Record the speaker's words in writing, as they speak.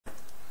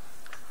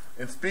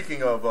in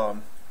speaking of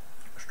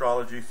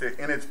astrology, say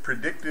in its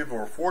predictive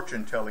or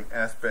fortune-telling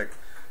aspect,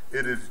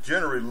 it is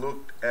generally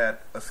looked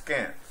at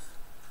askance.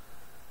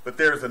 But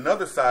there is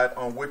another side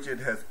on which it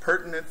has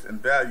pertinence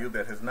and value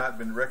that has not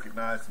been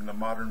recognized in the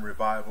modern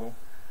revival,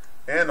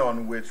 and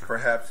on which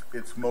perhaps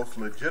its most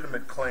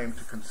legitimate claim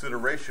to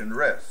consideration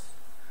rests.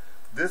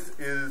 This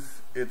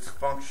is its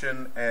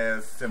function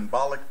as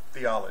symbolic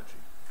theology.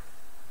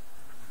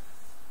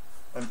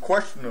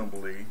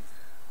 Unquestionably,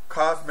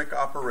 cosmic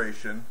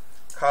operation,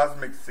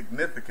 cosmic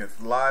significance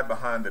lie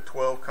behind the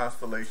 12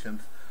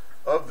 constellations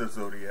of the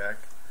zodiac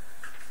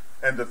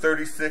and the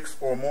 36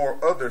 or more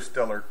other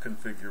stellar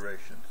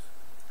configurations.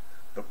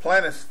 The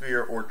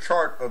planisphere or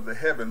chart of the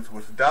heavens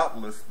was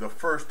doubtless the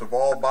first of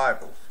all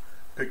Bibles,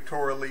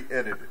 pictorially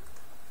edited.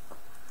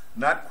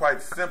 Not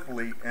quite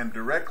simply and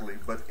directly,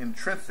 but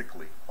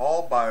intrinsically,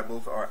 all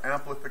Bibles are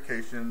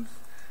amplifications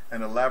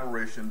and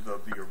elaborations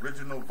of the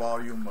original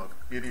volume of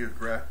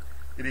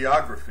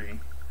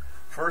ideography,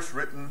 first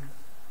written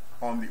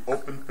on the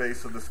open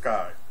face of the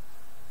sky.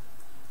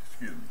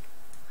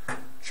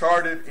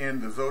 Charted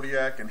in the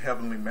zodiac and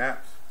heavenly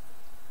maps,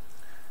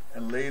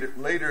 and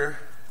later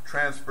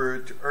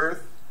transferred to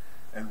earth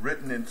and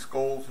written in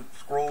scrolls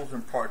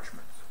and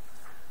parchments.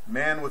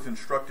 Man was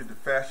instructed to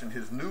fashion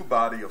his new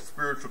body of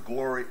spiritual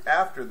glory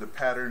after the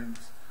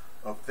patterns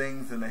of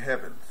things in the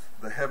heavens,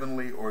 the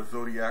heavenly or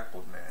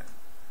zodiacal man.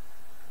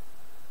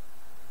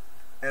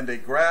 And a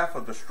graph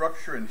of the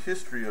structure and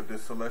history of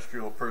this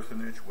celestial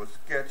personage was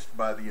sketched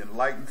by the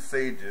enlightened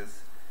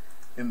sages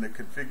in the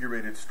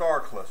configurated star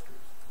clusters.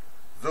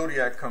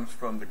 Zodiac comes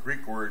from the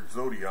Greek word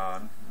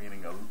zodion,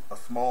 meaning a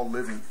small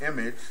living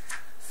image,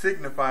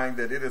 signifying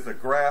that it is a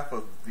graph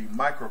of the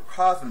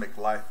microcosmic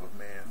life of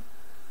man,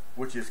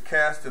 which is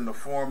cast in the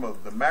form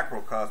of the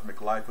macrocosmic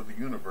life of the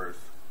universe,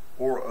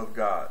 or of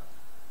God.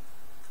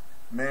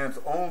 Man's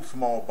own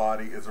small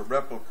body is a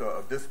replica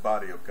of this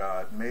body of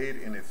God, made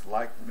in its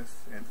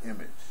likeness and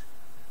image.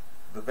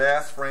 The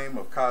vast frame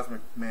of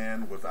cosmic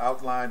man was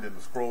outlined in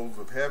the scrolls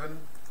of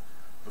heaven,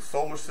 the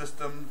solar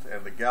systems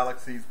and the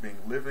galaxies being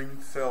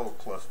living cell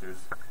clusters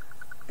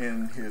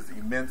in his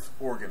immense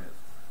organism.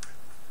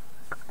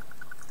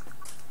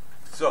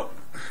 So,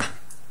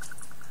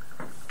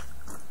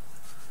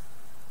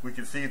 we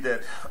can see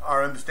that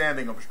our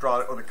understanding of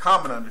astrology, or the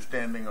common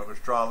understanding of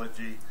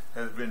astrology,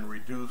 has been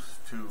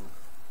reduced to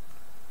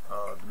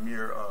the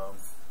mere,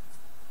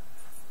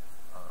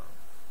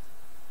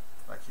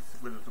 like he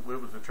said,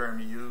 what was the term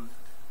he used?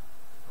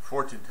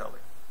 Fortune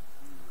telling.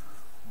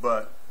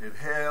 But it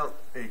held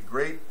a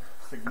great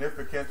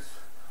significance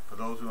for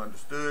those who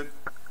understood,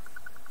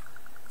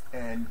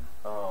 and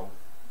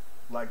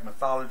like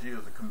mythology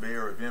is a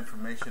conveyor of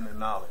information and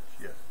knowledge.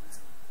 Yes.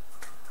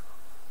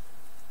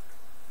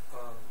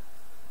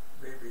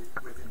 Maybe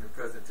within your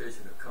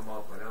presentation to come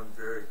up, but I'm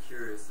very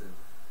curious in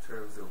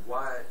terms of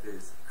why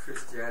is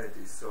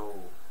Christianity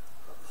so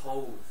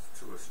opposed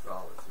to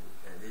astrology,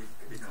 and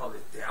they call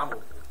it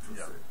damnable to a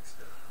certain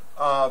extent.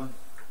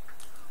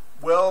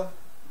 Well,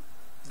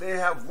 they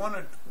have one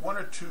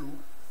or two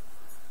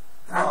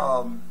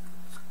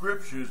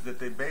scriptures that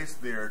they base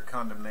their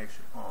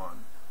condemnation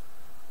on.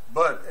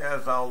 But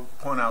as I'll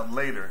point out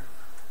later,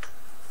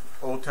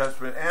 Old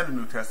Testament and the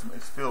New Testament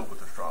is filled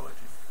with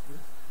astrology.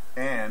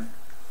 And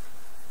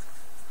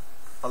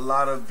a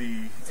lot of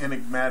the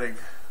enigmatic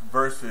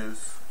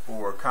verses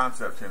or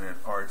concepts in it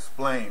are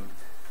explained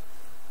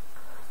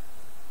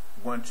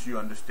once you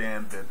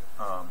understand that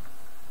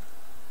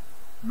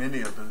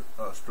many of the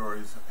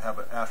stories have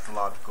an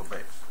astrological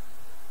base.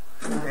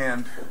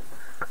 And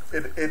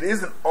it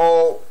isn't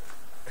all,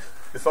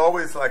 it's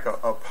always like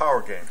a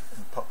power game,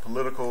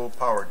 political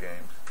power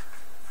games.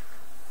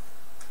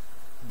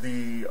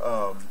 The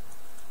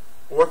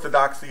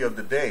orthodoxy of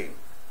the day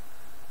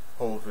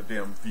holds a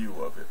dim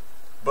view of it,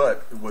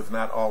 but it was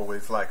not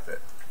always like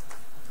that.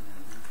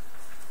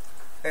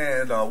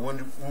 And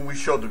when we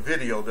show the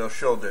video, they'll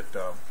show that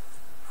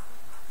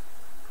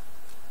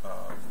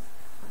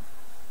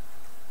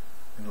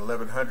in the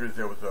 1100s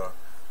there was a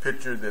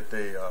picture that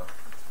they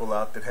pull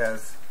out that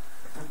has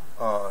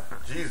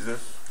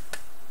Jesus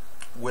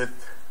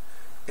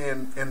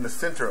in the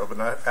center of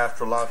an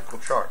astrological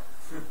chart.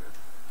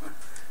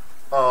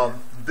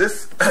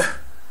 This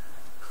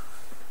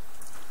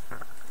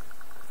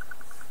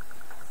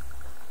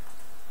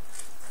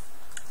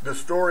the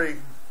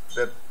story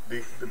that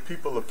the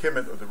people of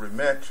Kemet, or the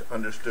Remech,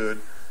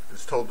 understood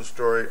is told the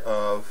story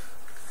of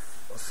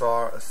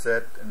Asar,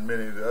 Aset, and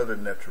many of the other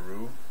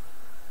Neteru.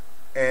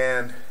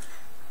 And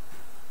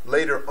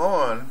later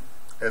on,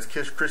 as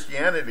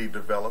Christianity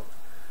developed,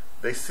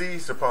 they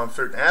seized upon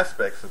certain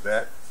aspects of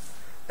that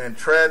and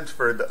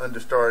transferred the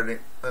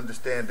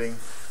understanding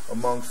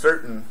among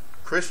certain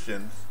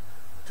Christians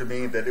to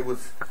mean that it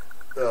was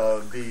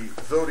the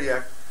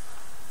zodiac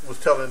was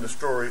telling the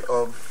story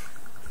of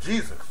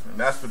Jesus, and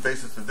that's the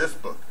basis of this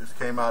book. This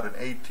came out in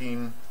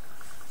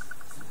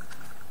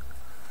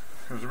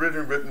it was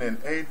written in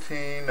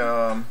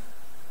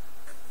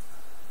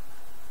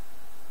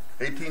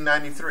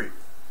 1893.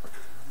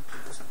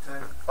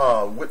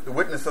 The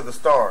Witness of the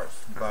Stars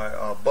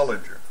by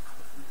Bullinger.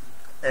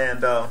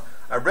 And I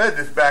read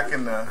this back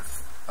in the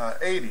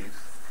 80s,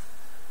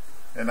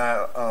 and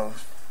I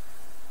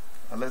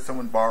let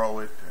someone borrow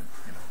it, and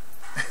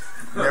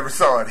never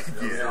saw it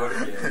again.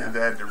 I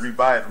had to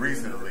rebuy it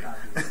recently.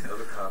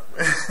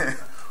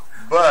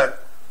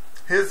 But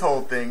his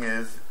whole thing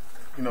is,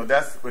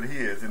 that's what he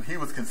is, and he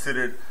was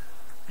considered,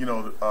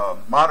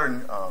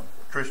 modern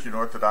Christian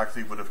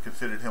Orthodoxy would have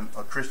considered him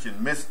a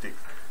Christian mystic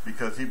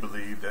because he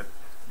believed that,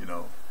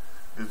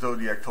 the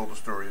zodiac told the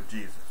story of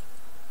Jesus,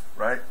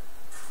 right?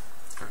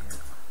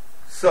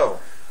 So,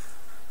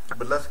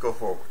 but let's go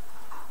forward.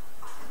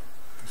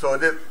 So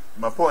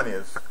my point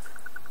is,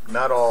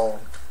 not all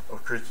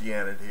of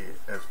Christianity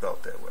has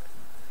felt that way,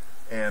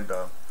 and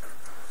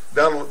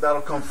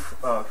that'll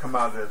come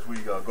out as we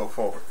go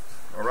forward.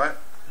 All right.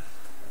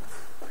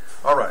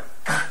 All right.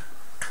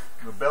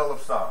 The Bell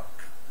of Sa.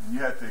 And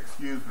you have to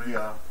excuse me,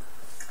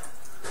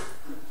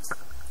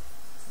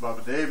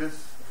 Baba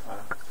Davis.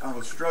 I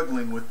was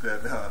struggling with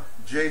that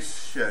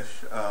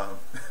JShesh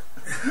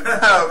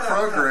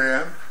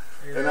program,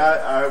 and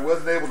I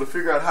wasn't able to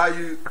figure out how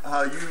you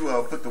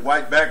put the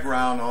white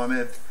background on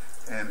it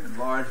and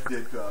enlarged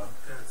it.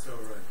 That's all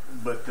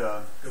right. But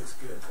looks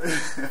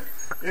good.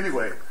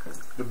 Anyway,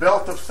 the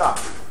Belt of Sa.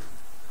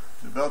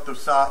 The Belt of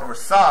Sa, or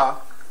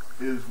Sa,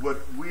 is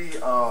what we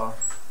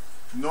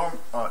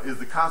is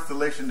the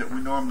constellation that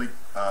we normally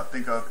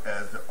think of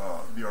as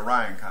the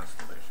Orion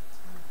constellation.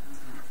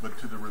 But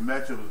to the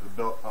Remecha was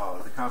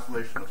the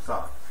constellation of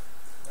Sa.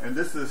 And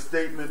this is a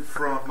statement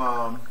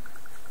from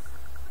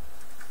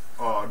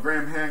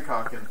Graham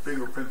Hancock in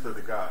Fingerprints of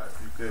the Gods.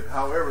 He said,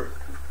 however,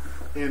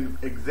 in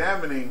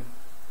examining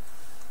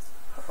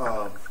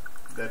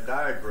that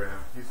diagram,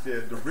 he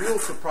said, the real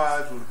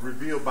surprise was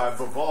revealed by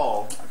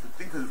Bauval. I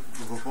think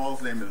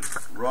Bauval's name is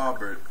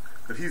Robert,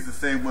 but he's the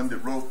same one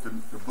that wrote the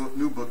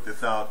new book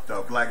that's out,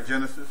 Black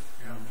Genesis.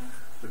 Yeah.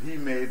 But he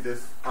made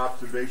this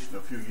observation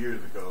a few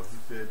years ago. He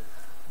said,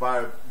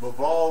 by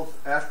Bauval's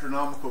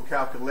astronomical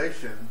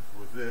calculation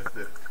was this,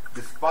 that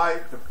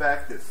despite the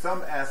fact that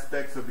some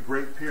aspects of the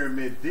Great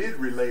Pyramid did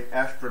relate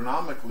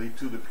astronomically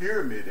to the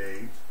Pyramid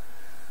Age,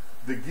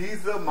 the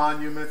Giza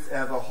monuments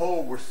as a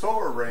whole were so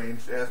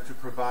arranged as to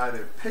provide a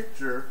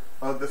picture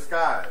of the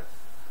skies,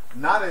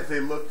 not as they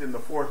looked in the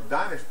 4th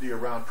dynasty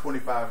around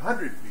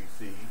 2500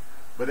 BC,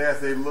 but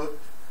as they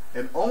looked,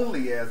 and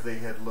only as they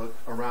had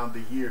looked around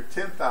the year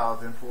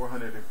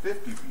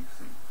 10,450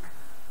 BC.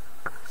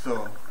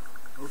 So,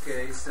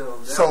 okay, so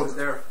that was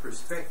their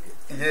perspective.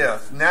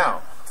 Yes.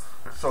 Now,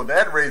 so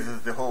that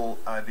raises the whole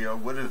idea: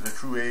 what is the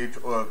true age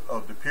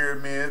of the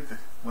pyramid?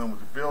 When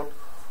was it built?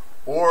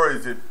 Or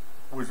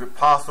was it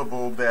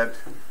possible that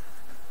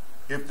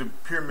if the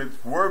pyramids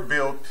were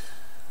built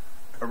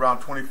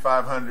around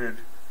 2500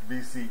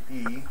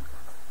 BCE,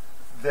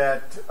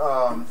 that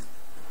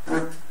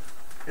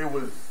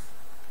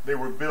they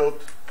were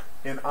built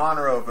in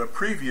honor of a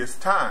previous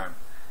time,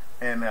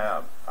 and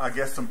I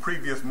guess some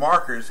previous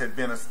markers had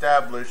been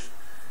established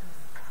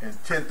in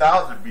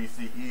 10,000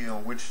 BCE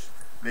on which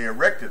they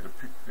erected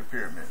the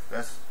pyramid.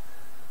 That's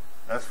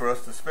for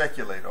us to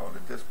speculate on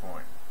at this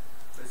point.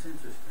 That's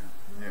interesting.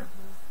 Yeah.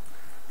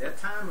 That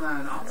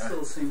timeline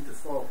also seemed to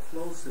fall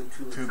closer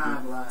to a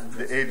timeline.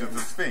 The age of the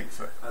Sphinx.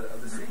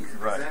 Of the Sphinx,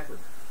 right. Exactly.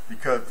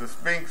 Because the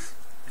Sphinx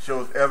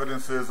shows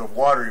evidences of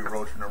water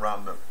erosion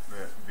around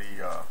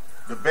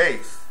the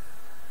base,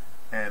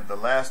 and the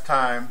last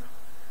time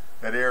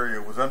that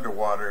area was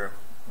underwater,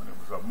 when it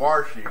was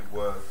marshy,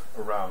 was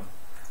around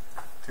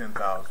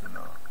 10,000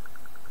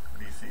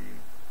 BCE.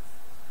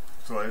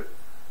 So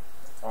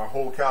our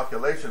whole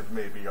calculations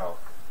may be off.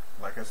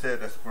 Like I said,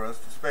 that's for us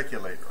to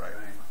speculate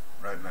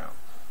right now.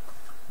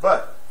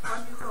 But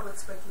how do you call it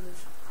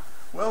speculation?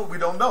 Well, we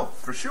don't know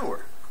for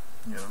sure.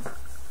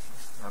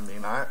 I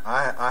mean,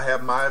 I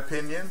have my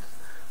opinions,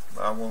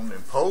 but I won't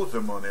impose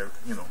them on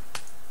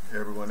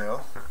everyone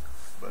else.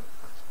 But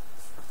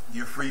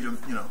you're free to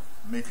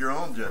make your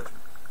own judgment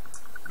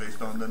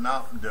based on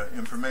the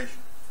information.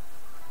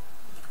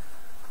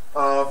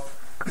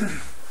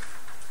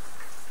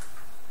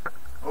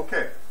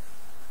 Okay.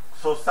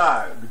 So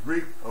Sa, the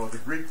Greek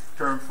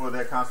term for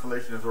that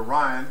constellation is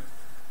Orion,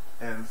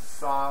 and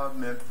Sa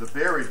meant the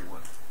buried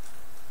one.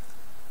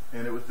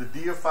 And it was the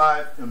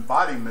deified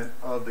embodiment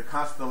of the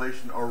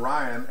constellation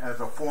Orion as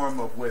a form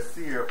of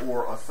Wesir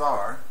or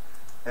Asar,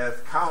 as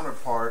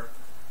counterpart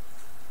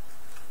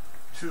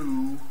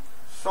to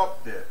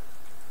Sopdet,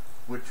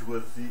 which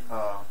was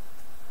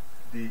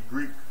the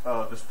Greek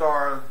the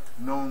star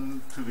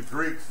known to the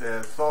Greeks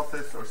as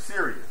Sothis or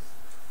Sirius,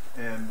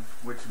 and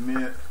which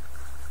meant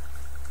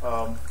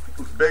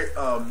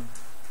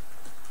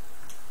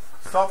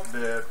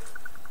Sopdet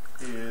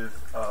is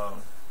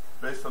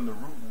based on the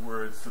root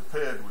word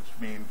saped, which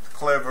means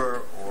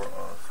clever or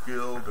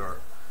skilled,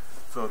 or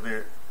so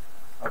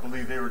I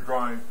believe they were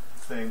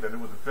saying that it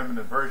was a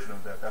feminine version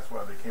of that. That's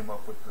why they came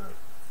up with the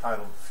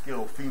title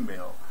skilled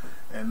female,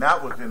 and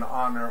that was in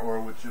honor,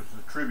 or which is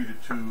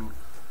attributed to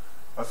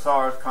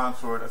Asar's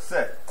consort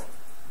Aset.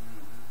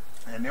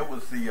 And it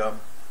was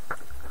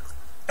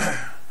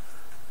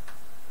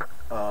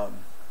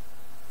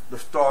the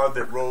star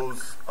that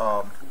rose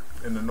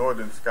in the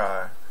northern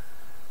sky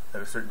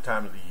at a certain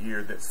time of the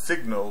year that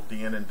signaled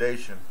the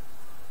inundation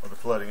or the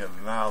flooding of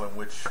the Nile, in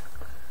which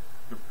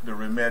the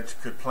Remech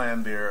could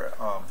plan their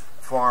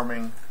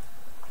planning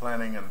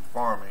and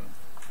farming.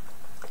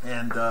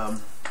 And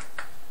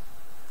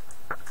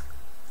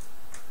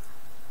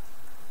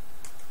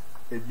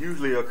it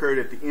usually occurred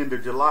at the end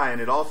of July, and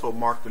it also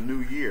marked the new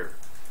year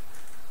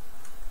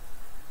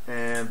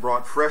and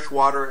brought fresh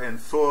water and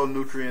soil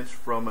nutrients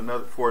for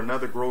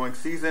another growing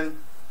season.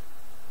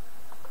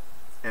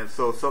 And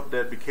so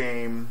Subdet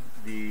became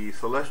the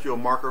celestial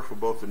marker for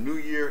both the new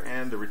year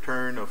and the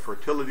return of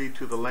fertility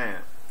to the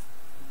land.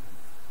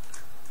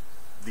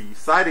 The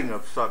sighting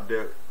of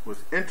Subdet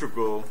was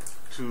integral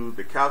to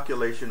the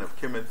calculation of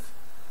Kemet's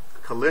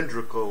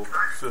calendrical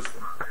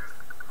system.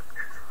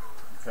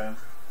 Okay,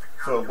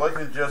 so it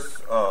wasn't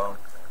just some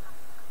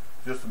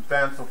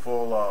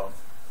fanciful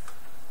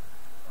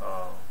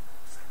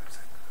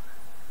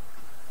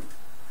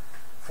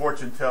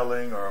fortune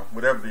telling or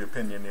whatever the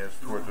opinion is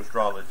towards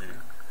astrology.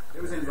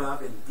 It was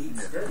involved in deep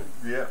study.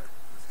 Yeah,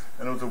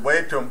 and it was a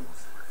way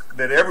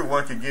that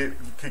everyone could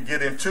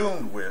get in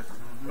tune with.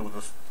 It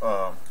was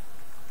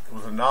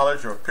a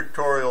knowledge or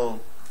pictorial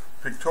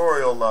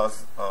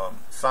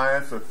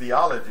science or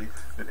theology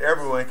that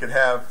everyone could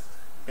have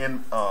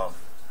in a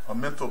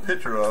mental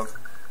picture of,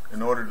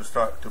 in order to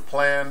start to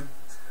plan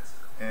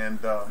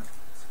and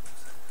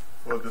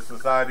for the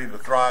society to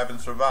thrive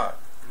and survive.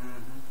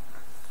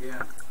 Mm-hmm.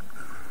 Yeah.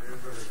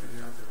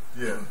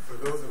 Yeah. For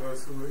those of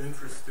us who are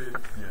interested in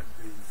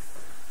the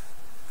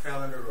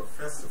calendar of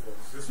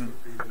festivals, this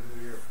would be the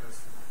New Year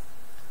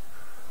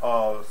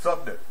festival.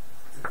 Subdet.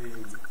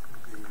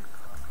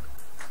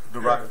 The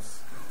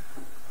rise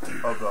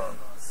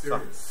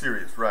of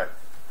Sirius, right?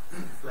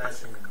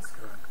 Flashing in the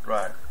sky.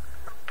 Right.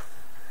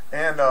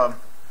 And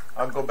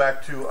I'll go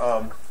back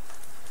to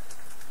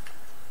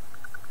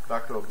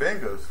Dr.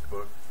 Obenga's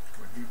book,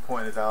 where he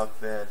pointed out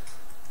that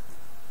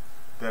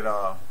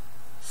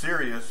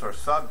Sirius or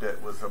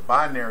Subdet was a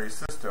binary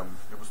system.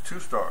 It was two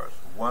stars.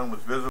 One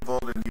was visible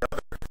and the other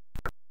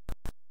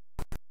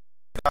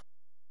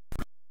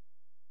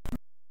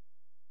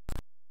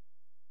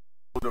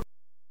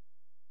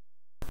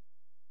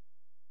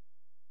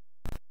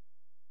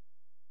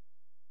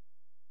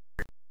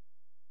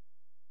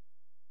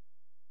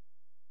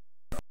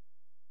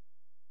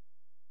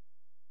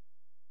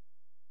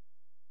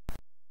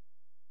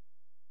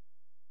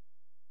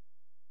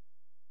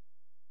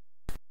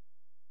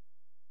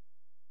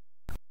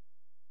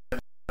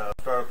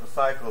start the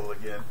cycle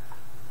again.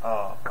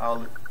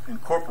 I'll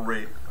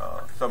incorporate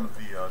some of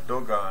the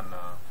Dogon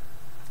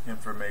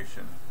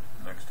information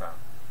next time.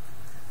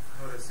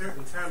 Well, at a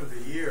certain time of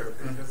the year,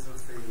 because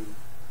of the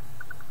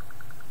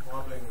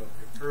wobbling of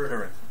the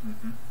Earth,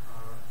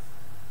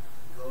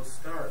 those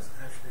stars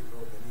actually go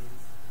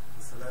beneath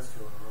the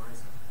celestial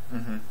horizon.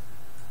 And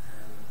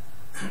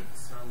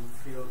some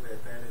feel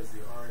that that is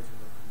the origin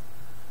of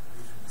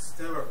the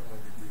stellar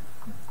point of view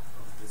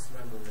of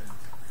dismemberment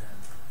and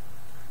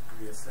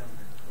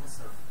reassembling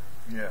also.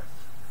 Yeah.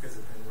 Because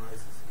it then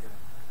rises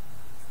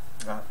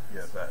again.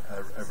 Yes,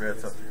 I read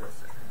something.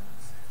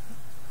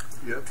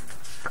 Yep.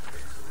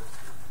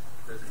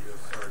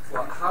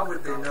 Well, how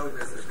would they know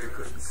this if they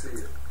couldn't see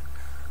it?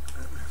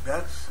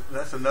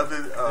 That's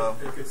another.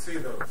 They could see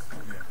those.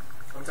 Yeah.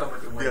 I'm talking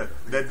about the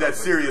one. That's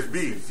Sirius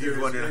B. He's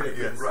wondering.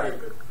 Yeah, Right.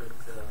 But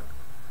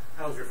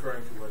I was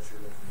referring to what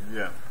you're looking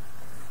at.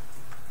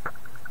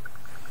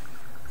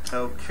 Yeah.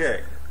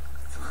 Okay.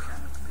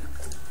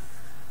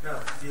 Now,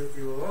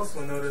 you will also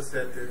notice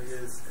that there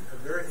is a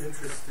very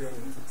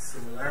interesting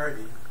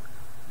similarity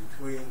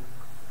between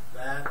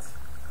that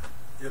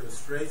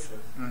illustration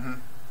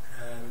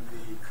and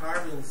the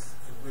carvings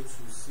in which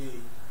you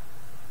see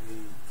the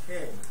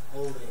king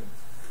holding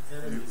the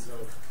enemies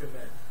of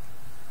Kemet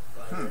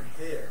by their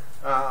hair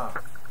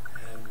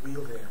and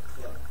wielding a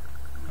club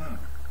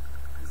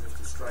as if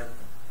to strike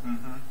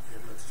them.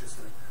 It looks just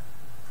like that.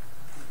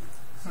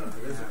 So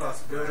there is a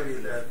possibility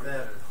that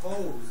that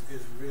pose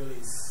is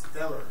really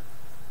stellar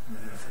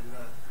and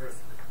not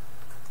earthly.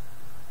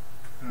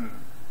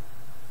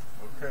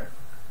 Okay.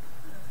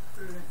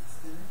 Very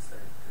interesting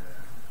insight.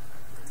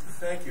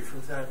 Thank you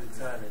from time to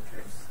time, it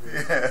comes.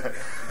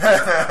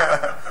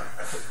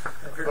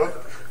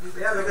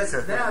 Yeah, because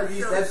now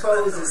that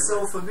pose is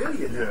so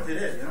familiar. Yeah. It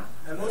is.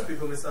 And most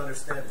people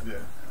misunderstand it.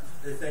 Yeah.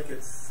 They think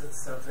it's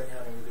something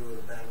having to do with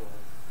a battle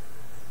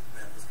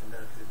that was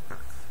conducted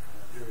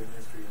during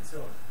history and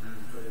so on.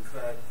 But in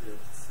fact,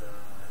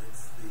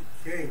 it's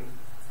the king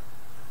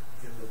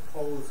in the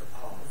pose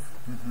of.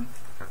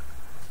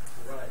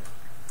 Right.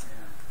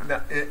 Yeah.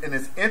 Now, and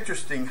it's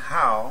interesting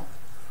how,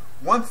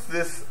 once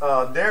this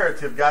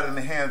narrative got in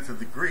the hands of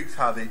the Greeks,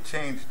 how they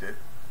changed it,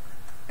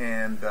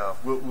 and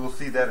we'll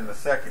see that in a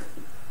second.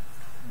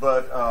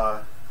 But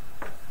I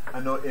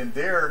know in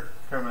their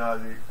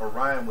terminology,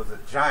 Orion was a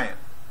giant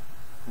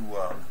who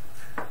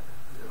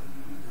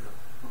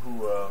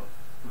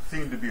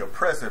seemed to be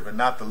oppressive and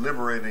not the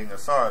liberating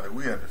Asar that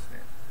we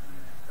understand.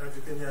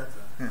 Dr.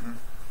 Kenyatta,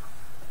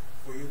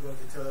 were you going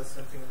to tell us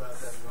something about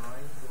that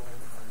line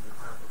going on the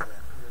top of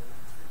that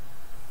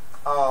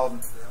pyramid?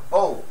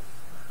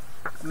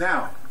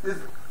 Now,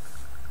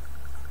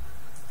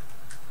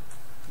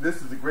 this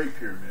is the Great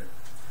Pyramid.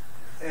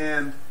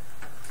 And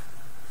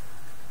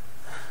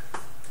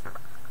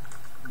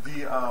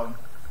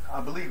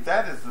I believe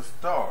that is the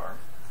star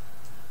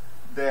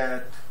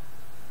that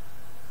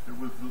it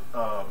was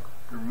the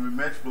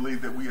Remetch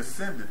believed that we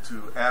ascended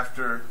to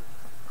after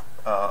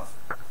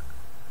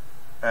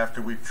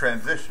we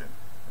transitioned.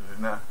 Is it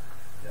not?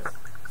 Yes.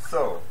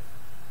 So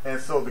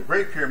the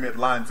Great Pyramid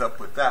lines up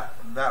with that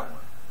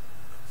one.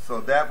 So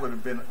that would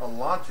have been a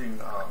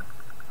launching,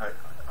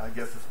 I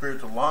guess, a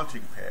spiritual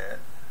launching pad,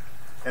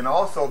 and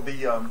also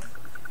the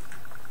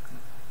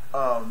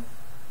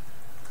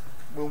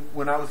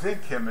when I was in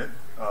Kemet,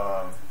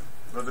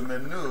 Brother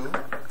Menu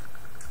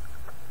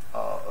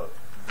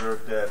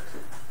observed that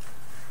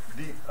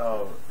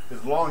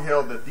it's long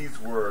held that these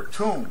were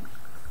tombs,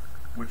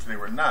 which they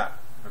were not,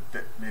 but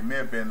they may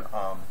have been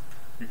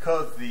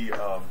because the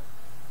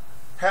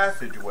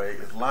passageway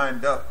is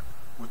lined up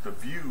with the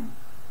view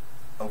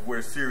of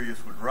where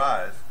Sirius would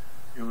rise.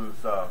 It was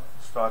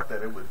thought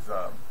that it was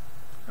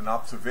an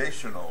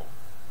observational.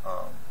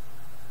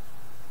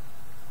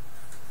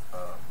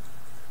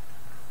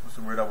 What's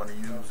the word I want to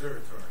use?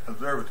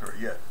 Observatory,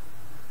 yes.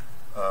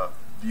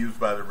 Used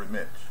by the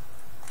Remetch.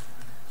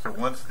 So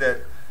once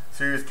that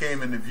Sirius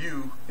came into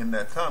view in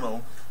that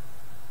tunnel,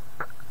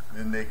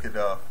 then they could,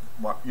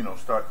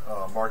 start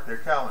mark their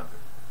calendar.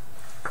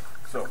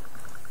 So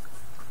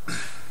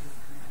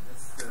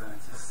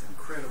that's just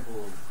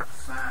incredible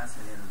science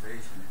and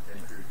innovation at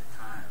that period of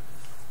time.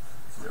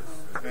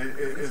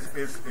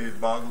 It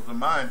boggles the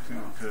mind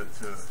to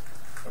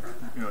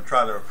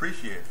try to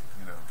appreciate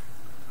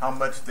how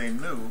much they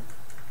knew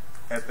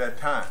at that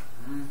time.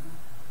 Mm-hmm.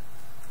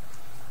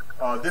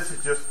 This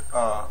is just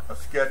a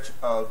sketch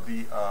of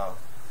the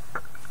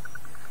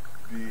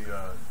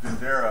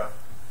Dendera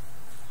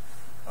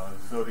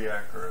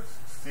zodiac or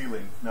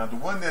ceiling. Now, the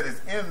one that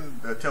is in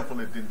the temple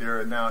at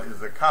Dendera now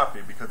is a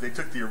copy because they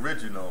took the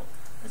original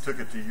and took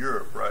it to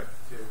Europe, right?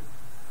 To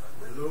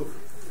the Louvre,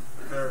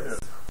 Paris.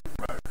 Yeah.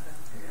 Right.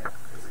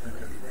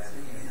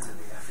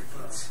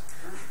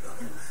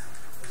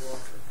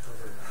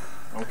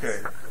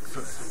 Okay.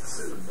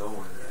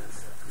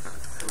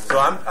 So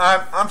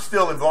I'm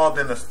still involved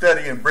in the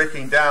study and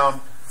breaking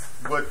down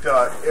what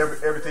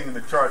everything in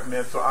the chart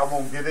meant. So I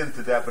won't get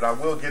into that, but I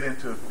will get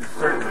into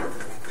certain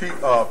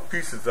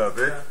pieces of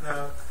it.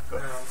 Now,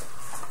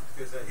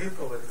 there's a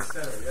hippo at the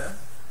center, yeah?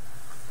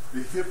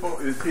 The hippo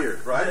is here,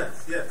 right?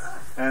 Yes, yes.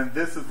 And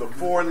this is the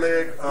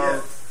foreleg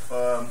of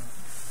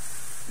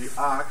the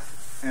ox.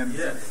 And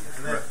yes,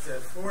 and that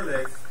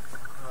foreleg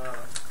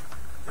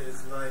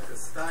is like a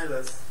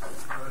stylus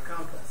on a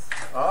compass.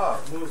 Ah.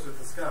 It moves with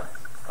the sky.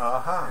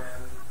 Uh-huh.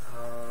 And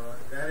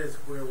that is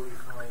where we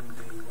find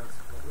what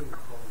we would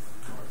call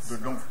the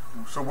north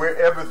star. So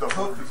wherever the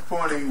hook is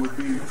pointing would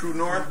be true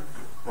north,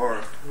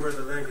 or where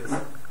the leg is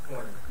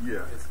pointing.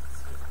 Yeah. It's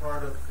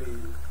part of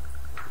the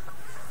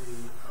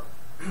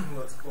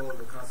what's called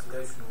the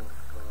constellation of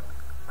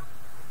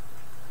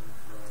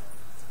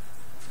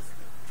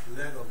the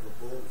leg of the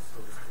bull,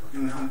 so to speak,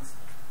 Mm-hmm.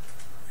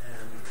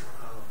 and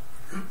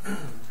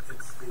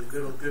it's the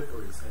Little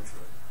Dipper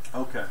essentially.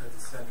 Okay. At the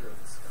center of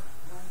the sky,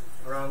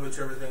 around which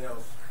everything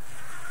else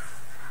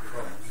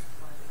revolves.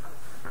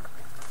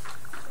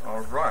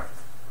 All right.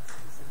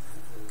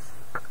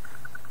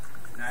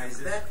 Now, is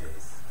that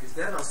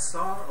a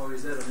star or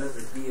is that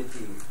another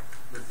deity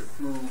with the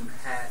plumed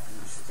hat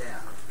and the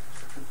staff?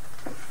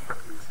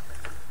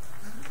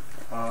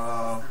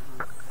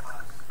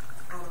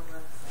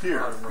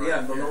 Here.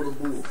 Yeah, below the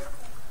bull.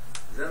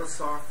 Is that a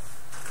star?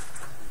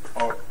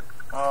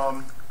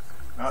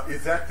 Now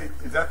is that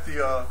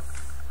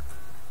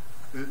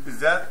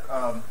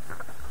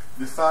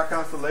the star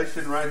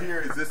constellation right here?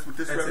 Is this what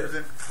this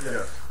represents? Yes.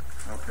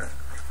 Yeah. Okay.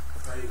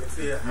 Now you can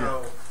see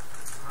how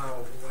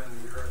when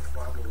the Earth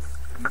wobbles,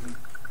 it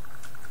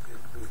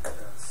would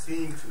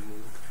seem to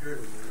move, appear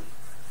to move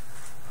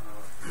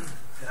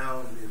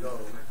down below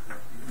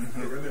the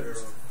perimeter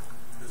of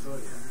the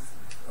zodiac.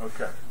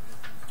 Okay.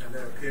 And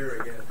then appear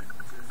again,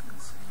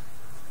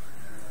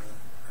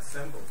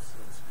 assemble, so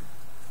to speak.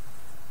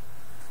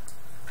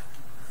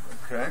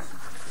 Okay.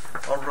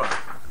 All right.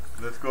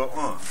 Let's go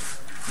on.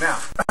 Now.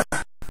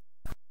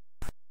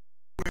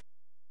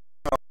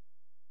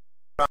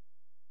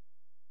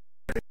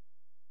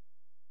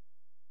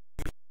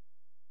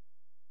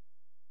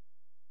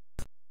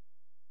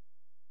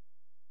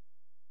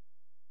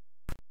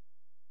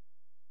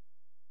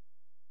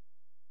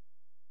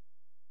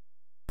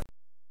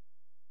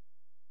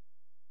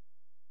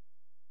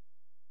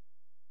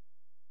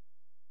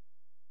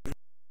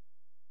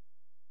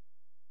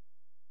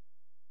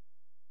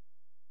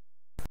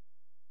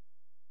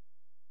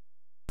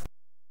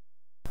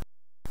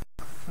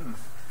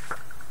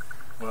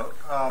 Well,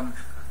 I'm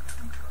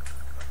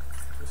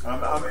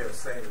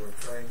saying we're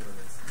playing with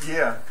this.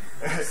 Yeah,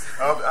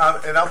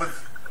 and I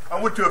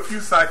went to a few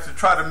sites to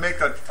try to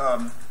make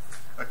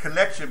a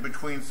connection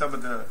between some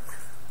of the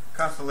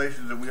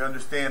constellations that we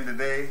understand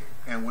today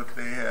and what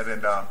they had.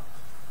 And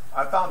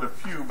I found a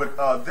few, but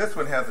this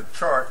one has a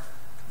chart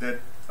that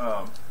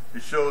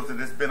it shows that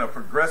it's been a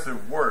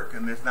progressive work,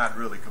 and it's not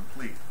really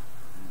complete.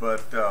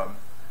 But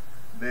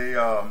they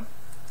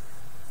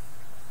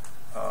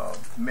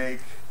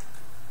make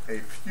a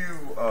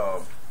few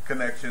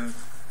connections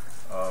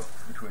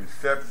between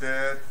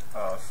Sepdet,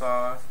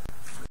 Sa,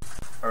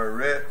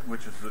 Eret,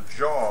 which is the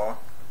jaw.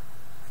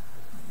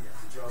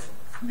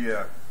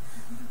 Yeah,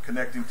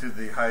 connecting to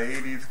the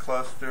Hyades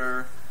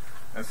cluster,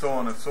 and so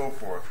on and so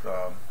forth.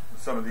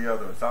 Some of the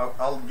others.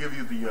 I'll give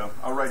you the.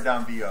 I'll write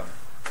down the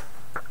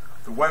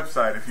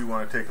website if you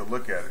want to take a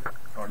look at it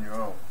on your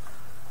own.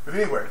 But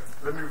anyway,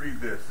 let me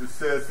read this. It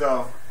says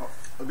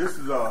this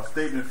is a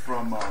statement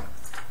from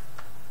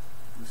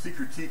The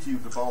Secret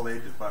Teachings of All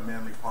Ages by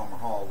Manly Palmer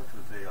Hall, which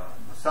was a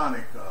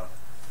Masonic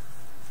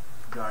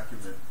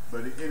document.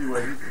 But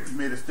anyway, he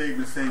made a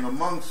statement saying,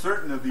 among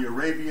certain of the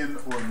Arabian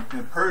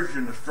and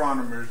Persian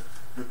astronomers,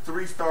 the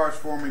three stars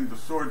forming the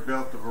sword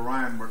belt of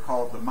Orion were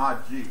called the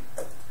Magi,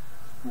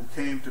 who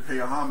came to pay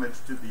homage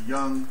to the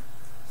young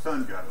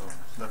sun god. Oh,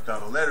 left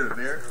out a letter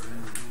there.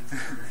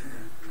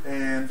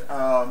 And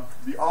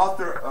the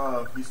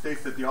author, he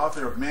states that the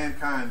author of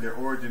Mankind, Their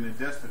Origin and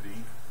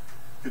Destiny,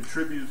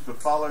 contributes the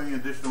following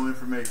additional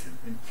information.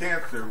 In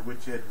Cancer,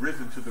 which had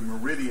risen to the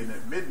meridian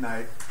at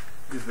midnight,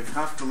 is the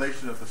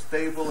constellation of the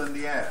stable and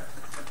the ass.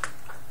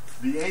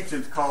 The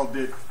ancients called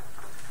it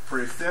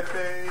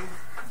Praesepe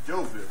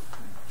Jovis.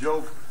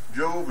 Jove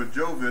or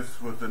Jovis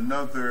was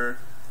another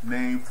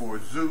name for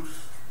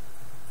Zeus,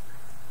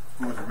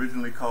 who was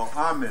originally called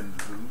Amen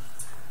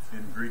Zeus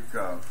in Greek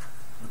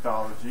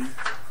mythology.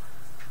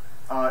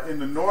 In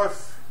the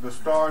north, the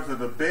stars of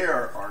the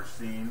bear are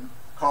seen,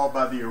 called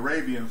by the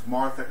Arabians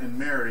Martha and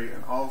Mary,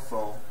 and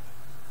also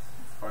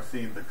are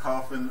seen the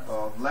coffin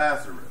of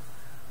Lazarus.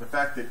 The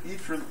fact that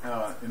each,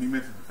 and he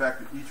mentions the fact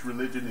that each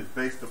religion is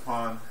based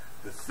upon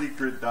the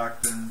secret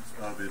doctrines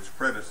of its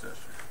predecessors.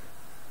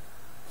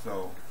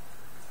 So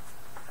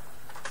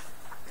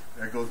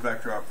that goes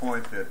back to our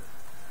point that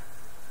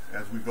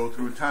as we go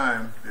through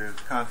time, there's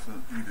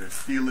constant either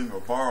stealing or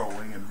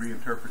borrowing and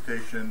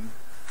reinterpretation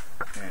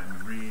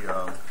and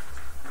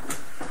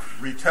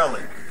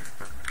retelling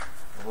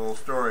the whole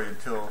story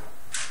until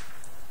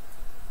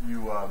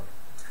you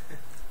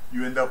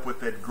end up with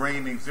that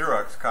grainy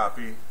Xerox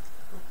copy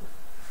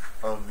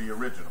of the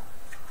original.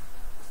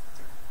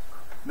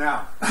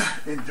 Now,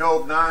 in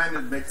Job 9,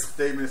 it makes a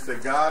statement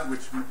that God,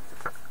 which,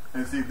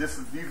 and see,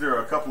 these are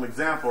a couple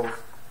examples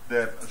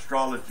that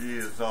astrology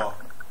is,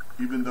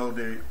 even though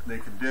they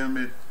condemn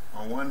it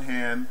on one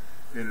hand,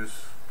 it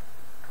is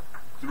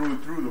through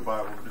and through the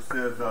Bible. It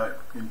says,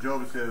 in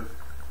Job it says,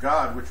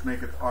 God, which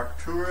maketh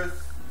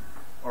Arcturus,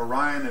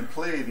 Orion, and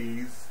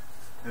Pleiades,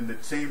 and the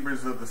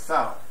chambers of the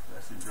south.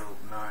 That's in Job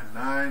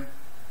 9:9.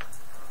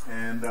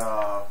 And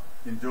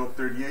in Job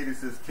 38 it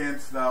says,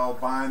 canst thou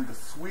bind the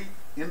sweet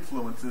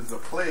influences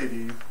of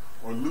Pleiades,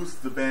 or loose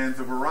the bands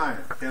of Orion?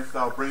 Canst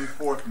thou bring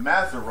forth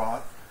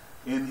Mazzaroth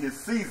in his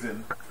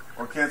season,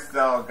 or canst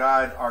thou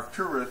guide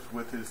Arcturus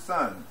with his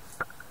sons?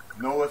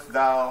 Knowest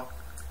thou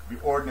the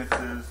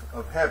ordinances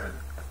of heaven?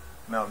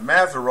 Now,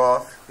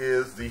 Mazzaroth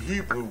is the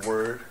Hebrew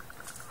word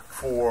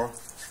for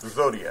the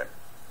zodiac.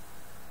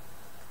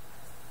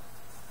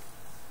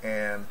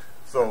 And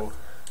so,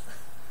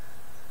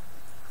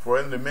 for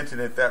him to mention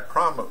it that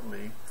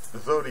prominently, the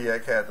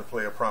zodiac had to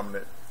play a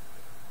prominent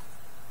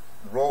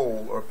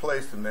role or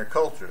place in their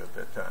culture at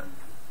that time.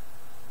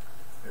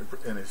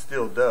 And it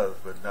still does,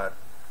 but not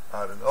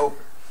out in the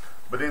open.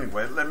 But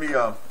anyway, let me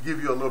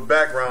give you a little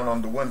background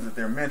on the ones that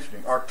they're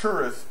mentioning.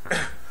 Arcturus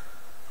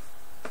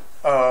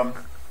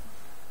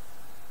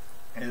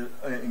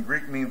in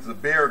Greek means the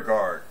bear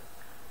guard,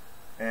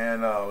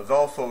 and was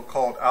also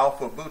called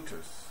Alpha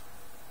Bootis,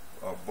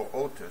 or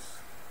Bootis,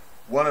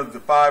 one of the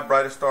 5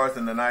 brightest stars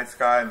in the night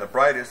sky and the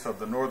brightest of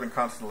the northern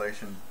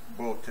constellation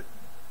Bootis.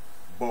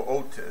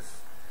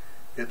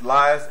 It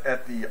lies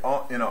at in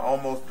an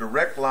almost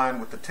direct line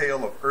with the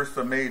tail of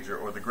Ursa Major,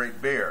 or the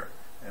Great Bear,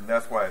 and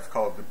that's why it's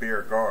called the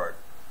Bear Guard.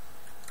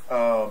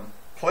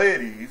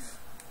 Pleiades,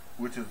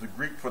 which is the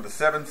Greek for the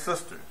 7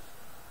 sisters,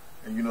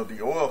 and you know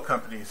the oil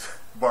companies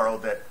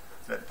borrowed that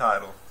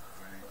title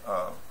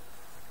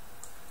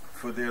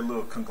for their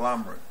little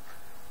conglomerate.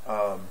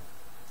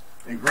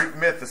 In Greek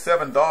myth, the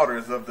 7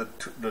 daughters of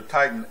the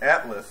Titan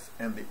Atlas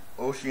and the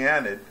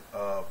Oceanid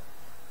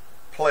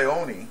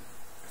Pleione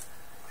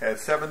had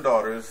 7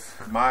 daughters: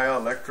 Maya,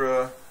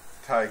 Electra,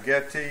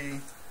 Taygete,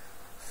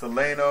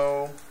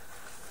 Seleno,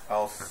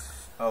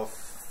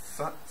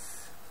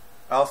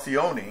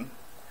 Alcyone,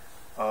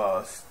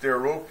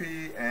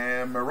 Sterope,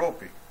 and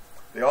Merope.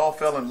 They all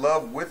fell in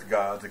love with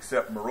gods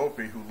except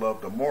Merope, who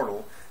loved a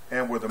mortal,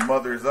 and were the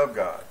mothers of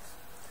gods.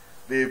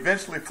 They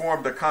eventually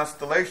formed a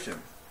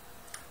constellation.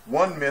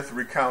 One myth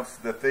recounts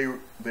that they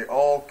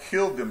all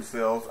killed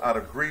themselves out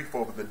of grief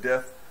over the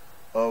death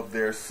of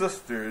their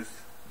sisters,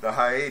 the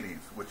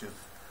Hyades, which is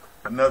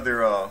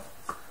another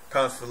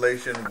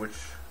constellation which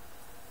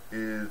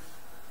is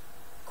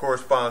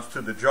corresponds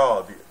to the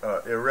jaw, the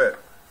eret.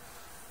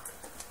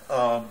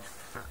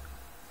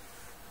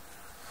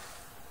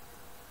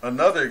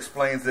 Another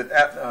explains that,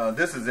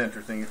 this is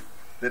interesting,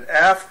 that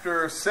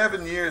after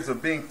 7 years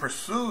of being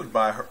pursued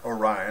by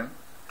Orion,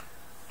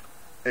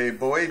 a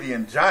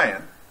Boeotian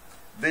giant,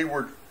 they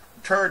were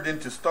turned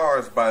into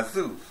stars by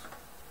Zeus.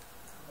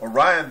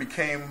 Orion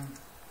became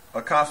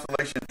a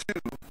constellation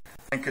too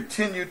and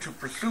continued to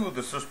pursue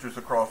the sisters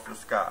across the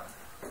sky.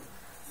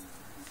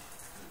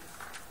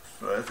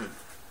 So that's a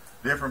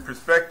different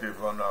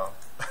perspective on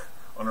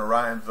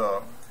Orion's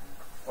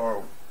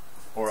or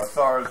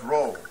Asara's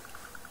role.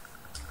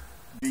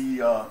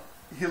 The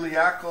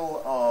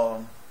heliacal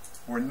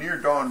or near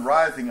dawn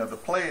rising of the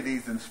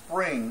Pleiades in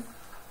spring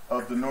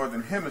of the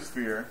northern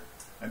hemisphere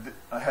and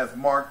has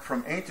marked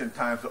from ancient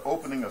times the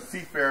opening of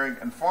seafaring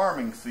and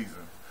farming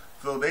season.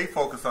 So they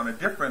focus on a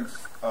different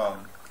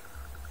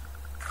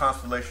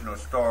constellation or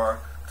star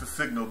to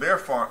signal their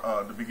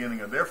the beginning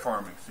of their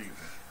farming season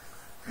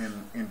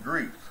in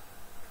Greece.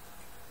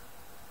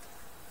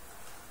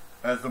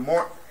 As the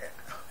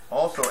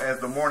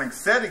morning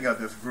setting of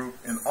this group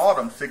in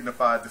autumn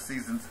signified the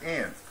season's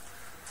end.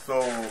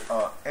 So,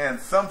 and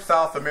some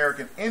South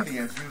American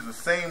Indians use the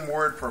same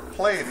word for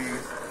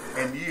Pleiades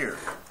and year,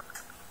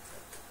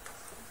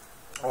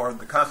 or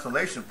the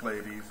constellation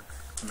Pleiades,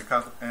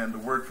 and the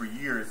word for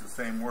year is the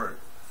same word.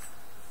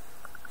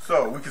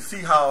 So we can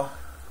see how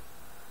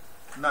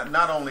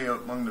not only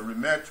among the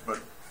Remech, but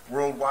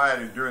worldwide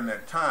and during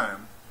that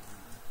time,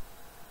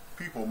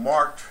 people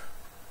marked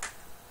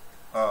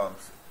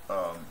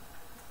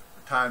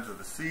times of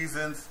the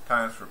seasons,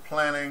 times for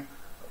planning,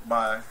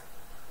 by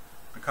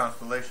the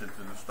constellations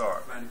and the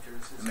stars.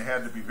 And they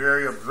had to be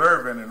very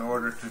observant in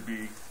order to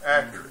be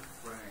accurate.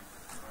 Right.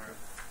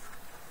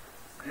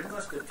 And it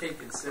must have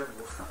taken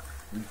several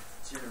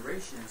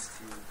generations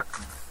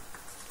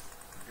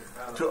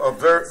to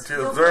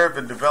observe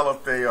and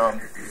develop a you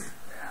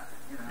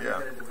got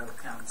to develop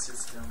counting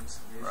systems,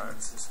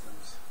 measurement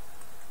systems.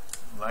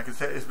 Like I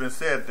said, it's been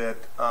said that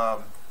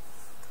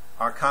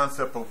our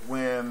concept of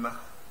when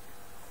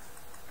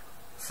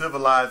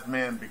civilized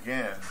man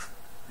began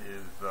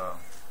is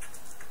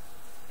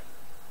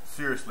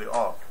seriously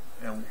off.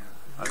 And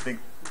I think,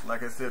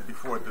 like I said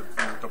before,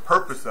 the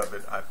purpose of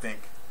it, I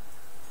think,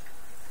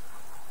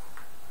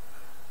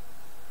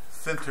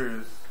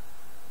 centers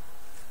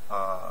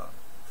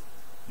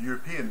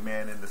European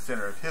man in the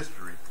center of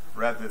history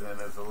rather than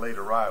as a late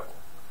arrival.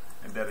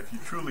 And that if you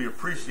truly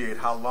appreciate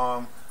how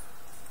long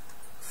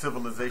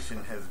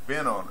civilization has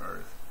been on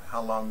Earth,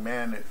 how long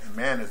man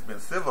has been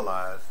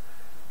civilized,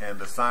 and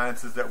the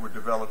sciences that were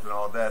developed and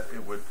all that,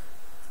 it would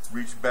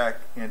reach back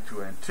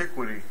into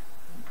antiquity,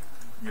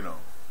 you know.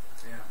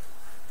 Yeah,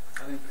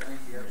 I think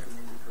you're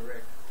absolutely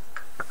correct.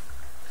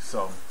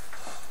 So,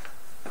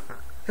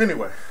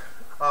 anyway,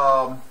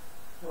 well,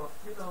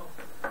 you know,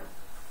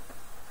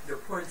 the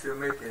point you're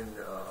making,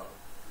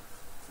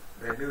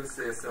 Manu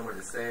says some of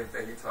the same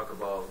thing. You talk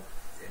about,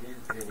 and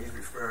he's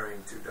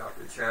referring to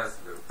Dr.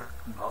 Chancellor.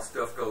 Our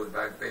stuff goes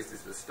back basically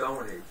to the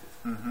Stone Ages.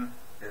 Mm-hmm.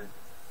 And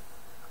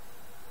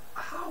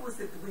how was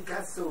it that we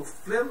got so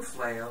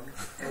flim-flam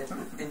and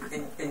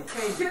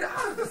can't get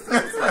out of the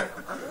flim-flam?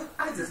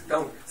 I just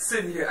don't,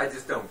 sitting here, I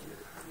just don't get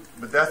it.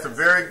 But that's a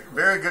very,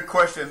 very good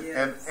question,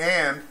 yes.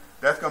 and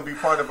that's going to be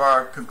part of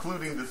our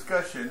concluding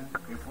discussion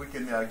if we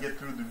can get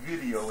through the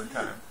video in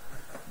time.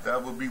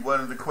 That will be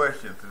one of the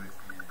questions.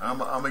 I'm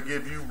going to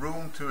give you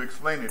room to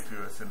explain it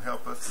to us and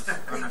help us to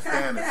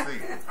understand and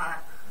see.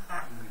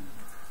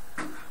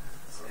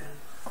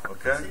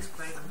 Okay?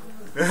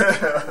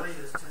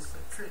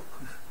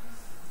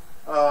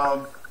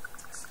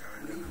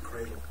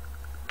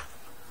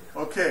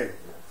 Okay.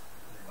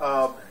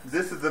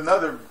 This is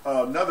another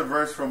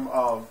verse from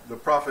the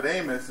prophet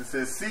Amos. It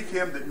says, "Seek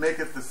him that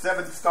maketh the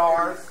 7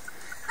 stars,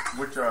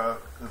 which are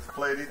the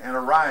Pleiades, and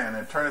Orion,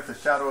 and turneth the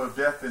shadow of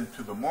death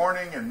into the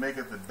morning, and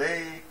maketh the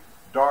day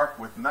dark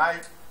with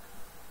night,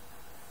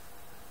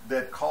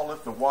 that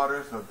calleth the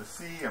waters of the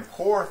sea, and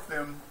poureth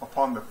them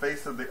upon the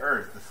face of the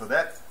earth." So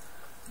that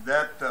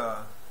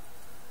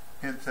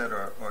hints at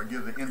or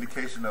gives an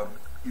indication of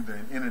either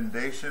an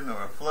inundation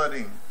or a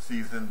flooding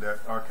season that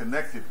are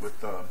connected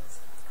with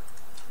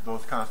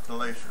those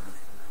constellations.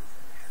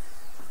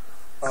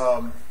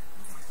 And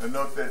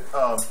note that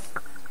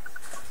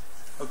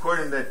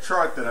according to that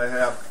chart that I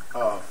have,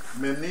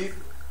 Menit,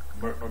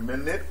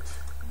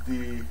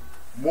 the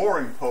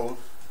mooring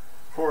post,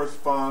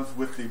 corresponds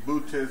with the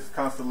Bootes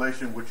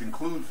constellation, which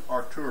includes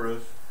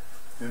Arcturus,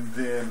 and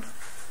then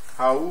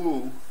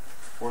Haul,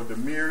 or the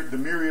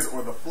myriad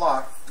or the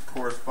flock,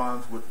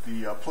 corresponds with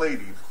the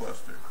Pleiades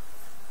cluster.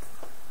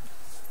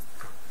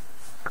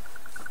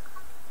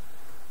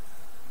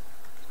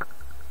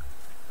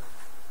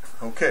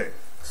 Okay,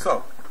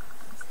 so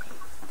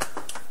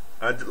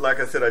like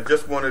I said, I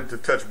just wanted to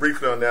touch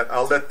briefly on that.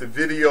 I'll let the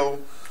video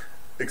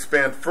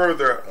expand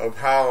further of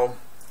how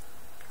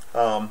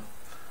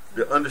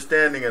the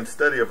understanding and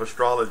study of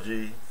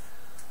astrology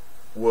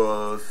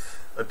was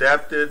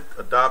adapted,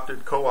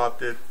 adopted,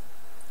 co-opted,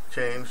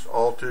 changed,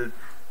 altered,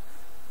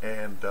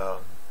 and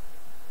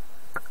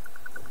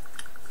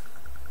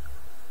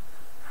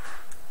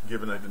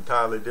giving an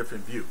entirely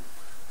different view.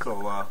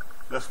 So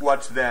let's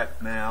watch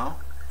that now.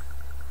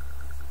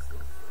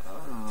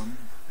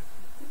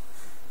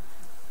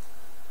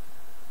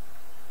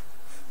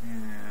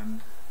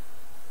 And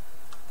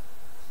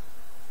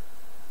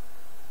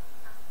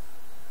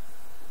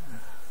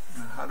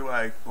how do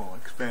I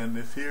expand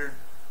this here?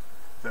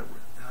 Is that what?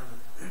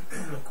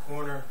 Down in the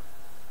corner.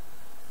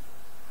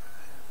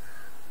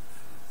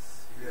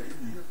 Yeah,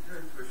 you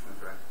push one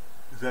right.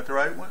 Is that the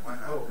right one?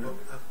 Oh, you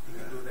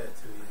can do that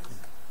too, yes.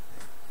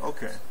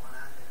 Okay.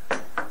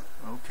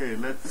 Okay,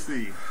 let's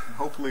see.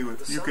 Hopefully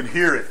you can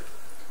hear it.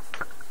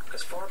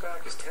 As far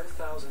back as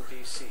 10,000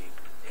 BC,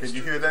 can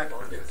you hear that?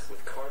 Yes.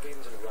 With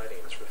carvings and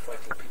writings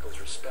reflecting people's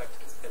respect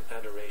and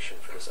adoration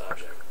for this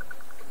object.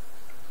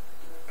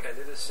 And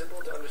it is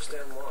simple to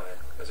understand why,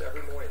 as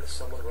every morning the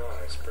sun would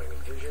rise, bringing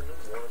vision,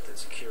 warmth, and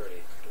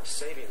security,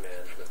 saving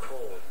man from the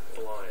cold,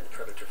 blind,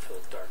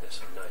 predator-filled darkness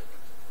of night.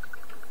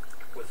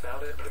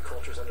 Without it, the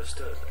cultures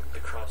understood the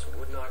crops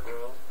would not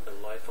grow,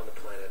 and life on the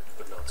planet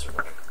would not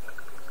survive.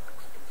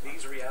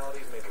 These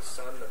realities made the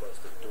sun the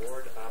most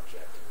adored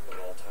object of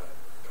all time.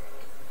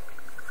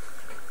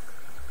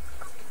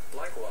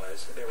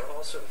 Likewise, they were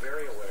also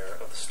very aware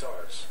of the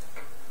stars.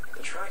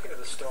 The tracking of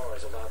the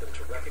stars allowed them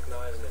to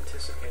recognize and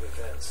anticipate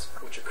events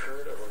which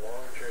occurred over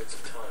long periods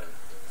of time,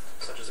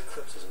 such as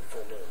eclipses and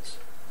full moons.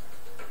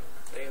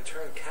 They in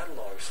turn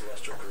cataloged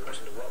celestial groups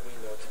into what we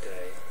know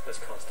today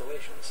as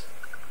constellations.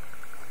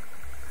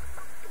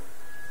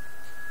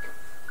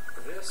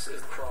 This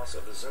is the cross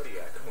of the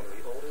zodiac, one of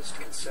the oldest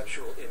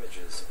conceptual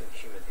images in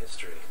human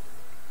history.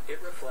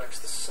 It reflects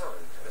the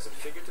sun as it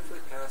figuratively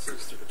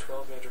passes through the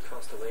 12 major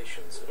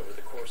constellations over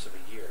the course of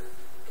a year.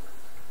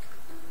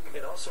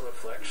 It also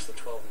reflects the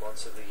 12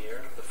 months of the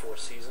year, the 4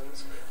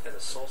 seasons, and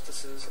the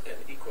solstices and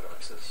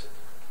equinoxes.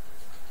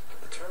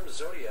 The term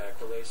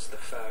zodiac relates to the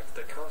fact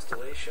that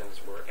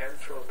constellations were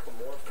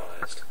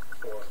anthropomorphized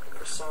or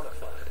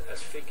personified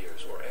as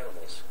figures or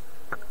animals.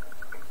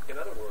 In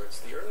other words,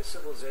 the early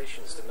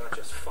civilizations did not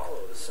just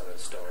follow the sun and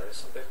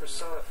stars, they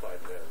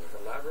personified them with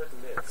elaborate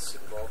myths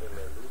involving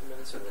their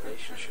movements and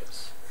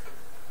relationships.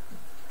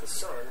 The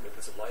sun, with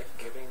its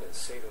life-giving and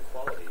saving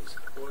qualities,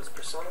 was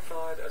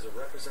personified as a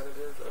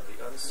representative of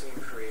the unseen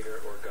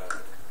creator or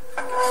God,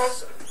 the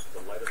sun,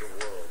 the light of the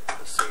world,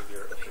 the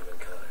savior of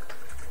humankind.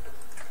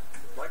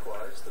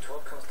 Likewise, the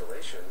 12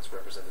 constellations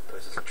represented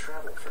places of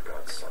travel for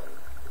God's sun,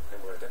 and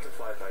were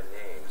identified by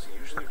names,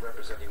 usually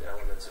representing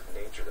elements of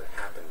nature that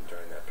happened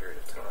during that period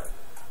of time.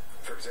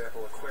 For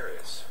example,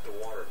 Aquarius, the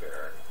water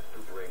bearer,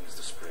 who brings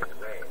the spring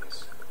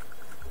rains.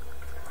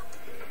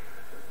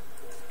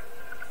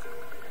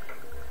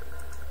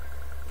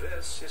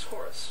 This is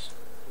Horus.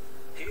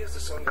 He is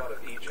the sun god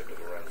of Egypt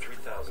of around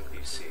 3000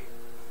 BC.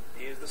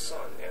 He is the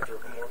sun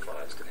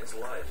anthropomorphized, and his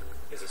life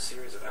is a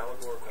series of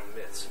allegorical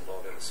myths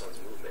involving the sun's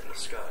movement in the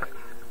sky.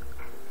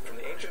 From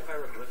the ancient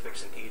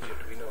hieroglyphics in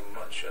Egypt, we know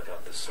much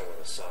about this solar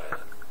messiah.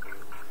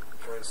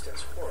 For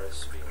instance,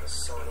 Horus, being the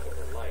sun or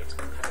the light,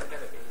 had an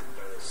enemy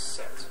known as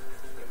Set,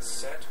 and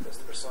Set was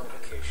the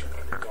personification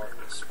of the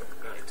darkness or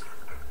night.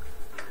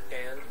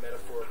 And,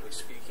 metaphorically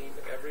speaking,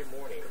 every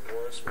morning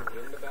Horus would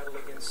win the battle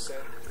against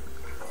Set,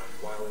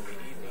 while in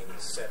the evening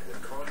Set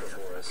would conquer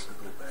Horus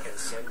and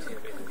send him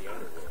into the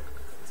underworld.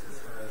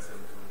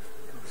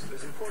 It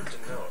is important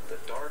to note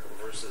that dark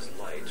versus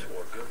light,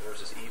 or good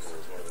versus evil,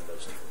 is one of the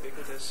most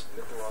ubiquitous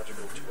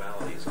mythological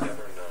dualities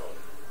ever known,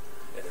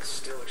 and is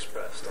still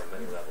expressed on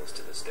many levels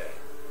to this day.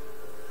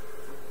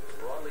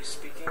 Broadly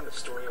speaking, the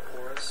story of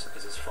Horus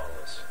is as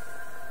follows.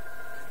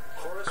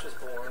 Horus was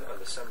born on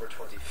December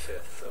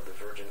 25th of the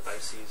Virgin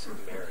Isis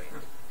Mary.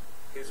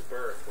 His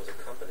birth was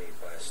accompanied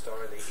by a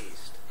star in the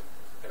east,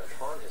 and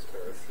upon his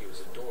birth he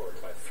was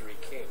adored by 3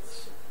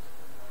 kings.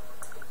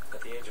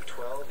 At the age of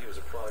 12, he was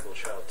a prodigal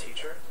child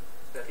teacher.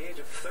 At the age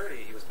of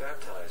 30, he was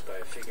baptized by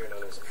a figure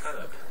known as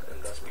Anup,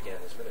 and thus began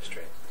his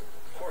ministry.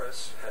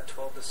 Horus had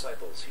 12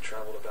 disciples he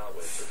traveled about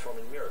with,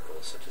 performing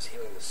miracles such as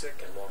healing the sick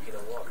and walking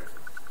on water.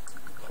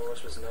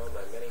 Horus was known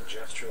by many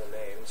gestural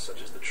names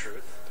such as the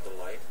Truth, the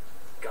Light,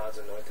 God's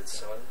Anointed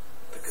Son,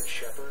 the Good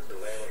Shepherd, the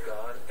Lamb of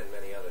God, and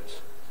many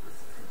others.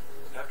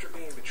 After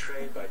being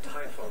betrayed by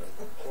Typhon,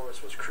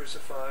 Horus was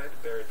crucified,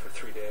 buried for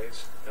 3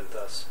 days, and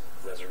thus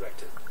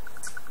resurrected.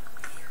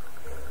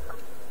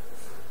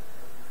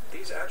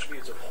 These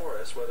attributes of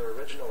Horus, whether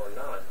original or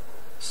not,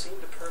 seem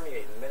to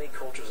permeate many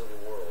cultures of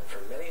the world,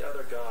 for many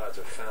other gods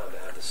are found to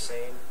have the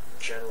same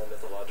general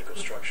mythological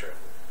structure.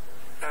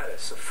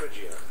 Attis of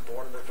Phrygia,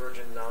 born of the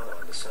Virgin Nana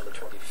on December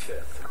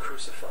 25th,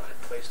 crucified,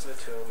 placed in a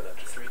tomb, and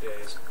after 3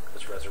 days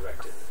was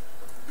resurrected.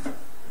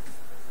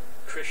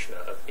 Krishna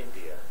of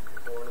India,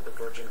 born of the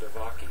Virgin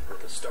Devaki,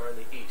 with a star in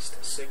the east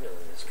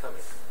signaling his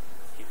coming.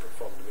 He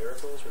performed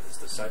miracles with his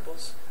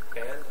disciples,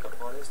 and,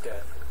 upon his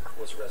death,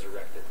 was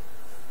resurrected.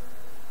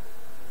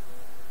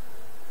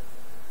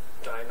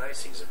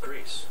 Dionysus of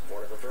Greece,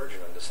 born of a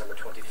virgin on December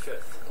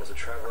 25th, was a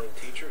traveling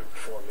teacher who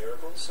performed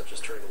miracles such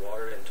as turning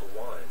water into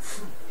wine.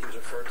 He was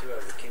referred to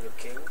as the King of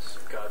Kings,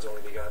 God's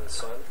only begotten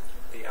Son,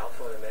 the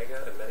Alpha and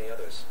Omega, and many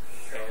others.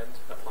 And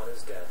upon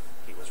his death,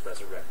 he was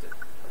resurrected.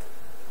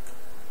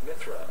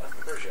 Mithra of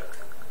Persia,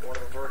 born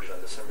of a virgin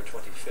on December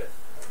 25th.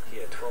 He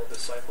had 12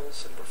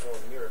 disciples and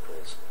performed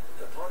miracles,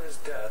 and upon his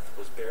death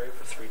was buried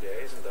for 3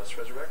 days and thus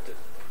resurrected.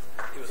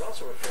 He was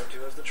also referred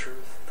to as the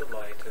Truth, the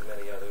Light, and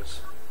many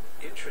others.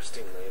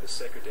 Interestingly, the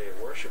sacred day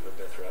of worship of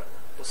Mithra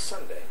was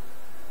Sunday.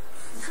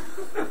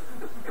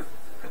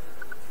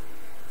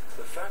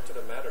 The fact of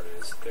the matter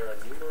is, there are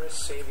numerous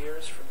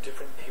saviors from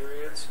different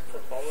periods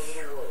from all over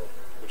the world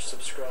which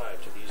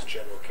subscribe to these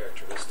general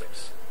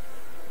characteristics.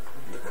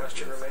 The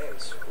question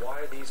remains,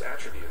 why these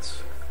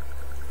attributes?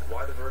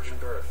 Why the virgin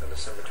birth on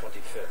December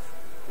 25th?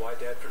 Why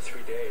dead for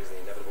 3 days and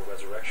the inevitable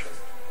resurrection?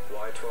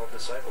 Why 12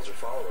 disciples or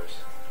followers?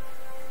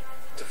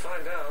 To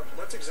find out,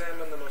 let's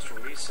examine the most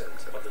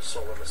recent of the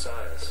solar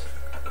messiahs.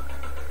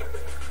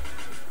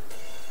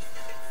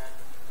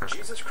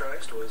 Jesus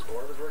Christ was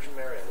born of the Virgin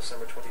Mary on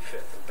December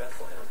 25th in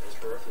Bethlehem. His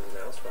birth was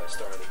announced by a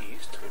star in the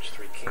east, which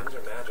 3 kings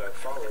or magi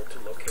followed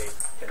to locate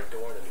and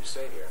adorn a new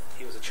Savior.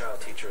 He was a child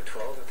teacher at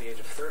 12. At the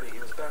age of 30, he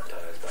was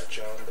baptized by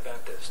John the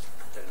Baptist,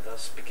 and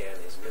thus began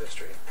his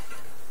ministry.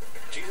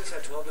 Jesus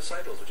had 12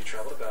 disciples, which he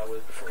traveled about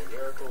with, performing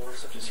miracles,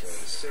 such as healing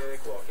the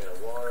sick, walking on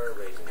water,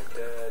 raising the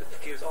dead.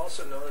 He was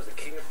also known as the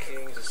King of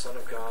Kings, the Son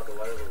of God, the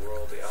Light of the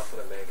World, the Alpha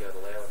and Omega,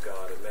 the Lamb of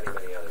God, and many,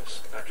 many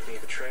others. After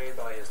being betrayed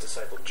by his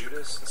disciple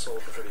Judas and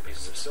sold for 30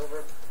 pieces of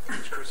silver, he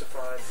was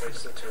crucified,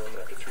 placed in the tomb, and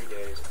after 3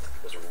 days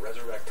was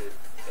resurrected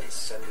and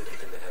ascended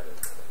into heaven.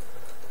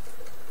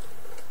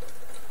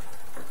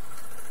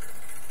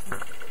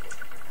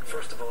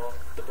 First of all,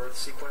 the birth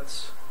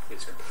sequence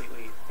is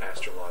completely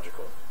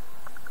astrological.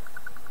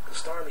 The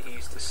star in the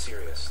east is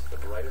Sirius, the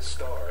brightest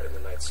star in the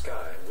night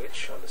sky,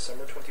 which, on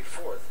December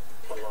 24th,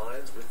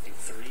 aligns with the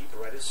 3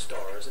 brightest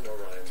stars in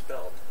Orion's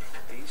belt.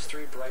 These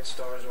 3 bright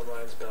stars in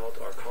Orion's belt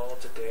are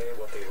called today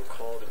what they were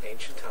called in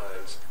ancient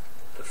times,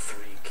 the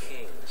 3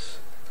 kings.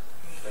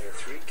 And the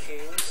 3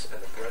 kings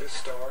and the brightest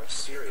star,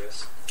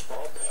 Sirius,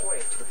 all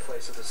point to the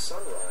place of the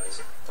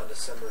sunrise on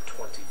December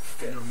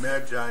 25th. You know,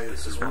 magi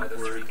is this is why the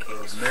 3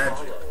 kings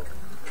follow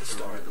the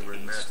star in the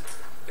east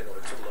in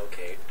order to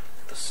locate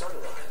the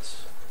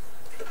sunrise,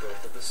 the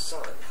birth of the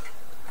sun.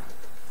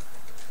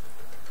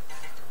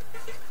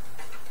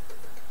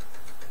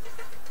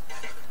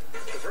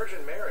 The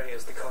Virgin Mary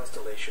is the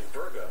constellation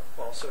Virgo,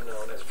 also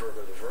known as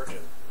Virgo the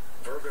Virgin.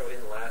 Virgo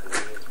in Latin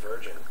means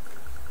virgin.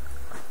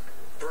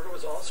 Virgo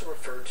is also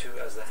referred to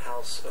as the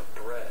house of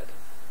bread,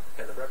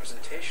 and the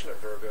representation of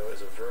Virgo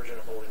is a virgin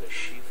holding a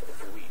sheaf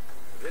of wheat.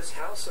 This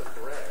house of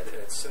bread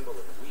and its symbol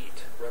of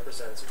wheat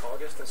represents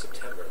August and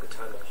September, the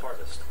time of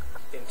harvest.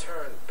 In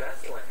turn,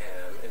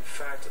 Bethlehem, in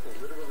fact,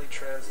 literally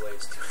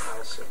translates to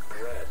house of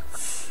bread.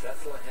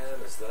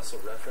 Bethlehem is thus a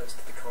reference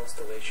to the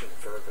constellation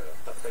Virgo,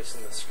 a place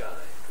in the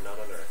sky, not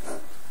on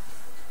earth.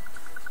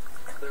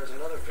 There is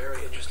another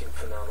very interesting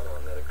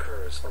phenomenon that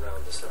occurs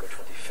around December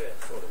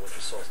 25th, or the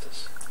winter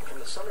solstice. From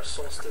the summer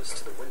solstice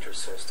to the winter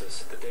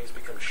solstice, the days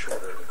become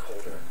shorter and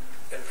colder.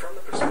 And from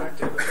the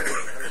perspective of the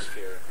northern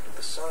hemisphere,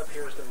 the sun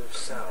appears to move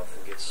south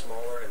and get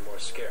smaller and more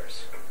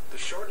scarce. The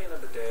shortening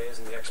of the days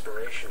and the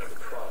expiration of the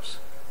crops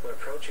when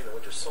approaching the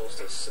winter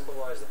solstice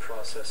symbolize the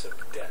process of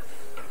death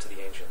to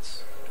the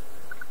ancients.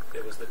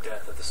 It was the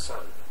death of the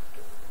sun.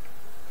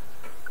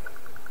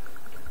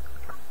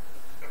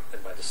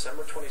 And by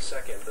December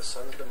 22nd, the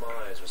sun's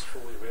demise was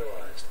fully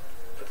realized,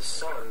 for the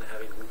sun,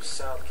 having moved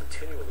south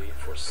continually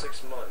for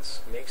 6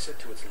 months, makes it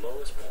to its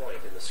lowest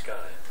point in the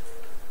sky.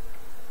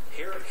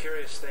 Here a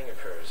curious thing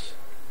occurs.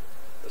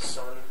 The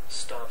sun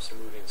stops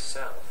moving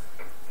south,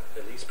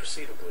 at least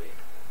perceivably,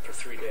 for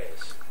 3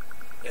 days.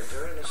 And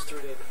during this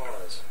 3-day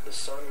pause, the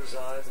sun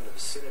resides in the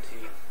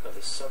vicinity of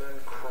the Southern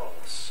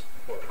Cross,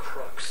 or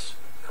Crux,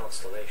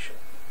 constellation.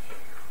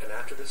 And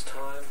after this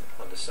time,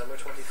 on December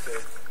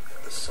 25th,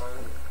 the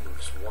sun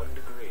moves 1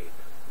 degree,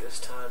 this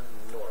time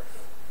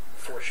north,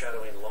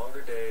 foreshadowing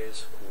longer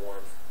days,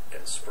 warmth,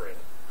 and spring.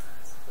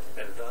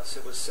 And thus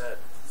it was said,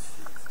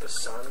 the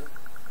sun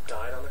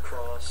died on the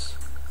cross,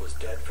 was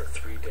dead for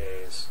 3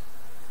 days,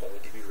 only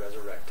to be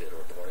resurrected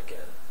or born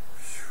again.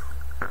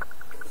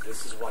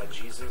 This is why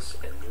Jesus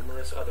and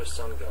numerous other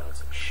sun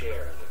gods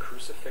share the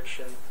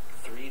crucifixion,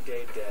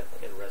 3-day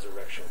death, and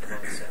resurrection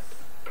concept.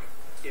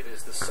 It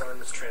is the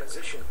sun's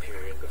transition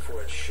period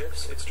before it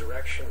shifts its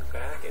direction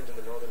back into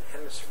the northern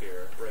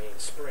hemisphere, bringing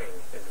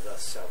spring and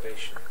thus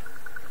salvation.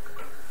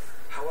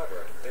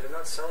 However, they did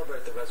not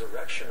celebrate the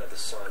resurrection of the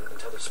sun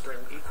until the spring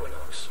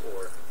equinox,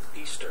 or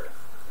Easter.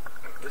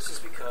 This is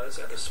because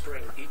at the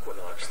spring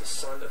equinox, the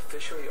sun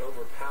officially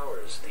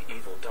overpowers the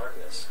evil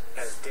darkness,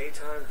 as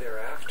daytime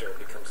thereafter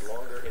becomes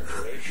longer in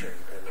duration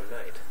than the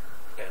night,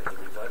 and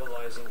the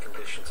revitalizing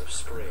conditions of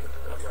spring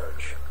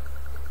emerge.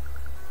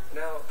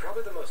 Now,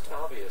 probably the most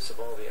obvious of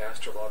all the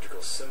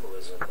astrological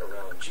symbolism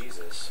around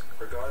Jesus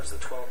regards the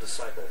 12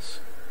 disciples.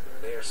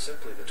 They are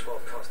simply the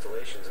 12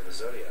 constellations of the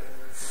zodiac,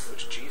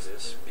 which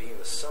Jesus, being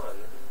the sun,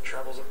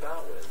 travels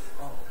about with.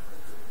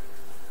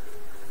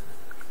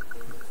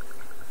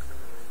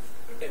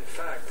 In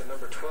fact, the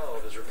number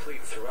 12 is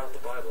replete throughout the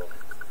Bible.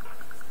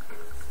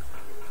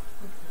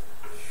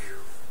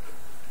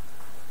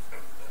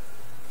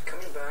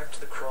 Coming back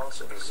to the cross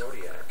of the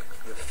zodiac,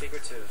 the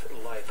figurative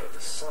life of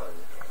the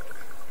sun,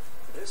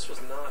 this was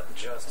not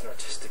just an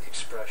artistic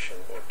expression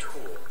or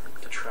tool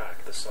to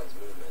track the sun's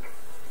movement.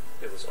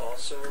 It was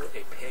also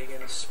a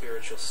pagan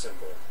spiritual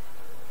symbol,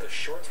 the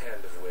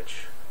shorthand of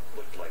which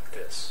looked like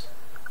this.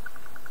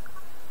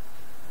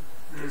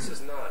 This is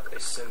not a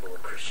symbol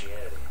of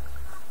Christianity.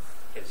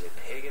 It is a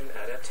pagan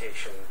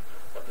adaptation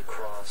of the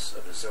cross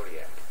of the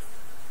zodiac.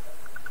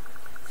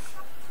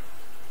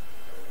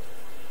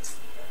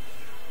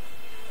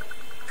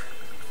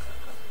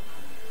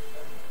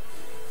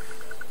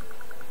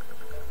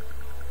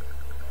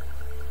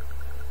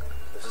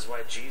 This is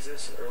why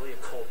Jesus in early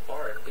occult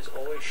art is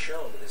always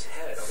shown with his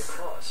head on the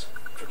cross,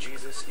 for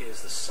Jesus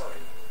is the Son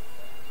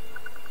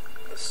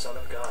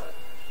of God,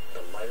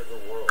 the light of the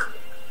world,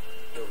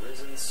 the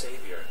risen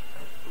Savior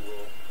who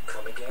will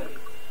come again,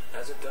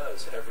 as it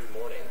does every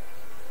morning,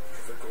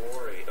 the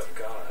glory of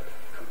God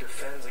who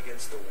defends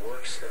against the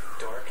works of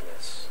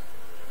darkness,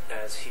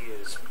 as he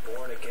is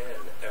born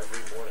again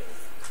every morning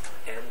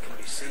and can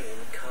be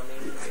seen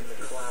coming in the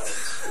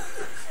clouds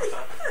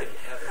up in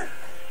heaven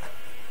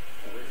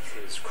with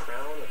his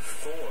crown of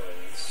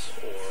thorns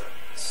or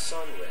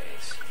sun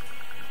rays.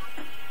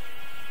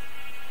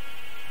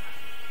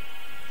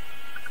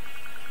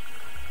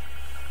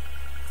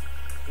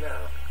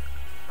 Now,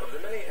 of the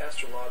many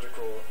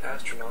astronomical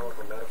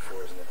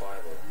metaphors in the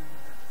Bible,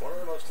 one of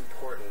the most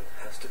important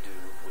has to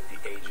do with the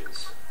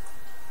ages.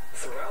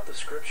 Throughout the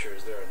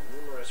scriptures, there are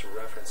numerous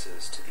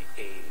references to the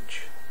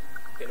age.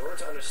 In order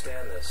to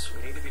understand this,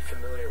 we need to be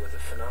familiar with a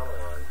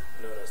phenomenon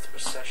known as the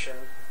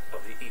precession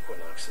of the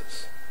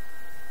equinoxes.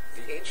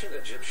 The ancient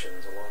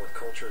Egyptians, along with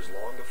cultures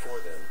long before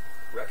them,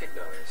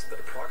 recognized that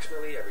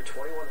approximately every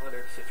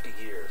 2150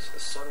 years, the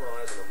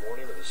sunrise on the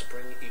morning of the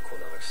spring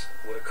equinox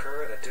would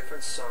occur in a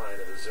different sign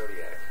of the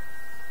zodiac.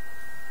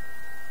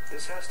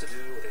 This has to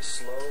do with a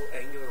slow,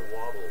 angular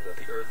wobble that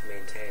the Earth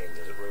maintains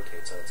as it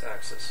rotates on its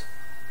axis.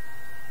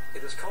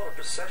 It is called a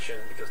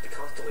precession because the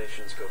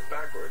constellations go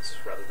backwards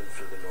rather than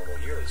through the normal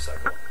yearly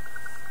cycle.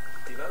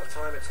 The amount of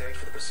time it takes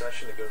for the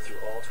precession to go through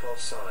all 12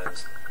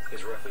 signs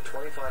is roughly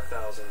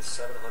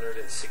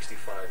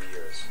 25,765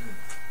 years.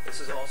 This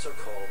is also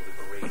called the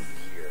Great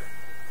Year.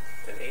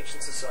 And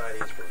ancient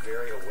societies were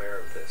very aware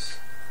of this,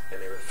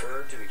 and they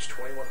referred to each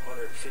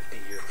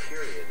 2150-year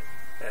period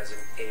as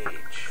an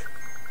age.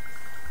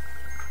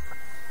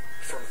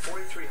 From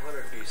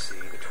 4300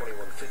 BC to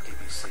 2150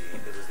 BC,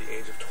 it was the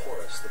age of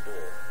Taurus, the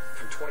bull.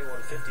 From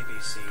 2150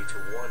 BC to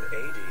 1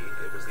 AD,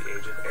 it was the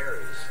age of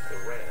Aries, the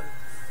ram.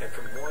 And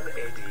from 1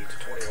 AD to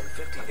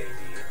 2150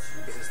 AD,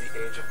 it is the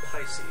age of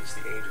Pisces,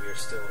 the age we are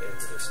still in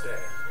to this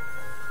day.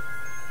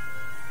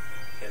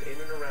 And in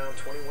and around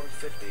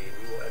 2150,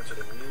 we will enter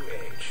the new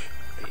age,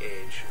 the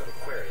age of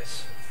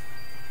Aquarius.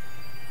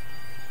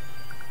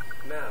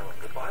 Now,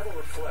 the Bible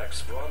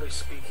reflects, broadly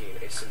speaking,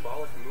 a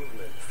symbolic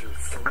movement through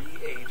 3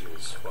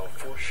 ages while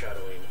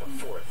foreshadowing a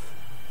 4th.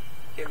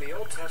 In the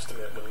Old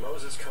Testament, when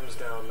Moses comes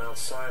down Mount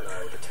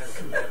Sinai with the 10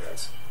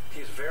 Commandments, he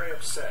is very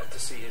upset to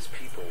see his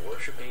people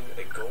worshiping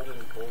a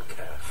golden bull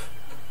calf.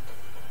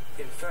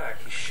 In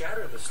fact, he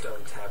shattered the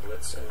stone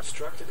tablets and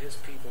instructed his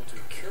people to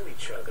kill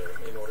each other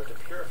in order to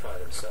purify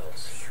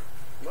themselves.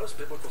 Most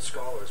biblical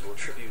scholars will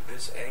attribute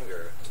this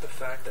anger to the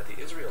fact that the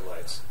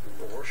Israelites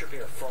were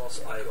worshiping a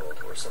false idol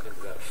or something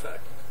to that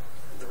effect.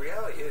 The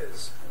reality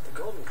is, the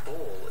golden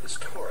bull is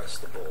Taurus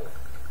the bull,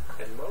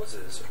 and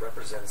Moses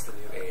represents the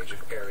new age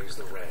of Aries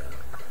the ram.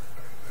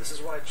 This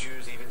is why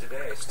Jews even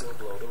today still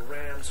blow the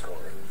ram's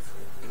horn.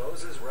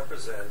 Moses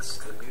represents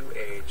the new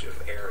age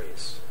of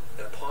Aries,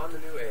 and upon the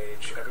new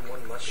age,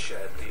 everyone must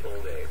shed the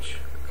old age.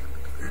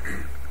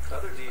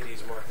 Other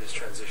deities mark these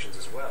transitions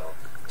as well,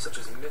 such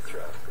as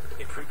Mithra,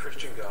 a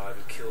pre-Christian god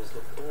who kills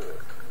the bull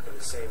in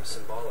the same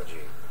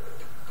symbology.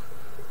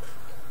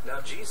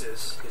 Now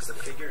Jesus is the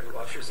figure who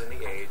ushers in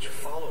the age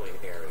following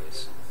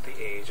Aries, the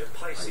age of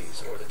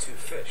Pisces, or the 2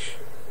 fish.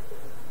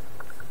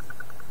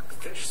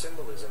 Fish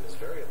symbolism is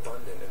very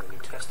abundant in the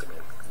New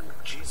Testament.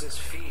 Jesus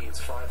feeds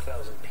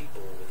 5,000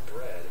 people with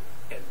bread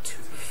and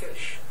 2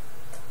 fish.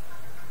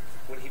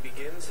 When he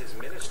begins his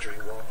ministry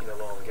walking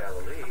along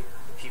Galilee,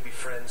 he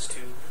befriends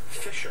 2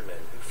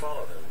 fishermen who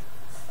follow him.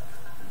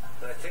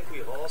 And I think we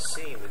have all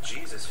seen the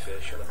Jesus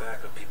fish on the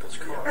back of people's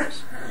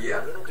cars.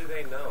 Yeah. Little do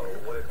they know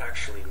what it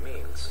actually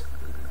means.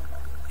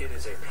 It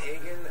is a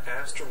pagan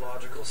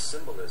astrological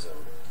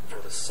symbolism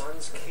for the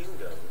sun's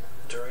kingdom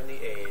during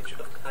the age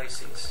of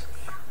Pisces.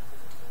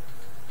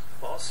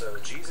 Also,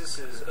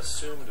 Jesus'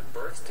 assumed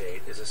birth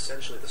date is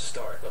essentially the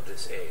start of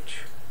this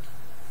age.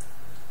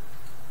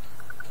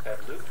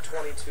 At Luke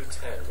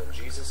 22:10, when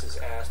Jesus is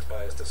asked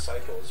by his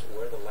disciples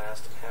where the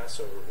last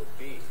Passover would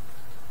be,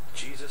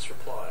 Jesus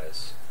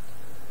replies,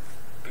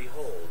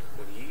 "Behold,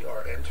 when ye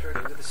are entered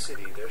into the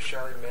city, there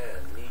shall a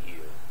man meet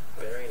you,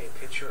 bearing a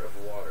pitcher of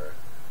water.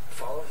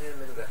 Follow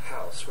him into the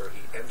house where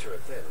he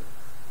entereth in,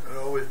 It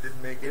always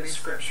didn't make any This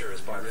sense. scripture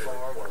is by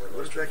far one of the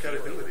most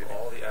revealing of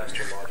all the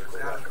astrological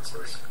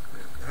references.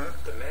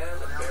 The man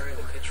bearing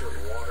the pitcher of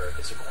water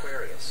is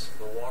Aquarius,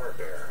 the water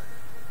bearer,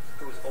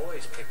 who is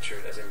always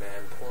pictured as a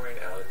man pouring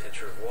out a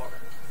pitcher of water.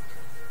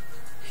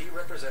 He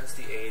represents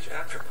the age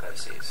after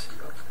Pisces,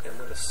 and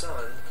when the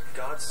sun,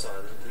 God's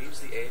son, leaves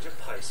the age of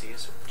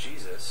Pisces,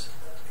 Jesus,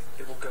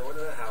 it will go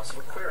into the house of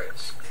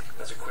Aquarius,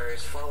 as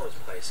Aquarius follows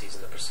Pisces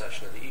in the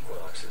procession of the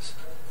equinoxes.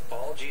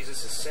 All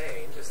Jesus is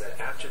saying is that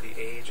after the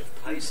age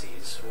of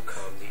Pisces will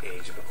come the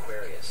age of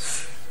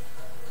Aquarius.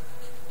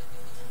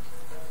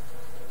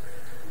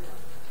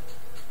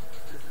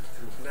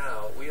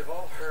 Now, we have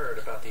all heard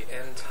about the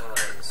end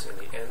times and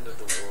the end of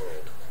the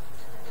world.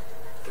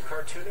 The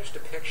cartoonish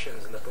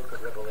depictions in the book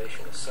of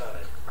Revelation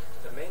aside,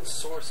 the main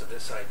source of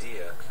this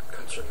idea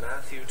comes from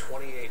Matthew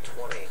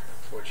 28:20,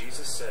 where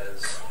Jesus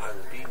says, "I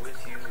will be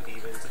with you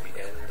even to the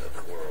end of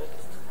the world."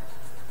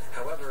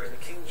 However, in the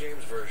King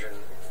James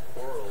Version,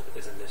 world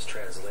is a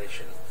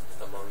mistranslation,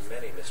 among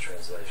many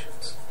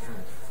mistranslations.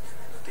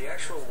 The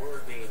actual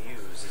word being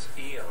used is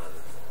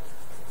eon,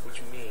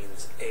 which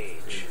means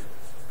age.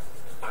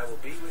 I will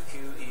be with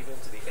you even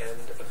to the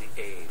end of the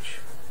age,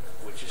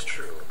 which is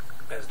true,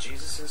 as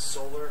Jesus'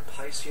 solar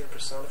Piscean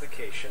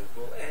personification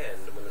will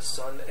end when the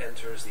sun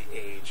enters the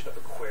age of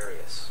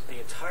Aquarius. The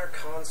entire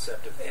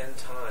concept of end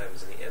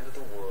times and the end of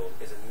the world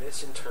is a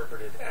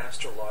misinterpreted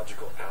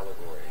astrological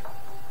allegory.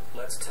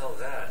 Let's tell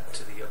that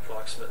to the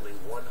approximately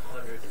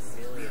 100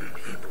 million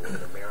people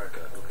in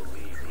America who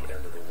believe the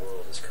end of the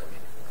world is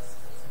coming.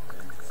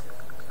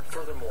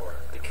 Furthermore,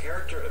 the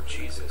character of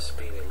Jesus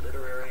being a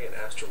literary and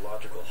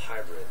astrological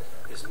hybrid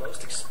is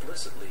most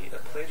explicitly a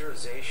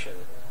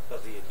plagiarization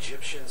of the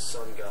Egyptian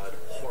sun god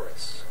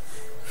Horus.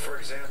 For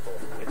example,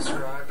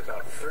 inscribed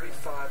about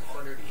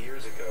 3,500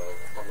 years ago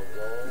on the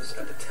walls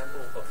at the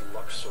Temple of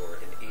Luxor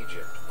in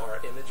Egypt are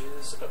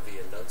images of the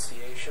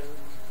Annunciation,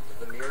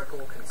 the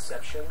miracle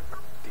conception,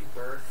 the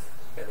birth,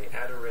 and the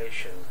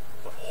adoration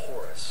of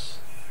Horus.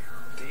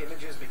 The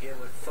images begin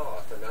with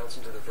Thoth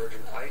announcing to the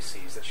Virgin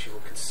Isis that she will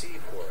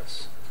conceive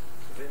Horus,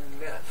 then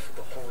Neph,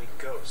 the Holy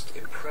Ghost,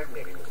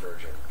 impregnating the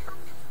Virgin,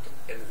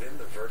 and then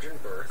the virgin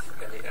birth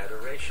and the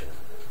adoration.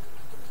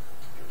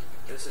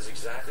 This is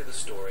exactly the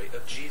story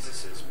of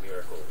Jesus'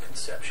 miracle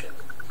conception.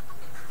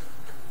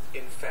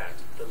 In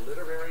fact, the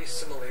literary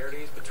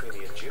similarities between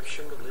the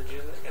Egyptian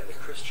religion and the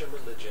Christian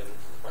religion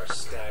are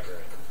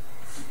staggering.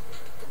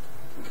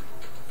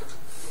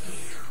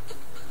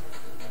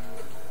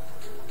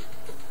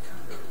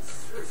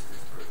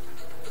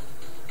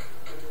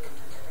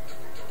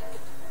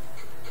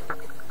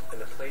 And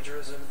the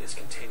plagiarism is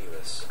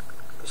continuous.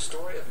 The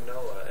story of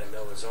Noah and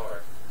Noah's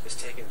Ark is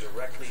taken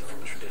directly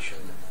from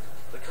tradition.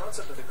 The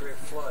concept of the Great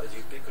Flood is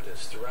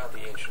ubiquitous throughout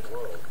the ancient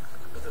world,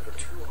 with over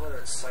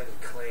 200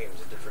 cited claims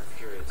at different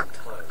periods and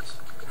times.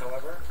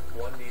 However,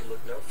 one need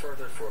look no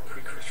further for a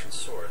pre-Christian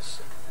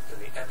source than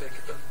the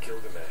Epic of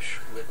Gilgamesh,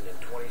 written in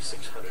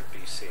 2600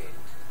 BC.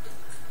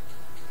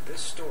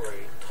 This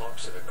story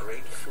talks of a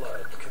great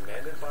flood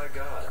commanded by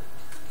God,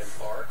 an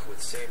ark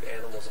with saved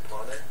animals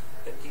upon it,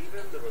 and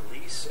even the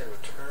release and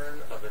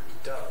return of a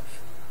dove,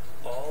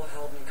 all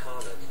held in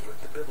common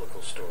with the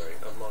biblical story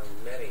among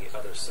many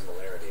other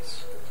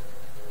similarities.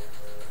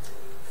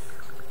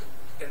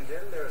 And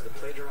then there is the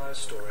plagiarized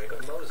story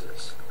of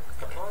Moses.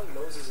 Upon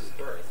Moses'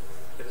 birth,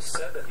 it is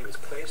said that he was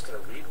placed in a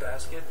reed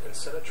basket and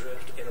set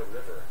adrift in a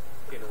river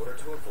in order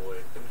to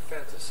avoid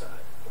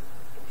infanticide.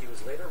 He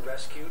was later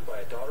rescued by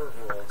a daughter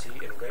of royalty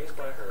and raised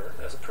by her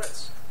as a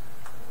prince.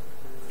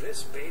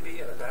 This baby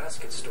in a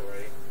basket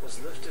story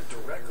was lifted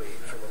directly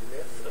from the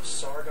myth of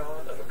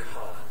Sargon of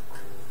Akkad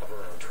of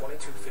around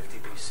 2250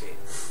 BC.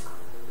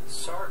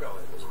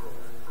 Sargon was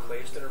born,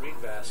 placed in a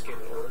reed basket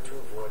in order to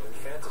avoid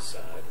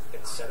infanticide,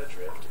 and set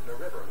adrift in a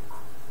river.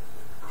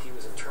 He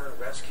was in turn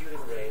rescued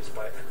and raised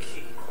by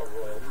Aki, a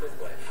royal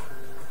midwife.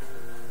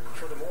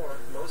 Furthermore,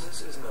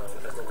 Moses is known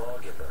as the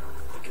lawgiver,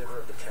 the giver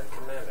of the Ten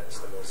Commandments,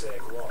 the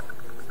Mosaic Law.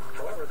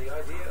 However, the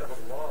idea of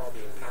a law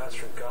being passed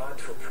from God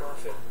to a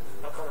prophet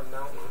up on a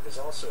mountain is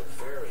also a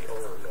very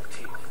old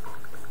motif.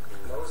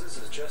 Moses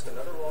is just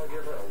another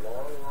lawgiver in a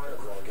long line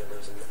of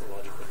lawgivers in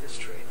mythological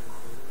history.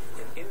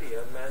 In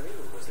India,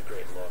 Manu was the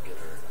great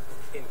lawgiver.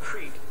 In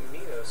Crete,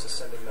 Minos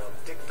ascended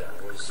Mount Dicta,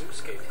 where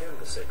Zeus gave him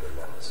the sacred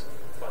laws.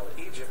 While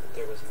in Egypt,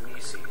 there was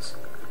Meses,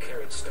 who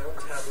carried stone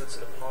tablets,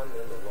 and upon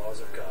them the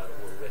laws of God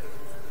were written.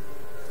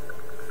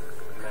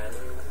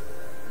 Manu,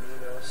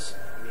 Minos,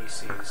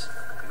 Meses,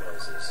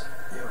 Moses.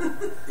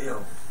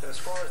 And as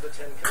far as the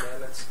Ten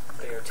Commandments,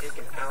 they are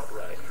taken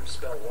outright from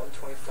spell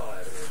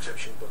 125 in the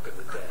Egyptian Book of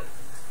the Dead.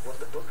 What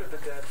the Book of the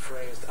Dead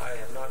phrased, "I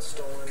have not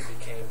stolen,"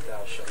 became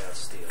 "Thou shalt not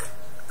steal."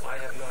 "I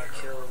have not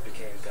killed,"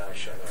 became "Thou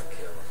shalt not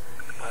kill."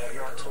 "I have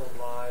not told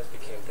lies,"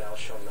 became "Thou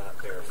shalt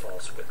not bear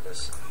false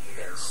witness,"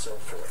 and so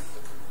forth.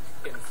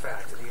 In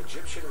fact, the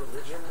Egyptian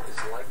religion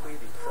is likely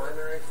the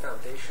primary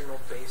foundational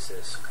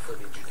basis for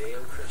the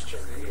Judeo-Christian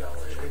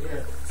theology.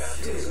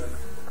 Baptism,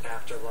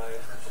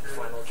 afterlife,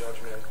 final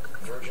judgment,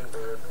 virgin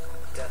birth,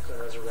 death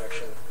and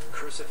resurrection,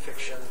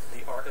 crucifixion,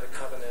 the Ark of the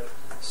Covenant,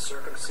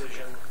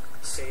 circumcision,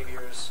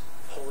 saviors,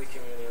 Holy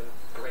Communion,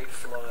 Great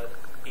Flood,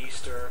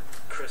 Easter,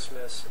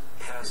 Christmas,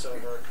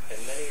 Passover, and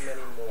many,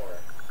 many more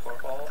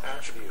are all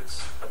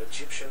attributes of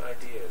Egyptian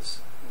ideas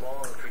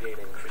long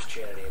predating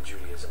Christianity and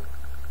Judaism.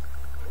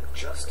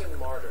 Justin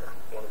Martyr,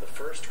 one of the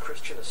first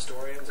Christian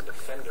historians and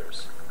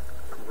defenders,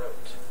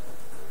 wrote,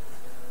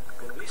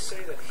 "When we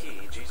say that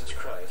he, Jesus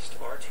Christ,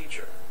 our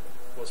teacher,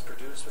 was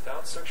produced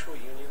without sexual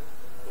union,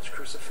 was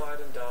crucified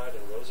and died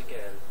and rose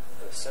again,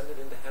 and ascended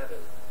into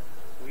heaven,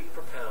 we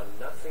propound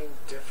nothing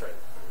different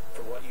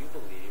from what you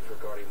believe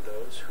regarding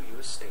those who you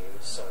esteem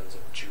sons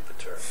of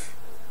Jupiter."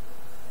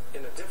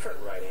 In a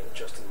different writing,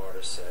 Justin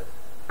Martyr said,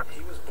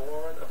 "He was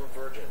born of a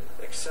virgin.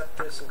 Accept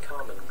this in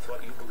common with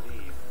what you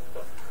believe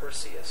of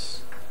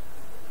Perseus."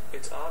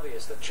 It's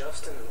obvious that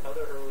Justin and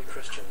other early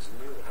Christians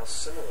knew how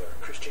similar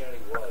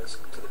Christianity was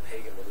to the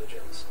pagan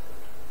religions.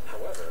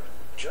 However,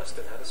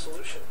 Justin had a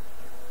solution.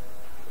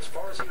 As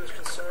far as he was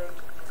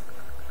concerned,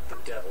 the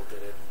devil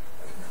did it.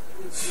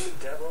 The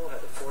devil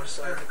had the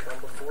foresight to come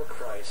before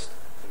Christ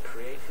and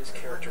create his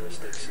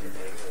characteristics in the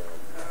pagan realm.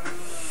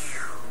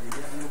 You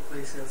got no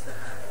place else to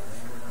hide.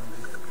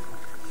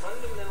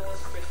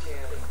 Fundamentalist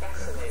Christianity,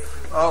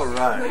 fascinating. All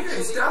right. You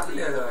ain't stopping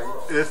that, are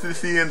you? This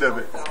is the end of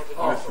it.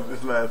 Oh.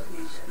 This last. You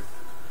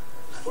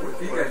got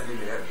to give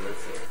me that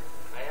website.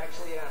 I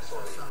actually asked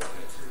one of these guys.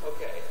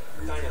 Okay,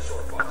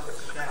 dinosaur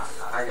fossils.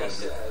 I He got to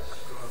says,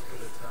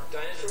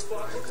 dinosaur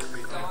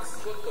fossils? Doc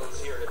put those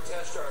here to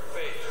test our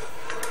faith.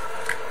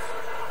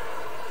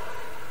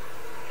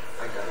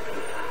 I got to do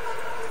it.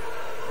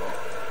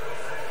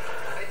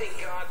 I think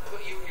God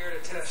put you here to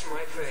test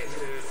my faith,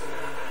 dude.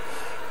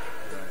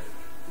 Right.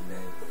 The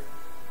name.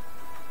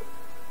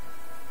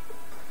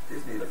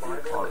 This needs The to be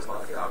Bible part is of my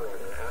nothing more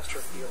doctrine. than an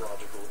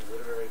astrotheological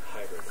literary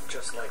hybrid,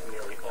 just like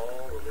nearly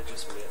all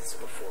religious myths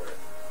before it.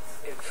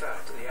 In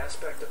fact, the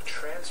aspect of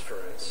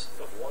transference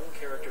of one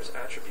character's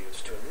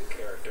attributes to a new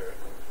character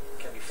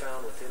can be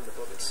found within the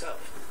book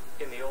itself.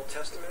 In the Old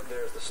Testament,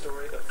 there is the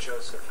story of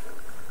Joseph.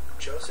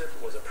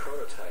 Joseph was a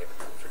prototype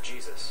for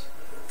Jesus.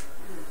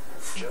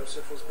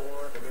 Joseph was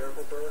born of a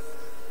miracle birth.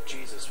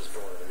 Jesus was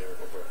born of a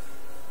miracle birth.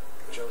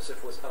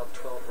 Joseph was of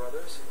 12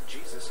 brothers.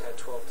 Jesus had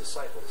 12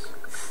 disciples.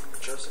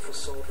 Joseph was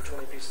sold for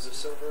 20 pieces of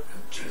silver.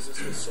 Jesus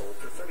was sold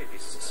for 30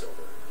 pieces of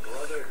silver.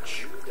 Brother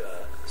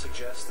Judah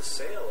suggests the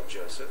sale of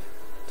Joseph.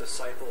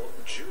 Disciple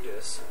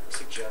Judas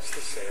suggests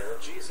the sale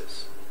of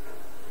Jesus.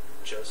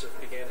 Joseph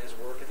began his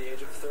work at the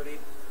age of 30.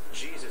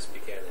 Jesus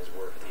began his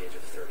work at the age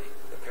of 30.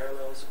 The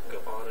parallels go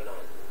on and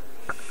on.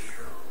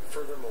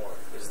 Furthermore,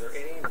 is there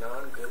any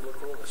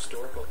non-biblical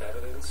historical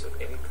evidence of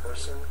any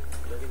person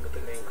living with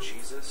the name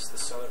Jesus, the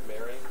son of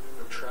Mary,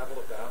 who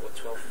traveled about with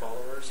 12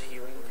 followers,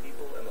 healing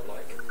people and the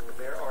like?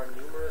 There are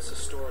numerous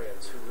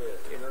historians who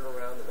lived in and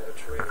around the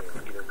Mediterranean,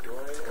 either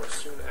during or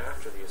soon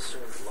after the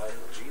assumed life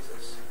of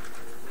Jesus.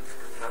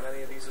 How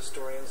many of these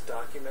historians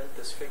document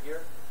this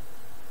figure?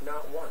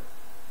 Not one.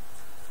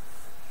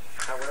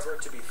 However,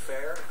 to be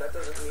fair, that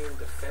doesn't mean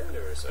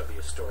defenders of the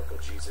historical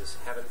Jesus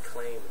haven't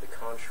claimed the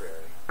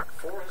contrary.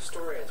 4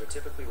 historians are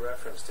typically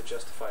referenced to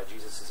justify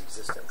Jesus'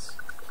 existence.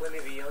 Pliny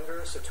the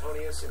Younger,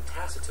 Suetonius, and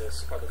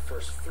Tacitus are the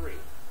first 3.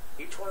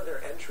 Each one of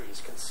their entries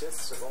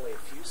consists of only a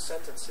few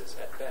sentences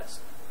at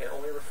best, and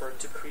only refer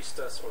to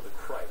Christus or the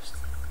Christ,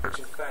 which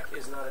in fact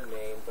is not a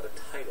name but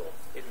a title.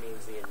 It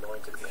means the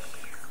anointed one.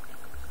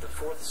 The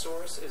 4th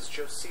source is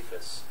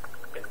Josephus,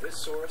 and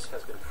this source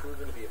has been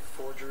proven to be a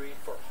forgery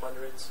for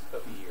hundreds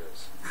of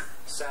years.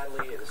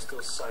 Sadly, it is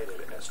still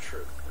cited as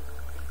true.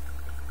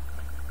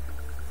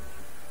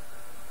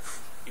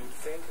 You would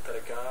think that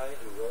a guy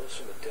who rose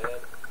from the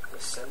dead and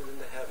ascended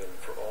into heaven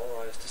for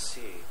all eyes to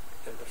see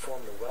and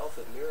performed the wealth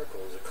of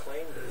miracles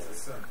acclaimed to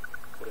him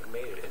would have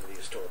made it into the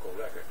historical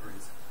record.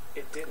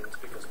 It didn't,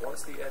 because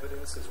once the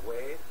evidence is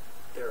weighed,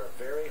 there are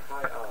very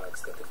high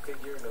odds that the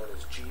figure known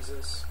as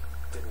Jesus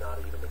did not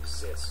even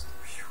exist.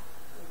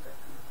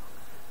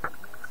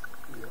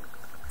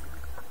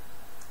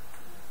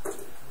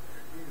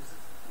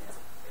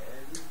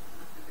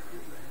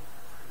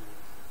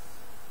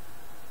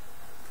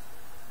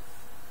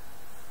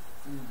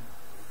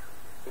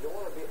 We don't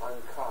want to be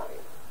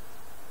unkind,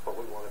 but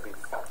we want to be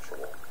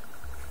factual.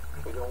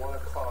 We don't want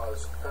to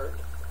cause hurt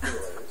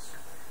feelings,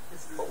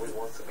 but we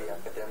want to be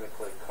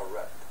academically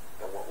correct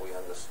in what we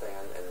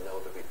understand and know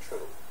to be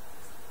true.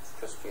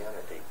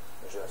 Christianity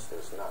just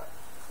is not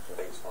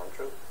based on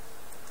truth.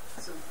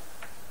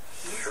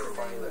 We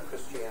find that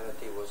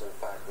Christianity was in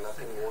fact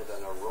nothing more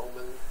than a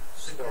Roman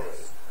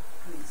story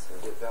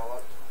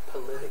developed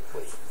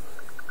politically.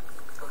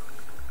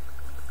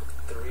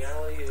 The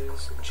reality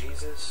is,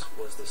 Jesus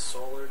was the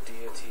solar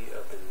deity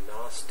of the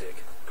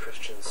Gnostic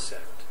Christian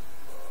sect,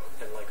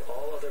 and like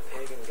all other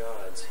pagan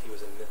gods, he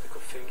was a mythical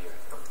figure.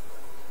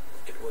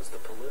 It was the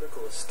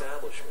political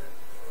establishment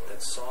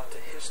that sought to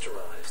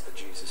historize the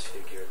Jesus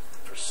figure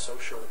for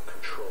social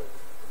control.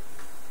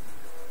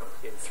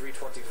 In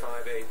 325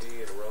 AD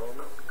in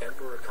Rome,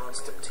 Emperor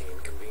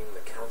Constantine convened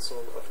the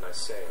Council of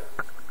Nicaea.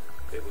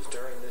 It was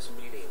during this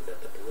meeting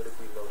that the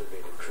politically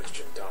motivated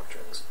Christian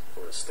doctrines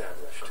were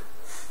established,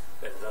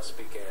 and thus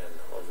began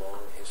a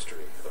long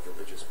history of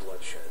religious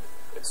bloodshed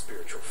and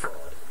spiritual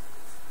fraud.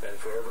 And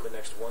for over the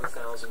next 1,000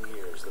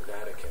 years, the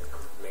Vatican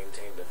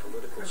maintained a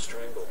political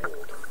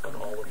stranglehold on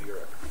all of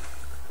Europe,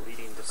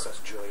 leading to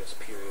such joyous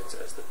periods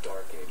as the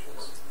Dark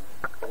Ages,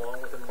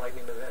 along with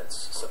enlightening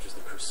events such as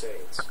the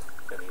Crusades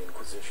and the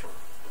Inquisition.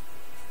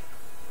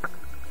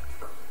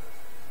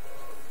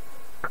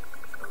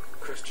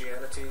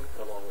 Christianity,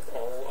 along with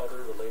all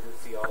other related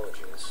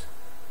theologies,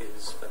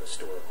 is an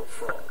historical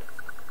fraud.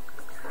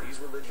 These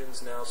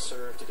religions now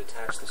serve to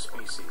detach the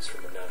species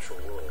from the natural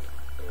world,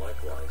 and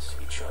likewise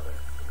each other.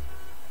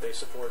 They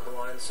support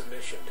blind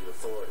submission to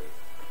authority.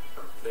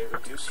 They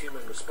reduce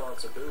human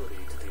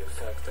responsibility to the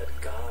effect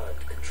that God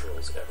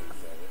controls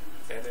everything,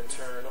 and in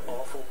turn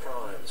awful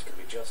crimes can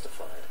be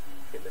justified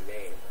in the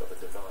name of a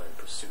divine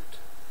pursuit.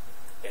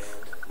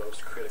 And,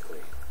 most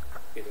critically,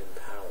 it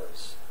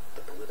empowers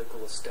the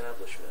political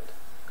establishment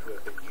who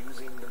have been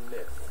using the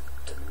myth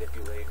to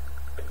manipulate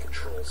and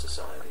control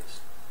societies.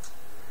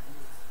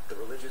 The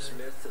religious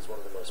myth is one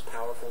of the most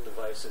powerful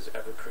devices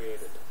ever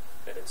created,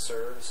 and it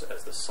serves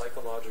as the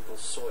psychological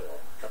soil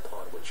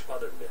upon which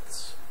other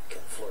myths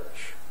can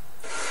flourish.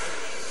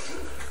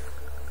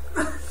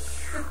 A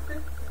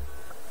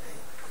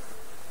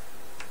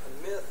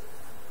myth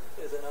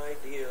is an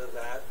idea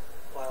that,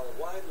 while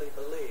widely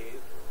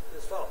believed,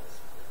 is false.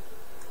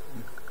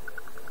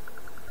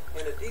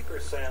 In a deeper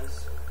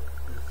sense,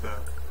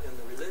 in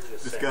the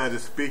religious This sense, guy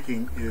that's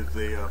speaking is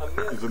a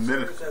myth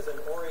minister. serves as an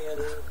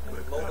orienting and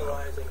But,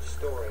 mobilizing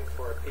story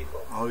for a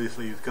people.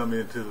 Obviously, he's coming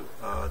into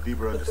a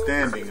deeper The focus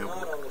understanding is of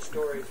not on the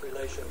story's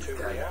relation to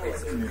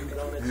reality, but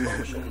on its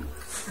function.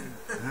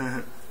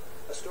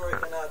 A story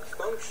cannot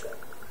function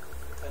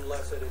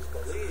unless it is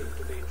believed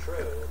to be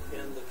true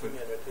in the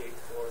community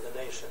or the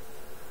nation.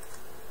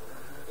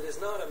 It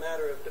is not a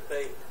matter of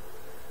debate.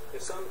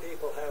 If some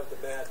people have the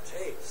bad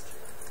taste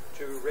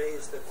to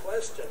raise the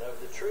question of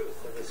the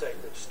truth of the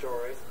sacred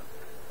story,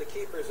 the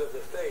keepers of the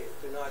faith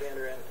do not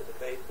enter into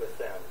debate with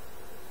them.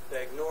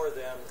 They ignore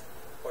them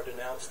or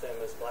denounce them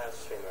as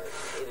blasphemers.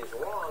 It is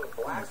wrong,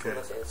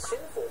 blasphemous, and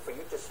sinful for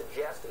you to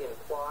suggest,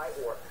 imply,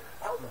 or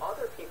help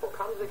other people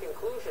come to the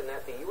conclusion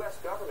that the U.S.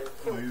 government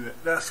killed.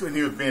 That's when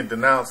he was being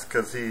denounced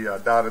because he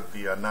doubted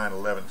the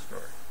 9/11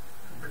 story.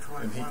 Which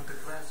one? And The one with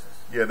the glasses?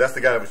 Yeah, that's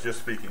the guy that was just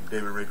speaking,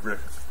 David Ray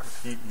Griffin.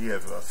 He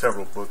has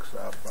several books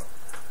out about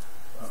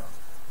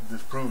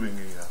disproving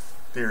the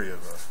theory of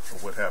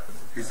what happened.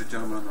 He's the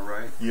gentleman on the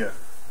right? Yeah.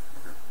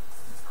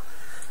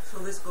 So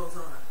this goes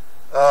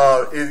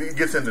on. It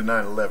gets into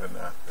 9/11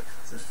 now.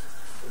 There's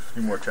a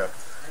few more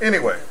chapters.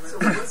 Anyway. So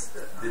what's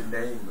the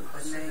name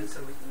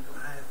so we can go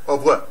ahead.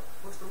 Of what?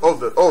 What's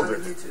the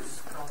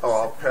the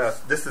I'll pass.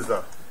 This is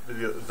the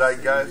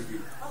Zeitgeist.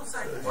 Oh,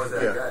 Zeitgeist. Oh,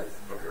 that Yeah. guy.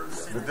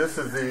 Okay. But this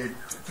is the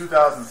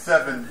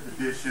 2007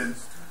 edition.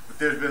 But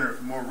there's been a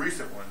more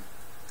recent one.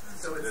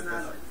 So it's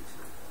not on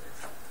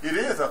It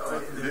is up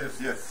there. It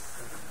is, yes.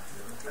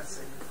 YouTube. Let's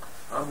see.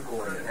 I'm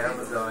going to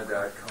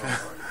Amazon.com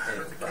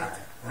and buy.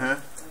 Huh?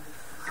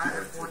 I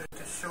have wanted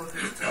to show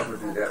this to I'm the gonna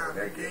do whole that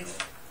when I get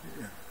congregation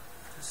Yeah.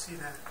 to see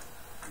that.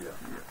 Yeah.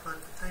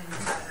 But the thing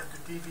is, I have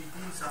the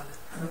DVDs on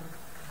it.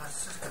 My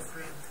sister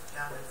friend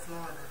down in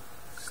Florida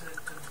said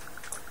to me,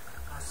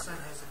 my son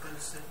has a better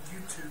set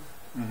YouTube,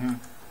 Mm-hmm.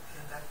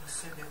 and I can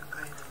send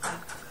everybody the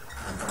link to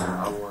that.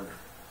 I want it.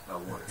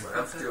 But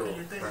I'm So still. can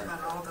you think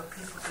about all the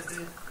people that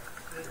did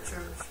that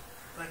church,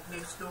 like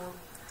next door?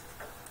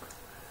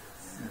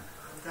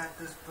 I've got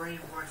this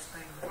brainwash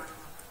thing going on.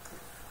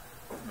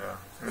 Yeah.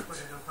 That's what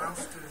it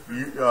amounts to.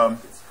 You,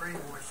 It's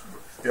brainwashing.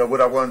 Yeah,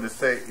 what I wanted to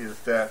say is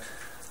that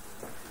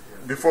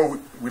before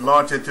we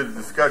launch into the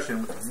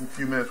discussion, with the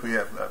few minutes we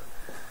have left,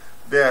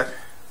 that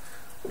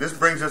this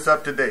brings us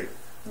up to date,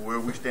 where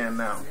we stand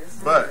now.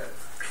 But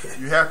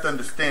you have to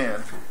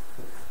understand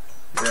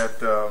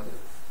that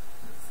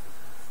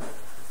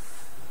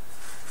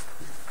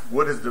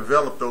what has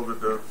developed over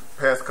the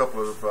past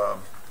couple of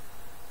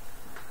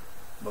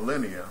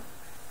millennia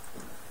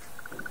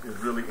is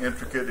really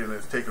intricate and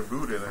has taken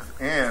root in us,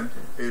 and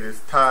it is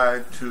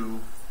tied to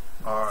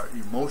our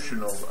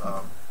emotional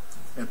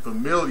and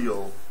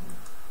familial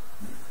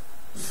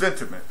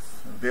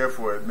sentiments, and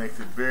therefore it makes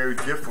it very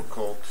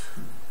difficult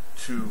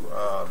to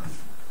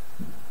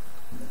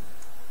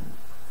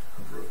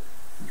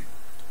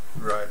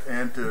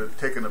to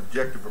take an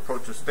objective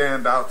approach, to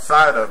stand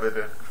outside of it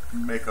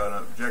and make an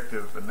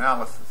objective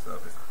analysis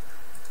of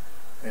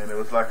it. And it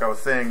was like I was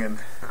saying, and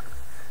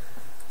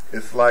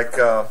it's like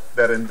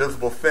that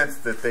invisible fence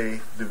that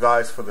they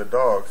devised for the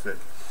dogs. That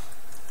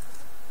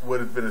what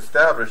has been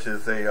established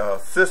is a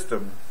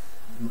system,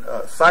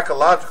 a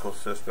psychological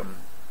system,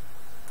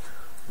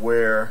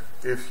 where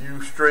if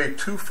you stray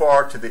too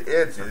far to the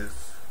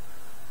edges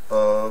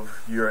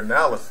of your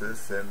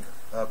analysis and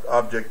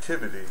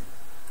objectivity,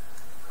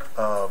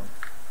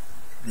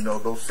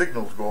 those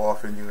signals go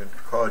off in you and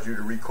cause you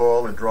to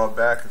recoil and draw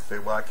back and say,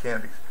 well, I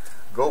can't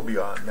go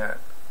beyond that.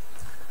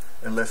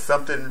 Unless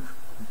something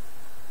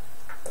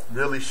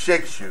really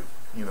shakes you,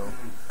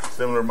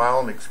 similar to my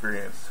own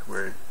experience,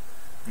 where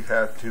you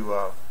have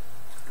to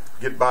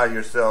get by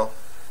yourself,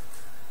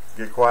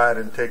 get quiet,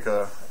 and take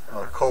a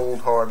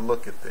cold, hard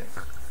look at things.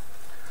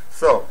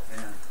 So,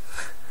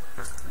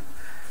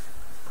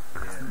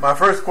 my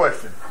first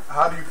question,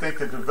 how do you think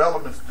the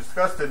developments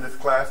discussed in this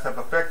class have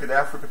affected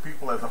African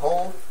people as a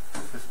whole,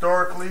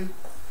 historically,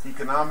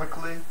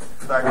 economically,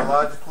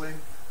 psychologically,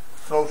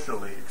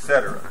 socially,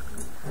 etc.?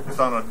 It's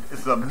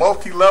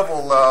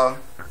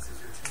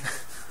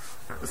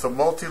a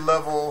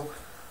multi-level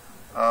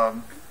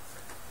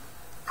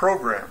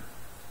program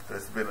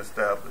that's been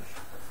established.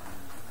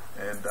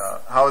 And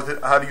how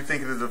do you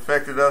think it has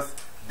affected us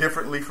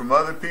differently from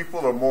other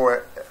people, or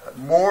more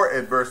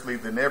adversely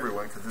than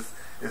everyone? Because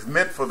it's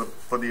meant for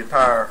the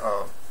entire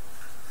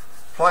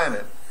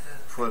planet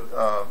for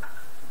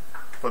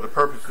the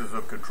purposes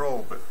of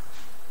control. But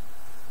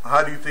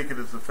how do you think it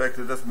has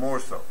affected us more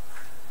so?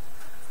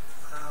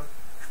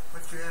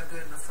 What you have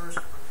there in the first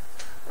one,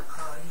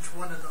 each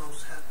one of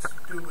those had to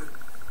do with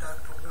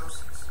Dr.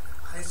 Wilson's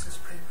ISIS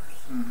papers,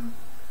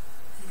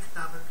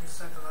 economically,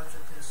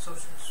 psychologically, and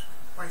socially,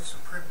 white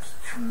supremacy.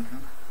 And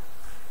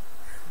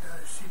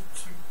she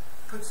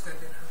puts that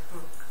in her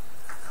book,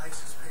 the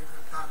ISIS paper,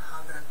 about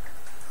how that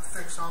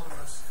affects all of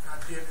us in our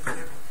daily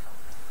living.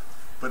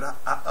 But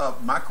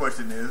my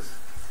question is,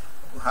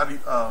 how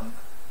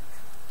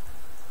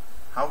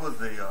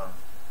was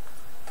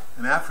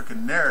an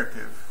African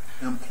narrative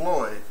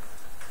employed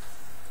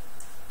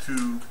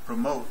to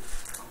promote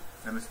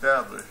and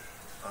establish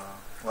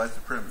white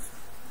supremacy?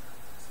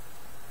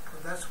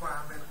 Well, that's why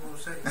I'm at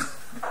Wose.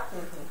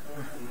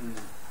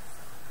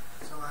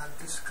 So I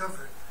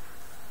discovered,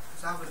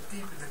 because I was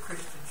deep in the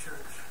Christian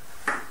church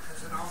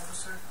as an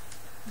officer,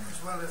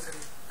 as well as a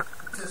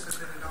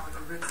participant in all the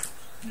rituals.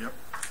 Yep.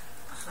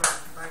 So,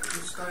 like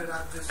we started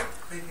out just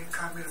making a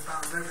comment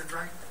about Reverend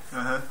Wright.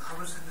 I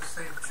was in the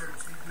same church,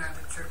 the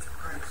United Church of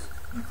Christ.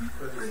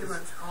 Pretty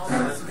much all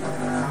those leaders.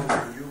 How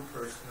were you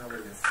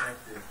personally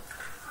affected?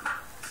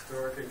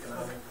 Historically,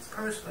 economically?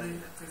 Personally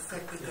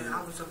affected, and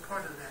I was a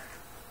part of that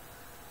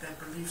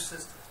belief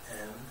system.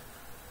 And?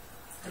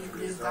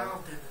 Deeply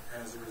involved in it.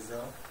 As a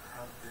result,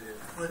 how did it?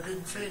 Well, it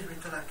didn't change me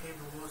until I came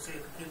to Wose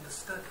and began to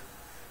study.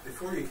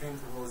 Before you came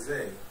to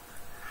Wose,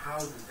 how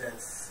did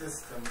that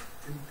system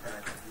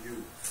impact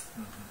you?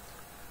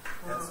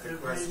 That's the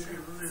question.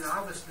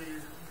 Obviously,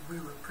 we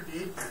were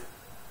pretty ignorant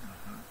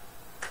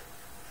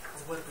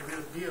of what the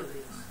real deal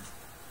is.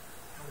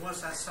 And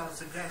once I saw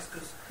Zagash,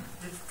 because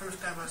the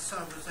first time I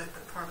saw it was at the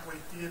Parkway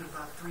Theater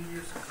about 3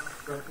 years ago.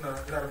 But no,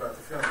 not about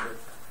the film, but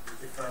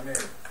if I may,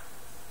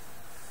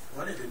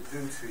 what did it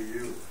do to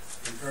you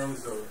in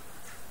terms of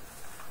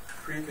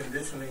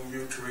preconditioning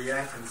you to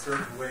react in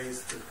certain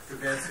ways to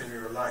events in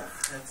your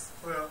life? That's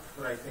what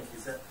I think you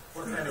said.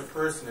 What kind of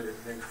person did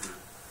it make you?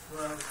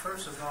 Well,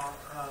 first of all,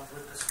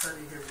 with the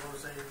study here at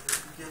Wose, we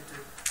began to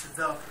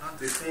develop an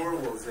understanding. Before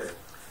Wose?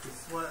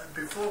 Well,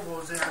 before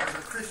Wose, I was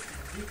a Christian,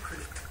 a deep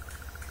Christian.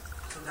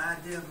 So the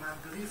idea of my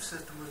belief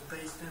system was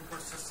based in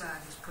what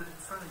society's put in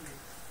front of you.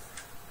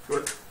 To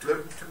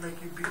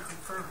make you be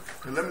confirmed.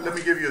 Let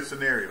me give you a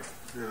scenario.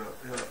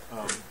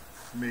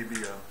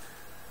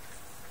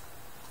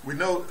 We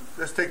know,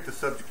 let's take the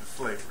subject of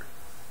slavery.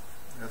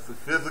 That's the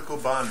physical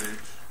bondage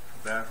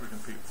of African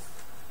people.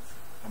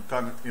 I'm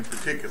talking in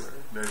particular.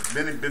 There's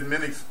been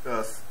many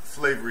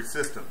slavery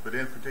systems, but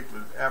in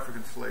particular the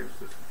African slave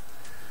system,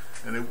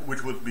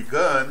 which was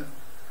begun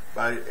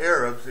by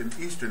Arabs in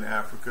Eastern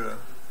Africa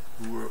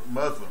who were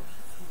Muslims,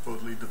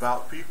 supposedly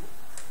devout people.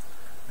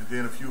 And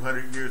then a few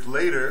hundred years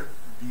later,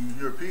 the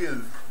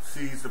Europeans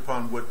seized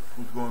upon what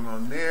was going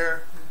on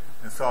there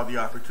and saw the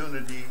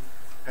opportunity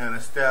and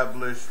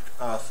established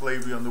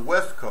slavery on the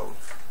West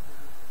Coast.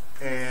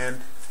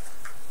 And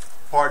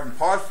part and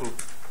parcel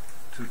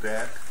to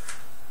that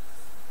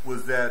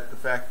was that the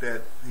fact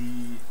that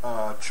the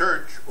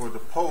church or the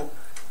Pope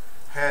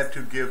had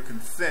to give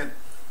consent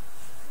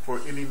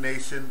for any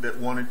nation that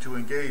wanted to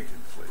engage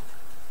in slavery.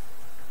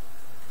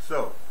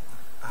 So,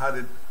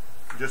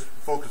 just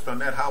focused on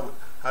that, how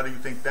do you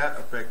think that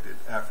affected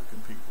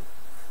African people?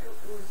 It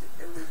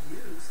was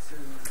used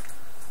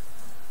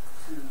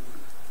to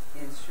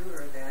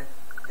ensure that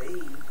they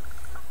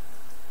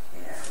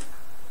had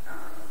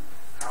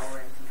power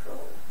and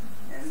control,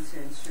 and to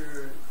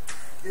ensure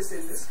this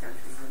in this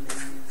country when they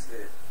used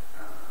it,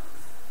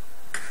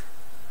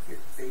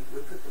 they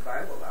would put the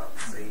Bible out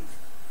and say,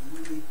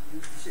 you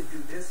should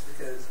do this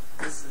because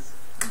this is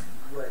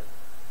what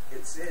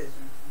it says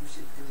you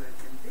should do it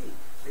and be.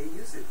 They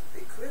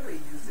clearly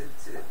use it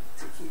to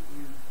keep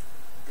you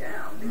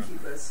down, to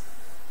keep us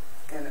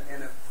in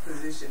a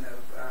position of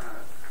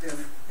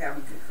them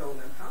having control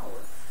and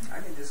power. I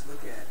can just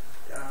look at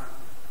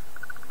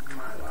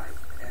my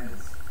life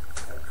as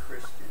a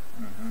Christian.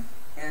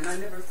 And I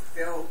never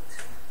felt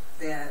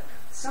that,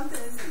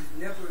 something in me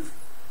never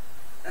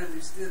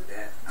understood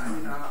that.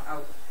 I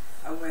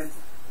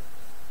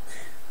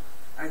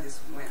I just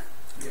went.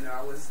 You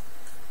know,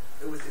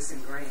 it was just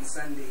ingrained.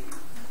 Sunday,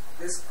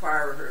 this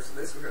choir rehearsal,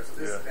 this,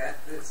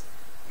 that, this,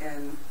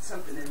 and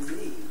something in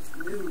me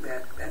knew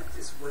that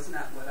just was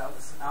not what I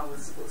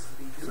was supposed to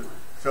be doing.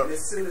 So and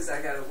as soon as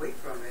I got away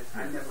from it,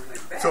 I never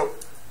went back. So,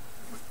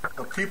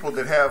 the people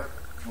that have,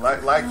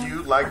 like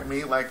you, like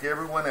me, like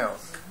everyone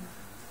else,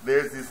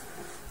 there's these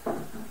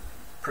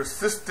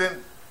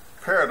persistent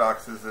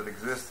paradoxes that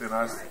exist in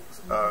our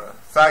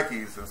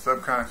psyches and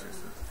subconsciouses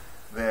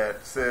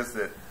that says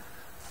that,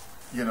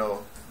 you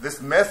know,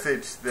 this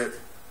message that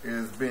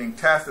is being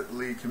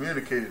tacitly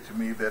communicated to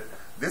me that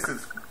this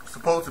is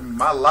supposed to be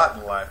my lot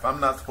in life. I'm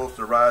not supposed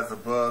to rise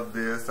above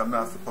this. I'm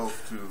not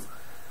supposed to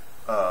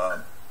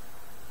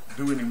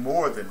do any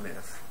more than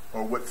this,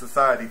 or what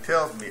society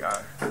tells me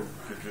I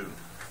should do.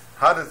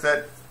 How does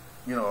that,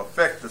 you know,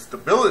 affect the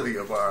stability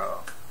of our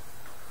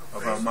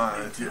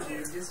minds? Yeah.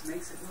 It just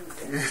makes it really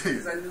bad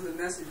because I knew the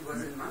message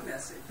wasn't my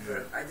message.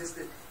 But I just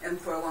did, and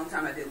for a long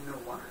time I didn't know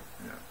why.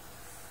 Yeah.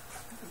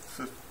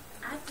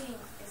 I think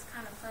it's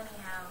kind of funny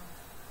how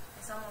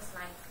it's almost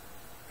like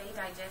they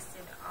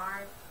digested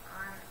our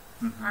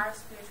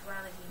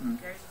spirituality and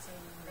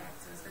regurgitated it back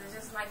to us. But it's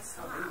just like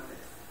slop.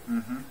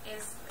 And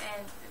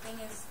the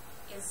thing is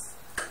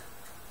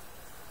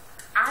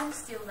I'm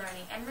still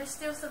learning, and there's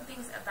still some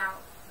things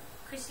about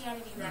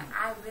Christianity that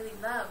I really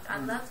loved. I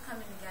loved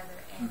coming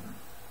together, and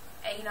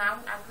you know,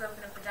 I grew up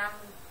in a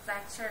predominantly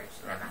black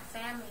church that my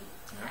family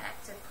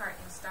took part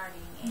in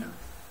starting, and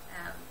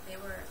they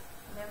were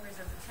members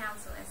of the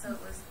council, and so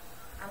it was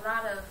a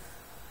lot of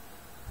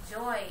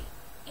joy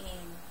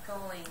in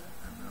going,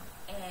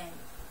 and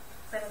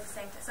but at the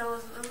same time, so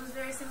it was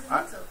very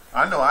sentimental.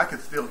 I know I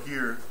could still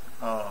hear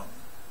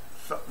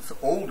so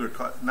older,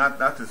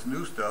 not just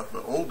new stuff,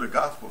 but older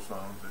gospel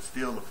songs that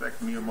still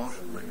affect me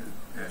emotionally,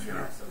 and you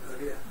know,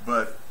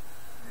 but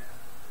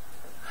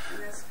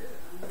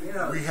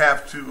we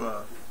have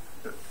to.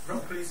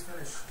 Please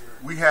finish.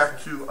 We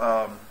have to.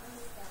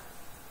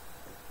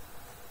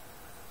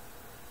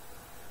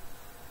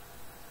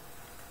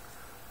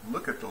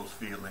 Look at those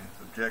feelings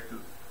objective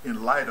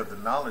in light of the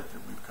knowledge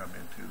that we've come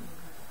into,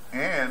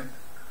 and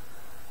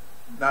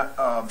not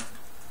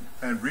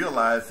and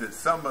realize that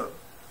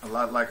a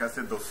lot, like I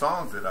said, those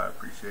songs that I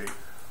appreciate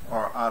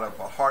are out of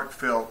a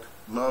heartfelt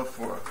love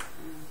for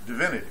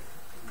divinity.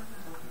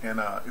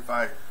 And if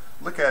I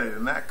look at it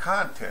in that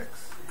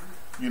context,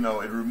 you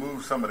know, it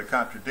removes some of the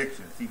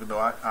contradictions, even though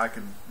I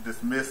can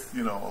dismiss,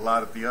 you know, a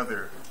lot of the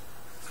other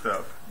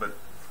stuff. But,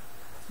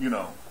 you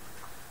know,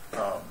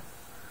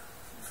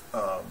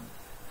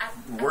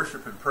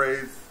 worship and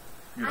praise,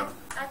 you know.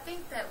 I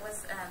think that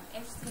what's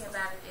interesting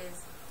about it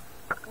is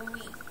when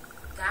we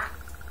got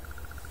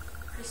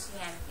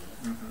Christianity,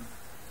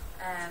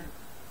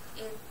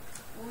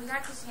 when we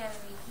got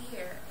Christianity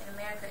here in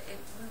America,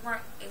 we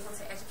weren't able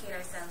to educate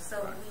ourselves,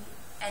 so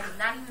and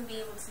not even be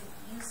able to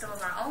use some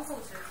of our own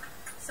culture.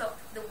 So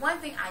the one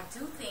thing I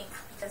do think,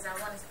 because I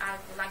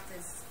would like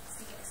to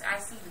see, I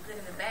see the good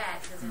and the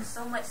bad, because there's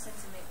so much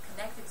sentiment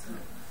connected to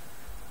it,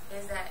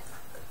 is that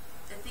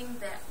the things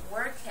that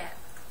were kept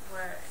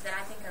that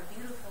I think are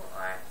beautiful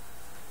are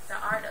the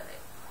art of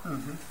it,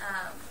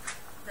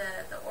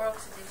 the oral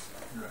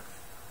tradition,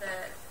 the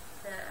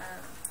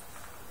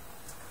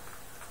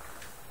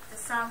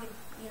song,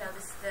 you know,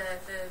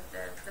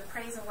 the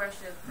praise and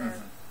worship,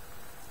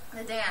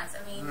 the dance.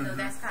 I mean, you know,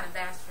 that's kind of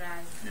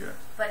bastardized. Yeah.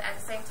 But at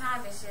the same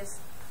time, it's just,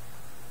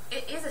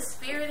 it is a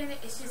spirit in it.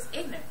 It's just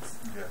ignorance.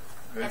 Yeah.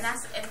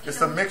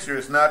 It's a mixture.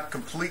 It's not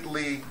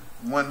completely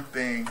one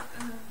thing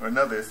or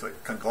another. It's a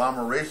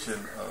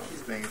conglomeration of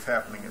things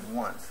happening at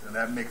once, and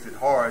that makes it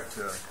hard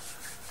to,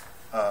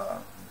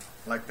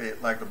 like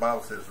the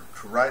Bible says,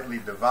 to rightly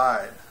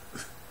divide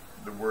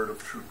the word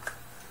of truth.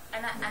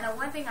 And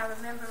one thing I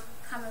remember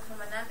coming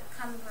from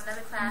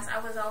another class, I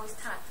was always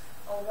taught,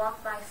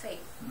 walk by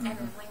faith.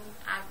 And when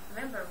I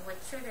remember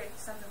what triggered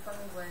something for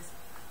me was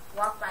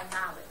walk by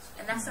knowledge,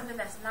 and that's something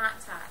that's not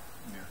taught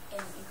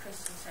in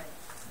Christian church.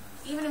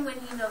 Even when,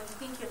 you know, you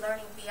think you're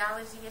learning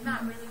theology, you're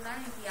not really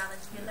learning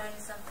theology. You're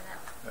learning something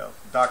else. Yeah,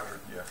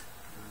 doctrine.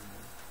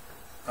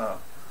 I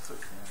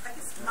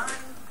guess my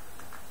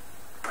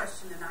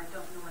question, and I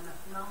don't know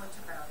enough knowledge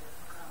about it.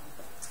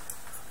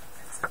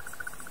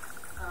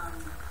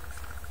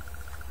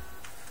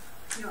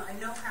 You know, I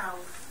know how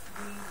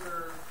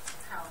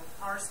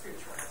our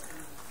spirituality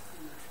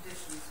and the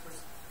traditions were,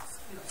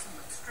 you know,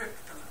 somewhat strict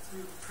from us.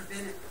 We were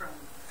prevented from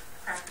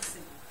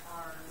practicing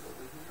our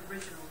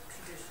original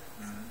traditions.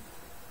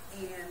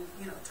 And,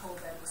 you know,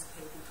 told that it was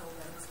pagan, told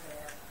that it was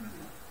bad. You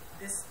know,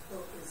 this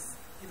book is,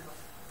 you know,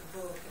 the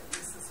book, and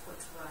this is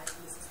what's right,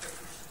 and this is what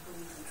you should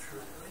believe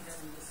in.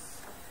 And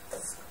this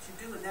is what you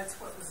do, and that's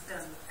what was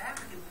done with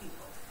African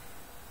people.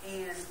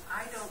 And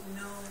I don't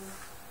know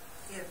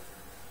if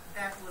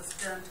that was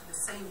done to the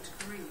same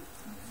degree,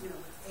 you know,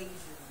 with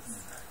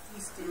Asians,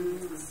 East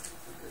Indians,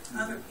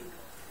 other people.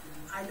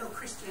 I know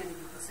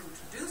Christianity was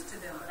introduced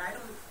to them, but I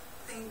don't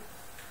think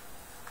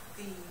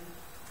the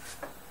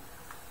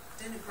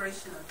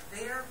denigration of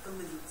their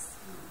beliefs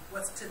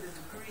was to the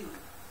degree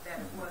that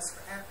it was for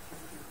African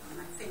people.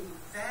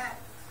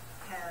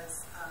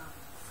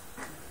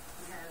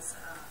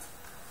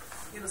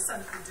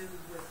 something to do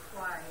with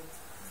why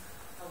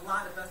a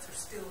lot of us are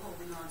still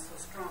holding on so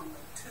strongly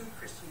to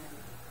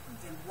Christianity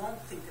and won't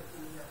think of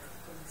any other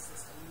belief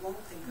system, won't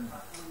think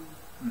about any,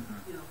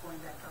 going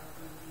back to our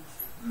own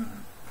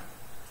ancient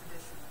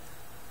traditional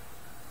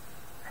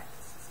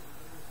practices and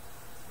beliefs.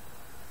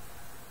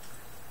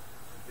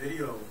 The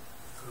video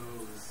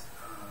goes,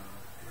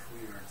 if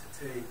we are to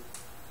take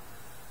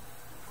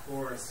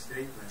core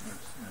statement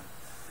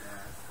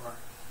that what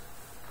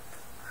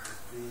is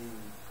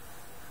being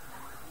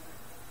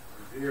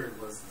revered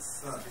was the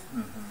sun,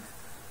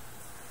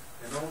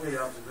 and only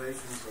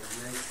observations of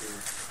nature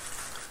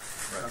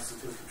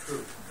constitute the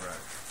truth.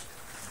 Right.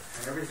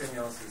 And everything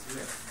else is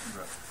myth.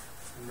 Right.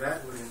 And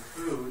that would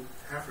include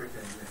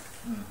African myth.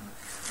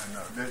 I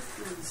know.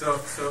 So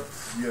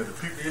Yeah, the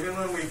people. even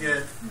when we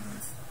get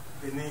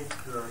beneath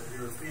the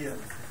European,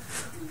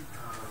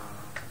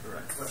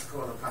 what's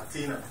called a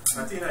patina.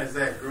 Patina is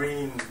that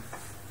green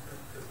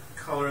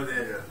color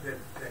that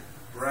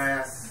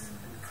brass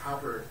and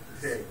copper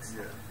takes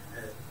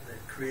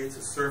that creates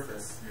a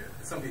surface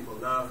that some people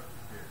love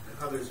and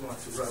others want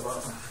to rub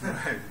off.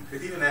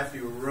 But even after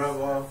you rub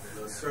off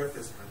the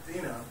surface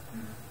patina,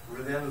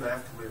 we're then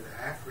left with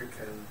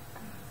African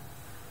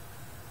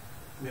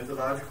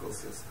mythological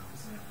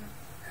systems,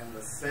 and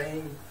the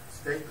same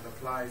statement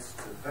applies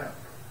to them.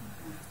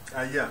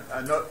 Yeah,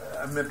 I know.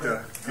 I meant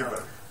to give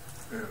a.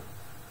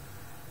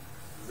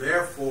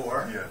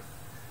 Therefore,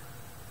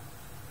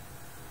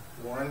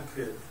 one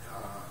could.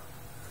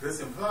 This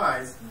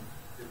implies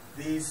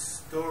that these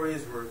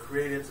stories were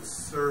created to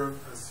serve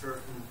a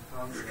certain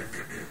function,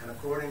 and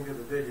according to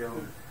the video,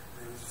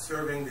 they were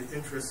serving the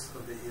interests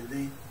of the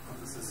elite of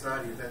the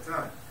society at that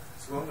time.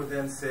 So one would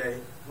then say,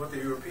 what the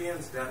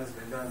Europeans done has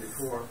been done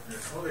before.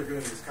 All they're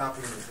doing is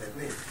copying the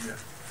technique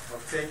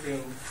of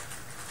taking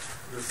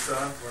the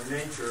sun or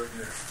nature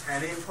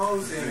and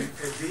imposing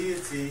a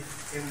deity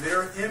in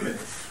their image,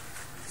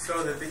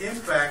 so that the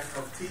impact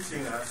of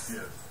teaching us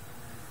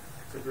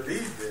to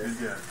believe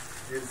this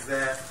is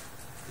that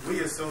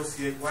we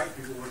associate white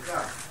people with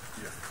God.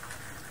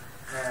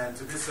 And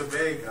to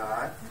disobey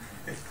God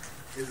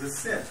is a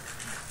sin.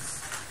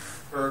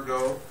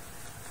 Ergo,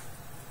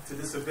 to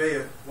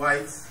disobey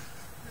whites,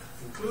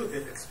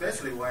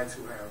 especially whites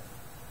who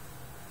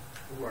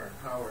are in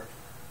power,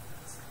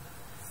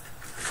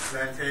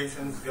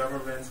 plantations,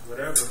 governments,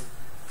 whatever,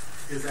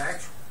 is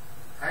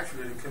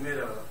actually to commit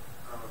a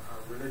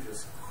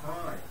religious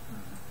crime.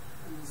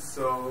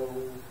 So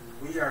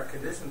we are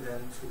conditioned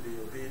then to be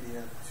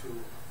obedient to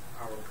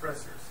our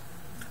oppressors.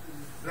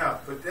 Now,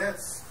 but that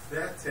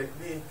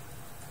technique,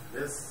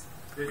 this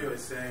video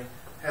is saying,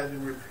 has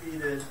been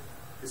repeated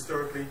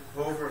historically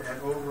over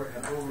and over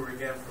and over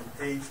again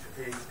from age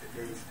to age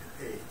to age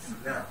to age.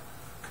 Now,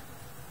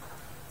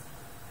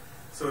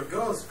 so it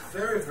goes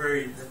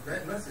very,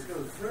 that message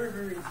goes very,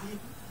 very deep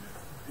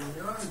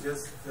beyond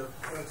just the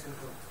function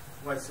of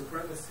white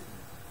supremacy.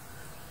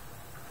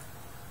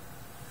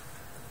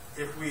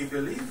 If we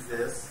believe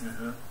this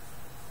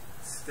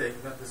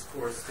statement, this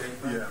core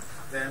statement,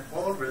 then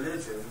all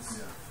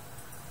religions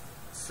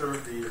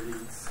serve the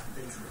elite's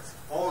interests.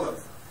 All of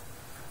them.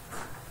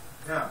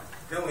 Now,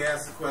 then we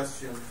ask the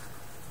question,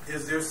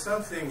 is there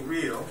something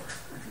real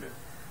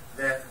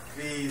that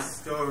these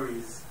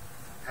stories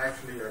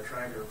actually are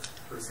trying to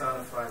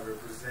personify,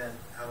 represent,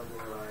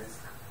 allegorize,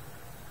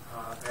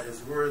 that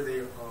is worthy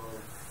of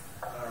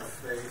our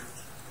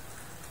faith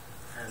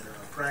and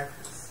our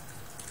practice?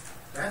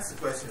 That's the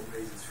question it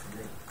raises for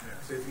me.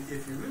 So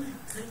if you really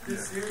take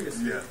this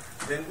seriously,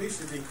 then we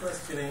should be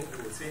questioning, it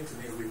would seem to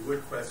me we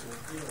would question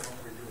even what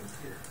we're doing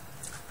here.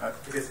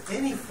 Because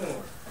any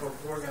form of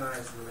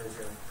organized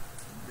religion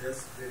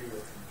this video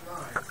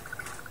implies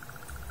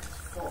is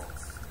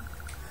false.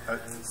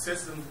 And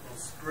systems of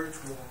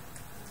spiritual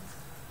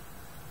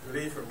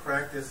belief and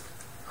practice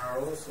are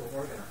also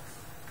organized.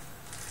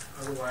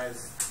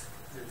 Otherwise,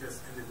 they're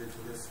just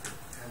individualistic,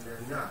 and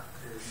they're not.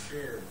 They're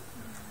shared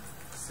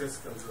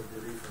systems of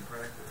belief and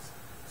practice.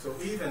 So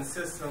even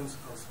systems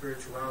of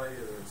spirituality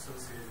that are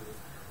associated with,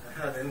 that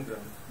have in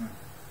them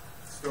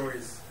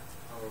stories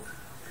of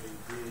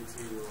a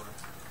deity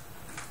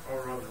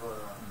or of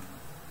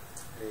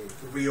a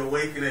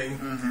reawakening,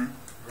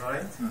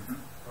 right?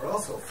 Are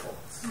also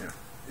false.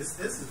 This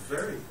is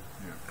very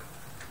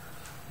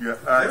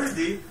very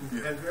deep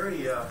and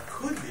very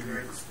could be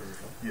very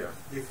disturbing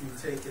if you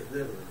take it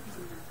literally.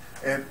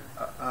 And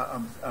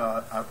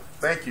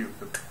thank you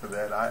for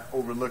that. I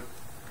overlooked,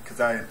 because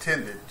I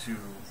intended to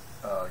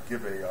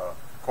give a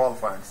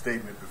qualifying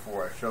statement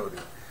before I showed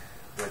it,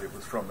 that it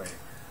was from a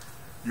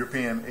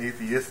European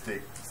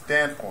atheistic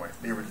standpoint.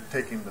 They were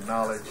taking the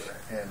knowledge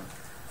and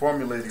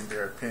formulating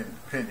their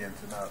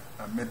opinions, and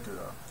I meant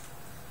to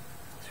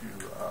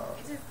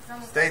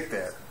state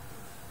that.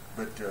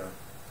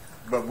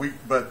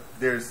 But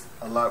there's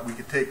a lot we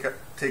could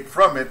take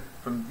from it,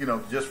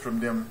 just from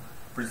them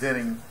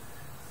presenting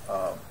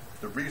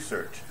the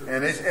research,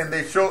 and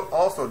they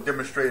also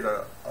demonstrate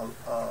a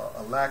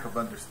lack of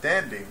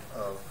understanding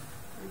of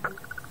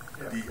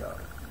the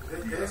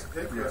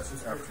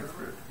African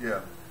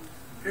spirit.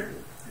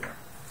 Period. Yeah.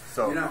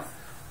 So, you know,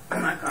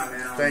 my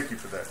comment on. Thank you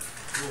for that.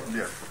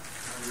 Yeah.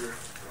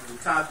 On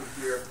the topic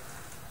here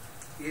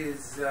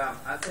is,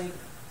 I think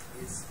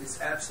it's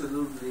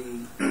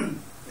absolutely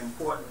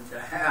important to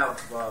have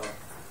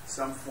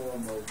some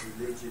form of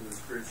religion and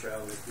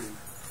spirituality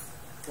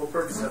for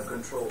purpose of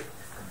control.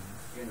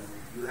 You know,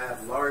 you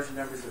have large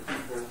numbers of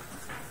people,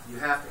 you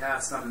have to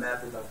have some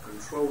method of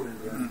controlling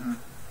them,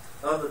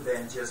 other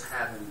than just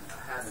having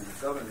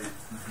a government.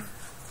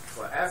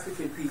 For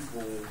African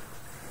people,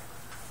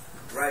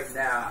 right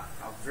now,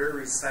 are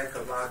very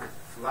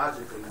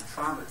psychologically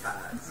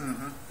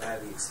traumatized by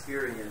the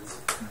experience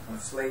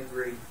of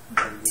slavery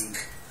and the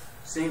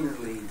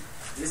seemingly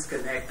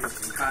disconnected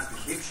and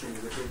contradiction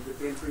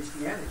within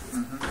Christianity.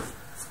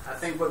 I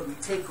think what we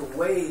take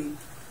away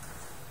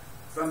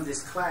from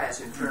this class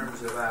in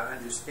terms of our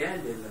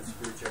understanding of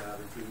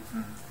spirituality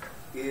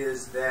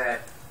is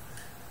that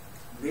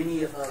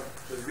many of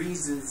the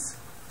reasons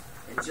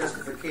and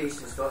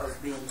justifications for us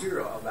being here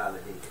are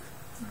validated.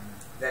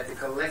 That the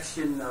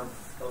collection of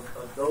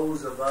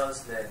those of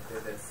us that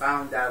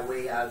found our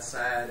way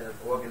outside of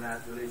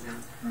organized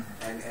religion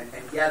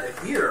and gathered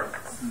here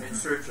in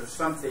search of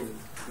something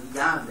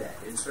beyond that,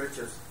 in search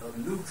of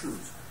new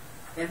truths.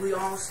 And we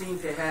all seem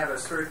to have a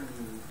certain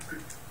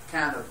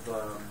kind of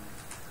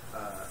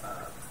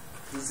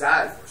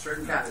desire, a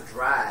certain kind of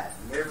drive,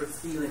 never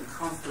feeling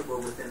comfortable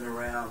within the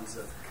realms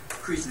of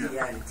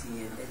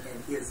Christianity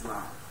and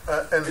Islam.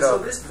 And so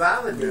this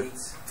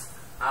validates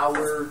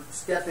our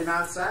stepping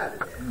outside of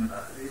that.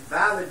 It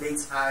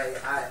validates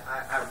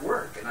our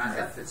work and our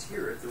efforts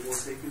here at the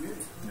Wose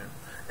community.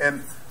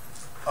 And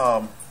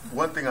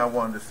one thing I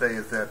wanted to say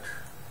is that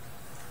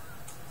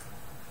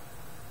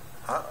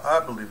I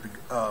believe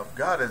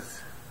God has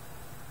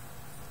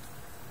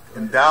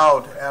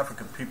endowed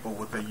African people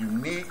with a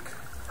unique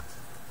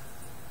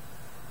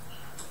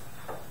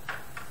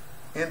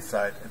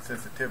insight and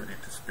sensitivity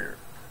to spirit.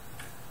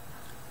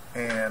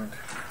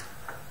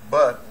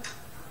 But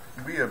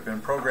we have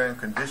been programmed,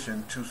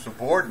 conditioned to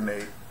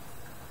subordinate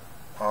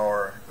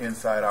our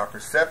insight, our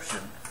perception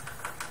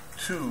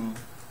to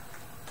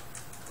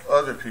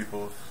other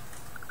people's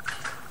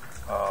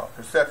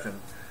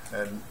perception.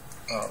 And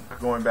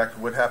going back to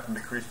what happened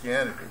to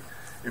Christianity,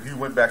 if you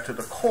went back to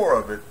the core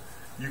of it,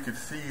 you could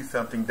see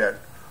something that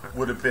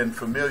would have been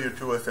familiar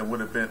to us and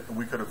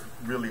we could have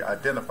really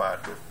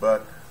identified with.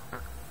 But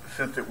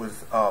since it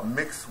was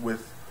mixed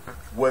with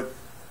what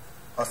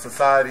a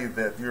society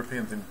that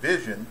Europeans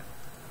envisioned,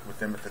 with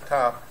them at the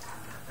top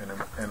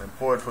and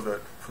employed for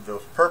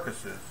those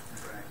purposes,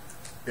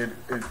 it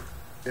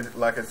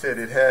like I said,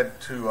 it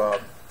had to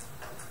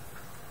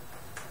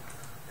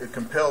it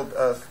compelled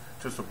us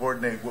to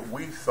subordinate what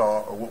we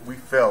saw or what we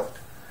felt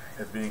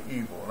as being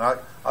evil. And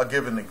I'll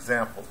give an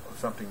example of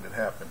something that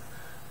happened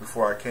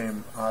before I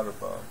came out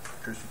of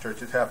Christian church.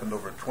 This happened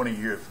over 20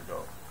 years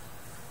ago.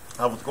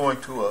 I was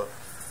going to a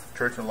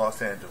church in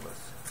Los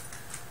Angeles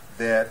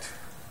that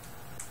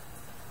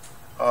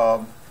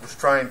was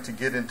trying to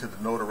get into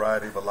the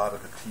notoriety of a lot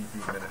of the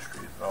TV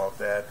ministries and all of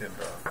that, and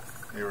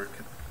they were,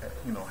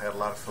 had a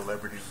lot of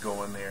celebrities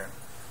going there.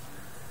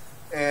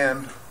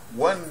 And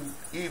one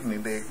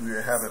evening we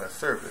were having a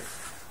service,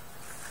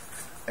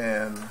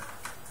 and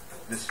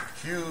this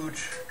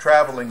huge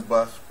traveling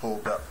bus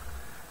pulled up,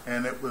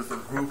 and it was a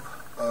group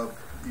of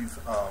these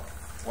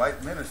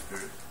white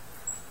ministers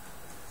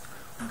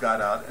who got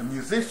out, and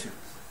musicians.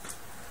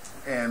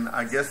 And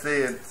I guess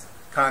they had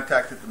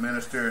contacted the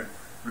minister and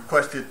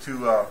requested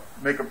to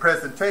make a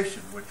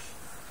presentation, which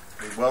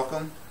they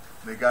welcomed.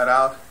 They got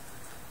out,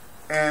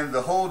 and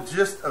the whole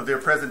gist of their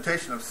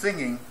presentation of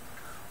singing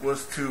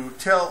was to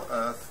tell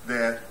us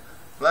that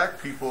black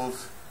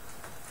people's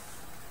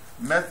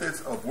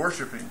methods of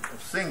worshiping,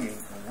 of singing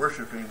and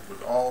worshiping,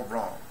 was all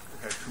wrong.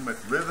 It had too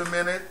much rhythm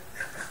in it,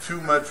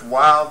 too much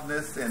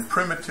wildness and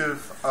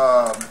primitive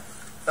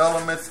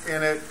elements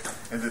in it,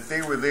 and that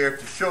they were there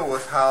to show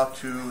us how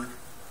to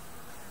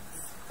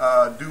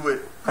do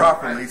it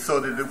properly so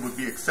that it would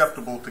be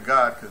acceptable to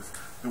God, because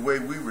the way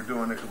we were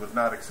doing it, it was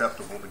not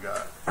acceptable to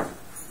God.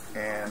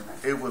 And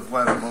it was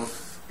one of the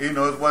most, it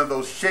was one of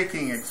those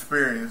shaking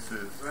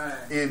experiences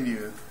in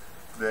you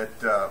that,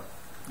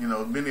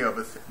 many of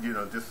us,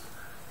 just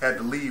had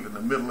to leave in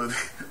the middle of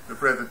the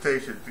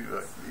presentation.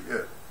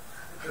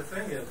 The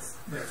thing is,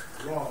 that's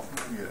wrong,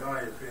 in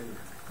my opinion,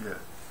 in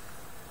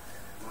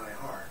my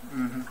heart,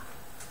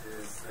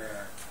 is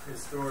that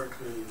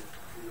historically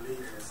the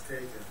elite has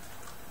taken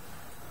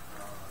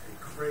a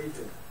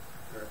craving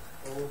that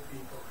old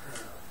people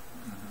have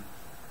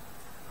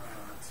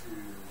to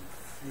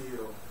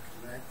feel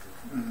connected,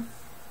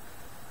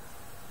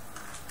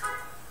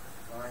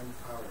 divine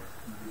power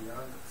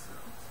beyond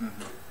themselves,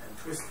 and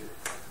twisted it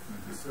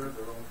to serve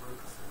their own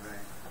purposes.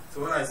 So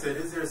when I said,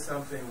 is there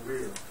something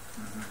real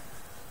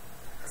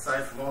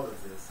aside from all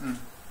of this, I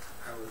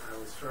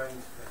was trying,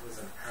 that was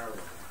an arrow,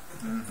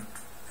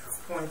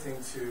 pointing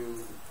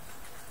to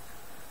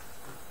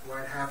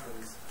what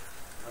happens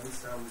when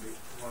someone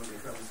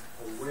becomes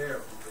aware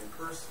of a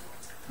personal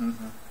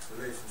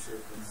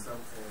relationship with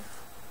something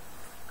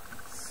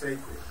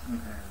sacred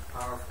and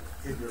powerful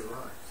in their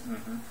lives,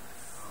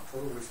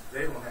 over which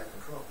they don't have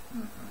control.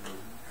 And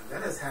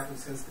that has happened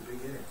since the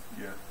beginning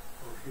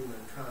of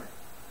humankind.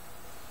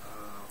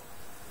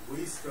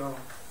 We still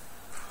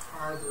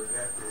harbor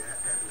that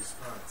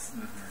response,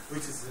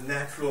 which is a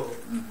natural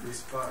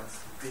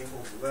response to being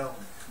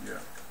overwhelmed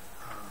and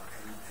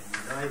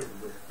united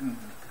with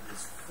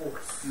this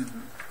force. See?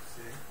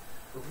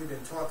 But we've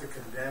been taught to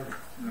condemn it,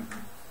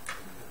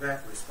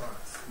 that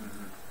response.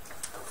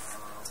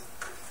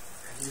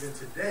 And even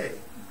today,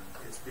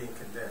 it's being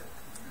condemned,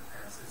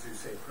 as you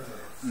say,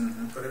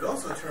 primitive. But it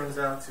also turns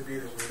out to be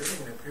that we're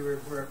living in a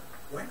period where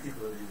white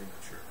people are leaving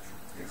the church.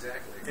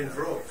 Exactly. In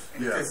droves.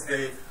 Because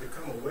they've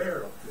become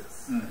aware of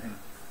this. And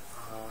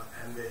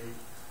they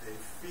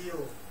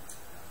feel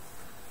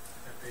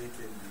that they've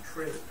been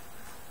betrayed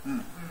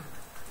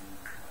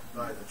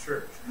by the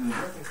church. And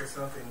they're looking for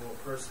something more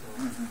personal,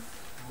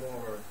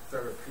 more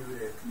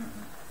therapeutic,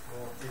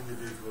 more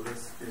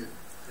individualistic,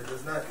 that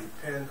does not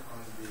depend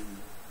on the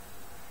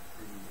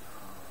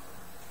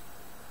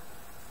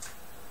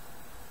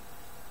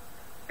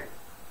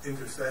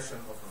intercession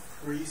of a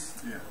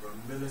priest or a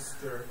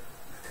minister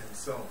and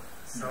so on.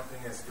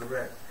 Something that's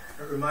direct.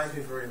 It reminds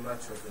me very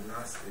much of the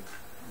Gnostic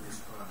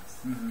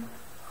response.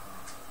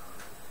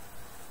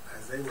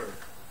 As they were,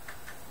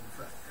 in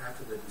fact,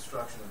 after the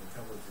destruction of the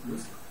Temple of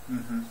Jerusalem,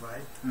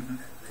 right?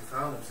 They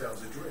found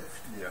themselves adrift.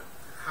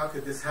 How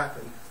could this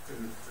happen to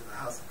the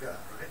house of God,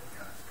 right?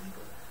 God's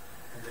people.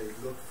 And they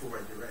look for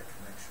a direct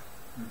connection.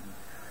 And I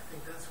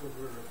think that's what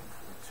we're looking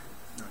for too.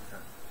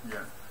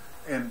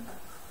 And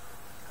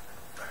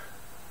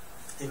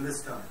in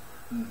this time,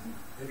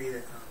 maybe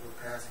we're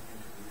passing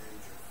into the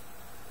age of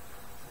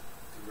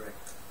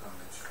direct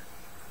knowledge.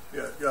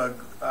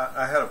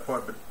 I had a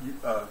point, but you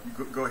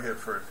go ahead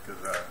first,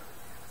 because I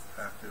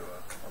have to. I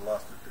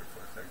lost it there for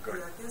a second. Go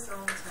ahead. I guess I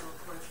always have a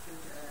question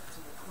to add to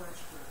the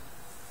question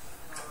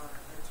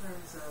in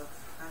terms of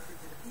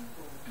African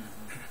people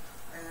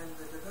and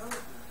the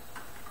development.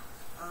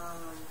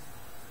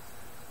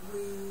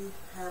 We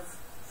have,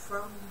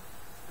 from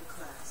the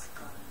class,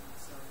 gotten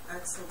some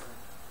excellent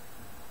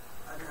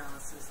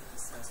analysis and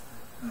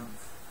assessment of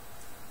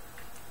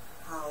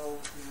how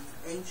the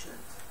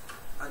ancient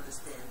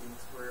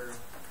understandings were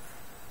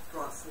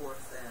brought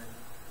forth and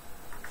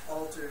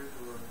altered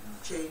or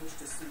changed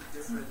to suit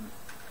different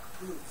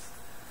groups.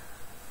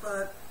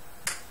 But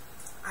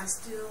I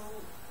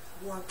still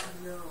want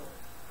to know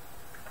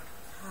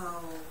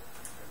how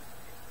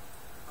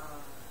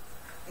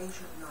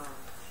ancient knowledge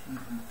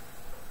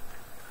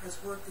has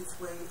worked its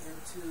way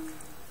into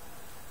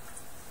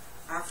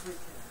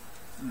African,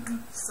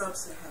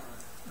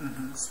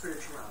 sub-Saharan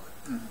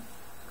spirituality.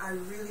 I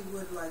really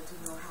would like to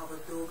know how the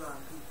Dogon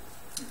people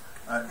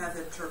have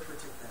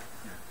interpreted that,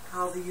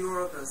 how the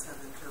Yorubas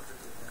have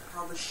interpreted that,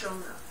 how the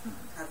Shona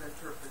have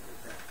interpreted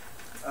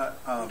that,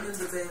 even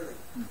the Bailey.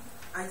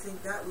 I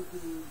think that would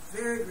be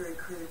very, very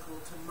critical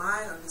to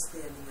my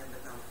understanding and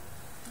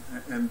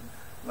development. And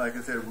like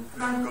I said, if we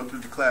go through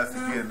the class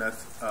again,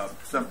 that's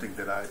something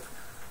that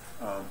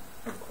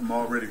I'm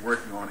already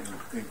working on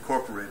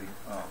incorporating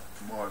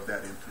more of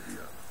that into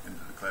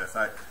the class.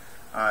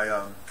 I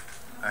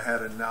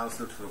had an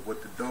analysis of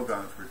what the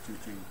Dogons were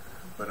teaching,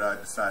 but I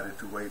decided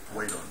to wait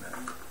on that.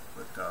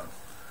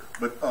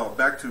 But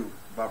back to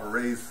Baba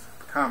Ray's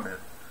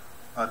comment,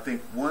 I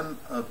think one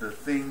of the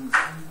things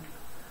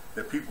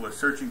that people are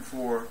searching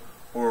for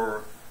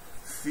or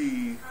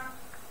see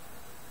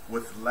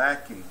what's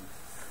lacking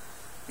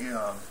in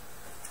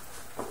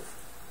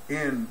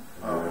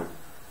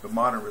the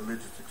modern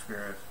religious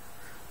experience,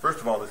 first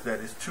of all, is that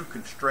it's too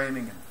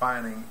constraining and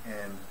confining,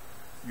 and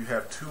you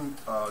have too,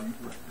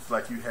 it's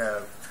like you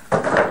have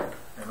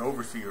an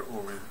overseer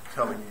over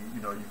telling you,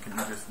 you can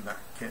do this and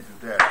can't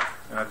do that.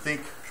 And I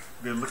think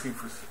they're looking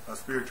for a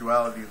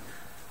spirituality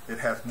that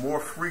has more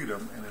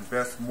freedom and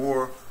invests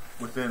more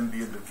within the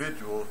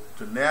individual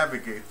to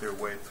navigate their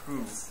way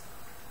through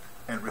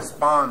and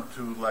respond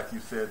to, like you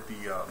said,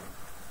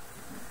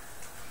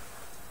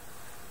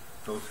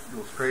 those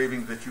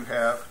cravings that you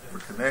have for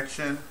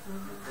connection,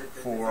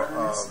 for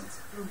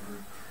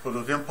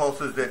those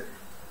impulses that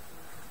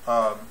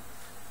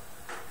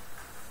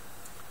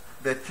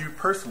you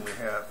personally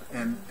have,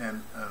 and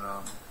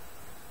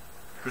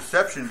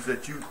perceptions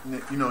that you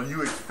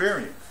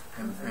experience,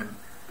 and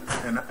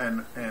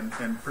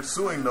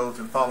pursuing those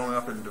and following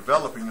up and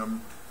developing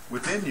them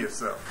within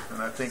yourself.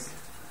 And I think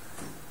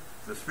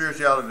the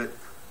spirituality,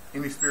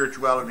 any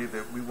spirituality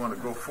that we want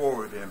to go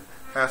forward in,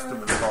 has to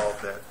involve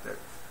that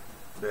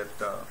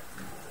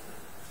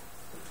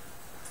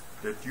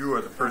you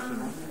are the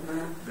person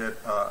that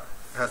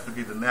has to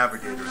be the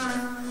navigator.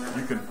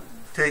 You can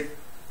take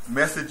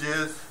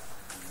messages,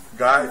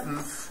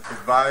 guidance,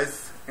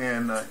 advice,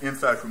 and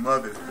insight from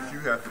others, but you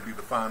have to be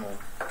the final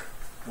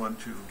one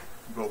to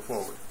go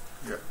forward.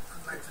 Yeah.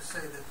 I'd like to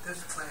say that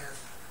this class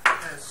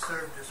has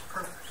served its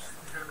purpose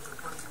in terms of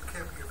what you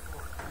came here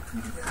for.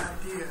 The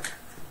idea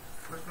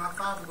was my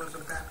father was a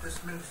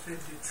Baptist minister in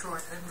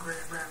Detroit and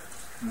Grand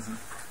Rapids.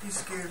 He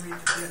scared me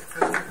to death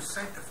because he was a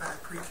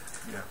sanctified preacher.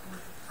 Yeah.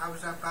 I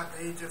was about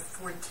the age of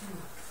 14.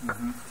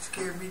 He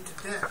scared me to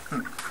death.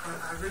 But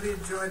I really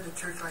enjoyed the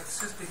church. Like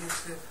Sister here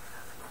said,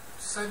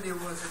 Sunday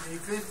was an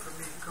event for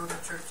me to go to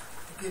church,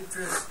 to get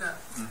dressed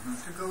up,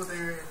 to go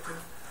there and to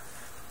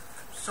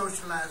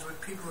socialize with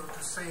people with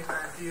the same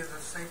ideas, the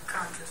same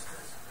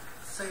consciousness.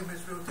 Same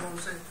as Wose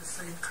said, the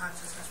same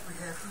consciousness we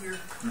have here.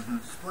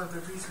 It's one of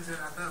the reasons that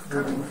I love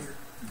coming here,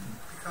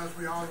 because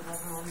we all are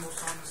almost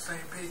on the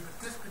same page. But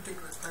this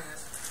particular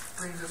class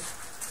brings us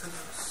to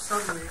the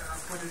summary of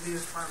what it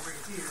is why we're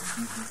here,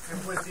 and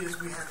what it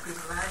is we have been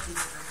lacking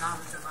in the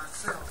knowledge of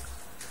ourselves.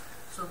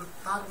 So the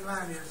bottom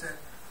line is that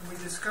when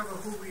we discover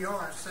who we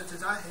are, such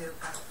as I have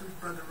through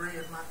Brother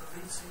Ray and Michael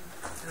Lisi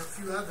and a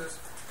few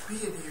others,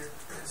 being here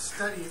and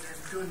studying and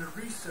doing the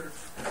research,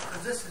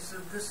 because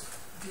this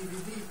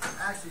DVD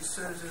actually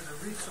serves as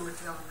a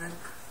resource element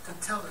to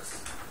tell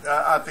us.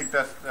 I think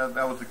that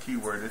was the key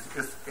word.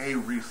 It's a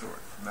resource,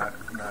 not.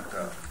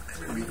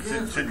 It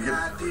begins with the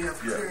idea of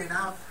clearing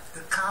out the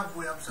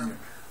cobwebs of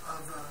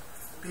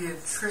being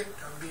tricked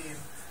or being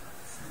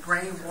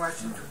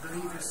brainwashed into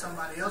believing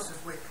somebody else's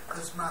way.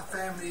 Because my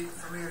family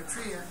from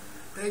Eritrea,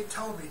 they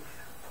told me,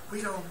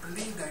 we don't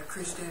believe that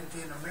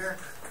Christianity in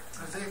America,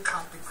 because they're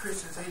Coptic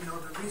Christians, they know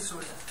the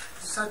resources,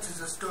 such as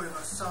the story of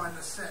a saw and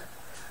a set.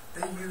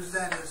 They used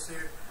that as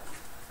their,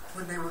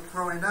 when they were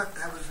growing up,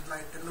 that was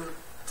like the little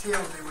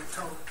tale they were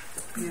told,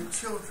 being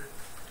children.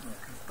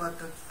 But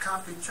the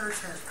Coptic Church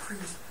has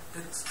priests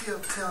that still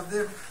tell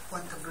them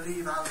what to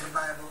believe out of the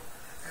Bible,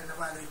 and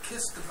why they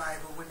kiss the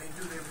Bible when they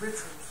do their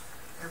rituals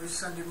every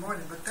Sunday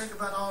morning. But think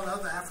about all the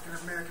other African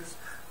Americans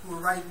who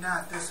are right now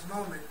at this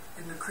moment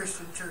in the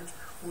Christian church,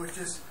 who are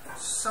just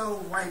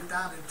so wiped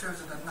out in terms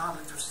of the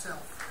knowledge of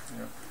self.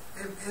 Yeah.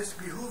 It's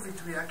behooving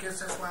to me. I guess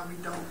that's why we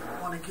don't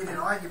want to get in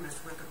arguments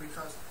with them,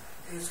 because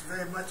it's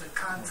very much a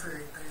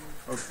contrary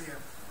thing to them.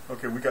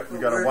 Okay, we got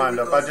to wind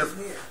up.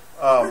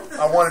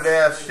 I wanted to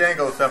ask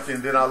Shango something,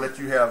 and then I'll let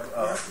you have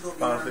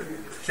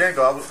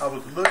Shango. I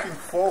was looking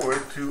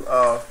forward to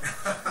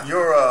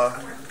your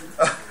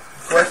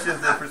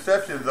questions and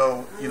perceptions,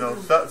 though.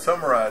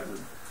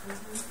 Summarizing.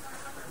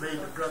 Made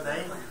the brother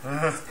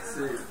angry.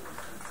 See,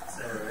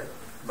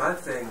 my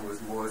thing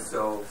was more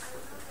so.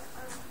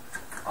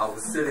 I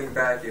was sitting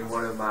back in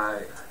one of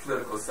my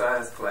political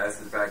science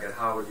classes back at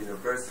Howard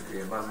University,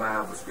 and my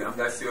mind was, I'm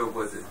not sure,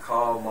 was it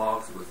Karl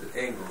Marx or was it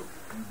Engels,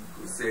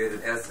 who said,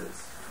 in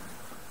essence,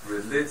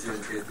 religion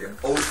is the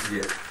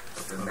opiate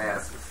of the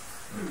masses.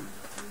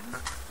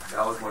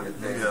 That was one of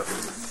the things that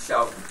was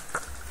shouting.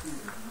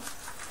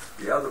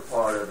 The other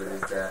part of it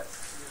is that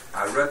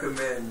I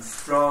recommend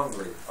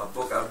strongly a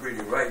book I'm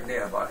reading right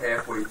now, about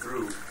halfway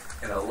through,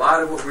 and a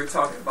lot of what we're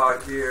talking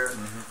about here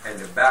and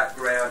the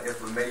background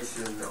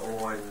information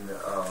on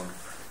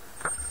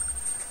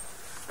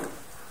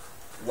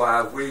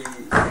why we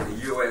in the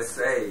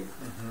USA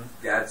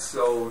got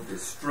so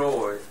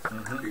destroyed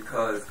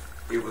because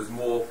it was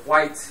more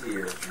whites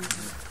here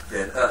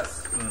than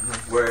us.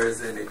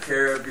 Whereas in the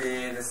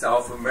Caribbean and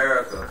South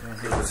America,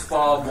 it was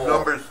far more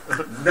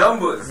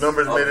numbers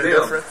of made a them,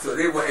 difference. so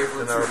they were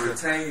able to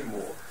retain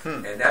more.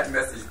 And that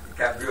message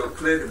got real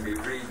clear to me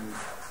reading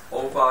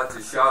Oba to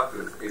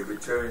Shaka's A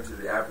Return to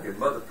the African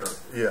Mother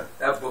Principle. Yeah.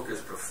 That book is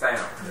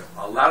profound.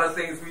 A lot of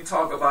things we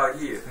talk about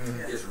here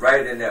is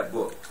right in that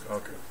book.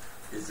 Okay.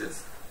 It's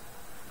just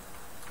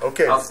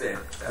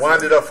outstanding.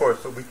 Wind it up for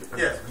us so we can.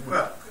 Yeah,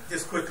 well,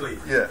 just quickly.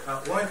 Yeah.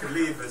 One could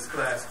leave this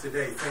class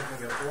today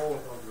thinking that all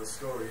of the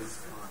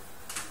stories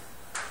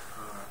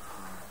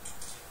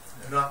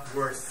are not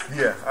worth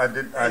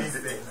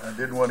anything. I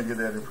didn't want to get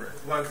that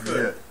impression. One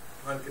could. Yeah.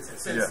 One could say,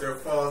 since they're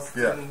false,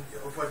 then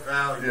of what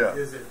value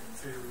is it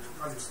to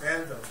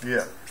understand them?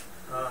 Yeah.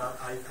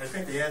 I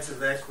think the answer to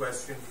that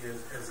question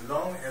is, as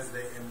long as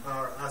they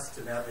empower us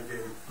to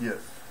navigate,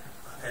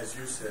 as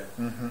you said,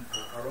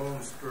 our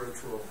own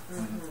spiritual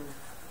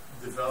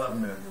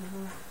development,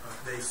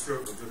 they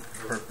serve a good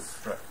purpose.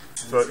 Right.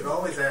 So you should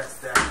always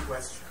ask that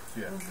question.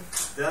 Yeah.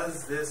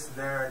 Does this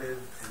narrative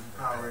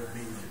empower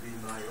me to be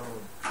my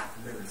own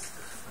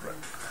minister?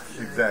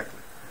 Right. Exactly.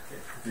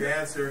 The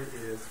answer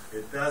is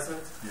it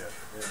doesn't.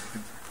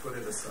 Put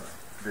it aside.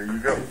 There you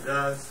go. It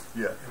does.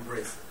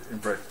 Embrace it.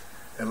 Embrace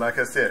it. And like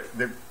I said,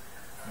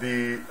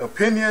 the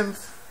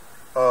opinions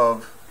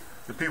of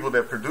the people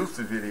that produced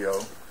the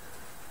video,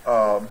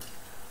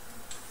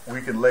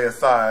 we can lay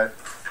aside.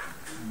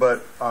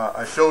 But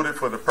I showed it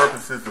for the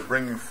purposes of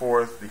bringing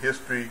forth the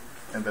history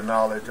and the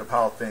knowledge of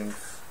how things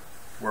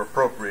were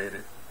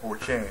appropriated or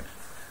changed.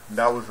 And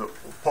that was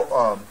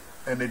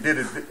and they did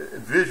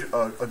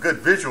a good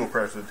visual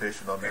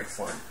presentation on that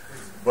point.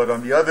 But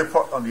on the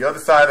other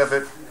side of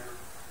it,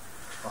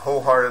 I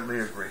wholeheartedly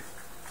agree.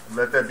 And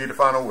let that be the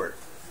final word.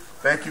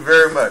 Thank you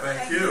very much.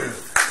 Thank you.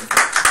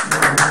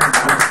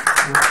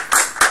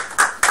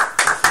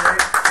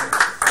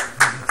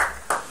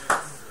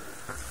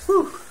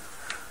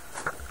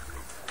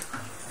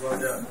 Well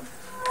done.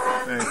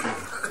 Thank you.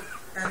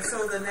 And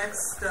so the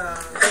next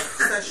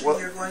session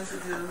you're to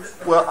do?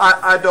 Well,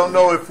 I don't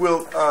know if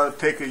we'll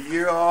take a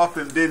year off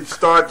and then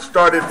start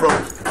it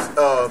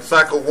from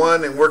cycle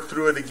 1 and work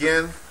through it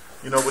again,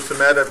 you know, with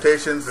some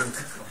adaptations and,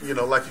 you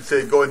know, like you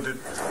said, go into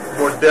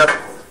more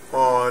depth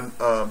on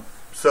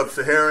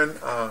sub-Saharan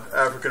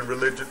African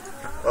religion,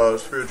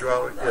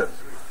 spirituality. Yes.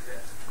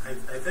 I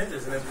think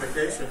there's an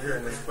implication here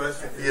in this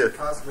question. Is it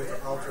possible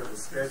to alter the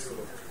schedule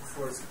of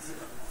courses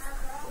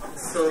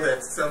so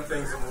that some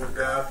things are moved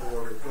up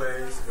or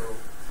replaced? Or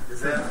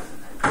is that?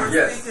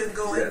 Yes. We can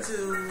go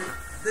into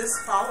this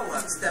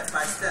follow-up step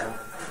by step.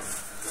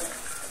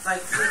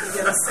 Like we can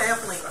get a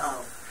sampling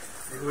of.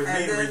 It would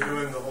mean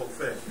redoing the whole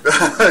thing.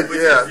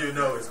 Which, yeah. As you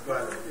know, is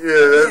quite.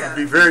 That would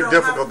be very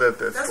difficult at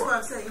this point. That's what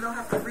I'm saying. You don't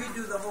have to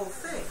redo the whole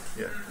thing.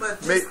 Yeah.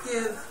 But just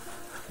give.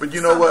 But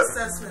you know what?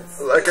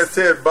 Like I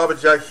said, Baba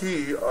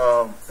Jahi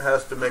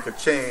has to make a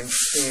change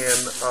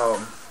in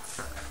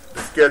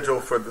the schedule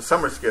for the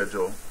summer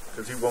schedule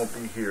because he won't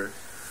be here.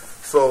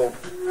 So,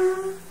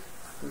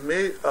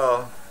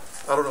 I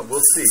don't know. We'll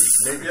see.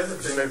 Maybe. The other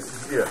thing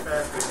is, yeah.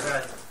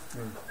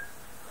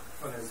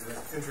 When his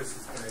interest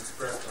has been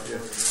expressed on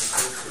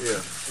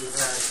we've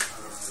had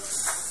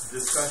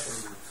discussion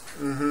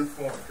groups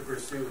formed to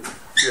pursue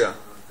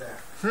that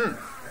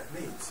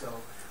need. So,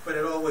 but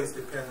it always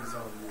depends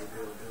on the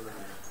availability of the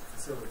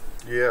facility.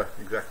 Yeah,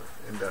 exactly.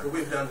 And, but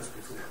we've done this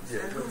before.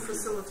 Yeah. And who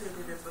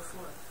facilitated it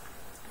before?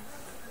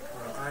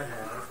 Well, I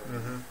have.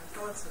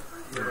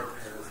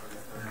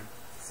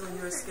 So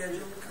your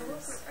schedule?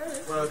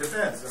 Well, it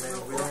depends. I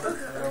mean, we don't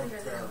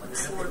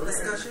for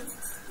discussion.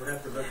 We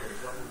have to look at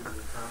what would be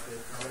the topic,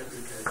 how many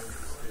people are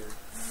interested,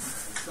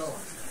 and so on.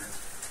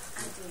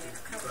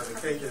 But the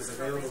cake is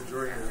available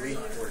during the week,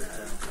 for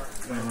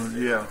example.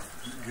 Yeah,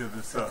 give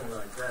this up. Something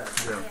like that.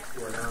 Yeah.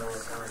 For an hour and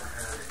a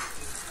half.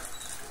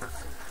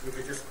 We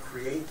could just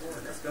create a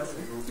discussion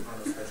group on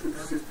a special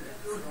topic.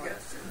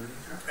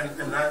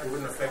 And that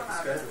wouldn't affect the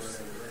schedule in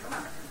any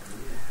way.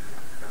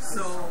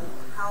 So,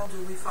 how do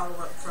we follow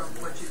up from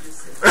what you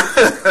just said?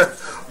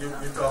 you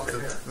talk to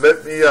him.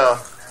 Let me,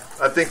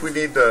 I think we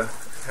need to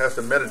have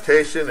some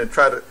meditation and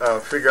try to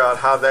figure out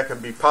how that can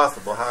be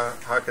possible.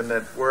 How can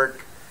that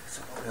work?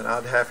 And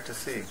I'd have to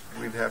see.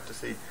 We'd have to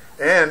see.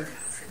 And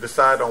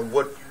decide on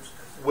what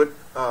would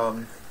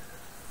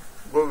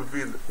be,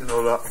 you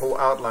know, the whole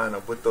outline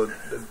of what the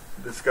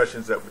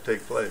discussions that would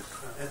take place.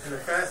 In the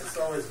past, it's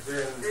always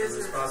been the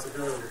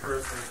responsibility of the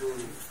person who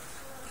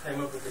came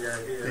up with the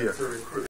idea to recruit.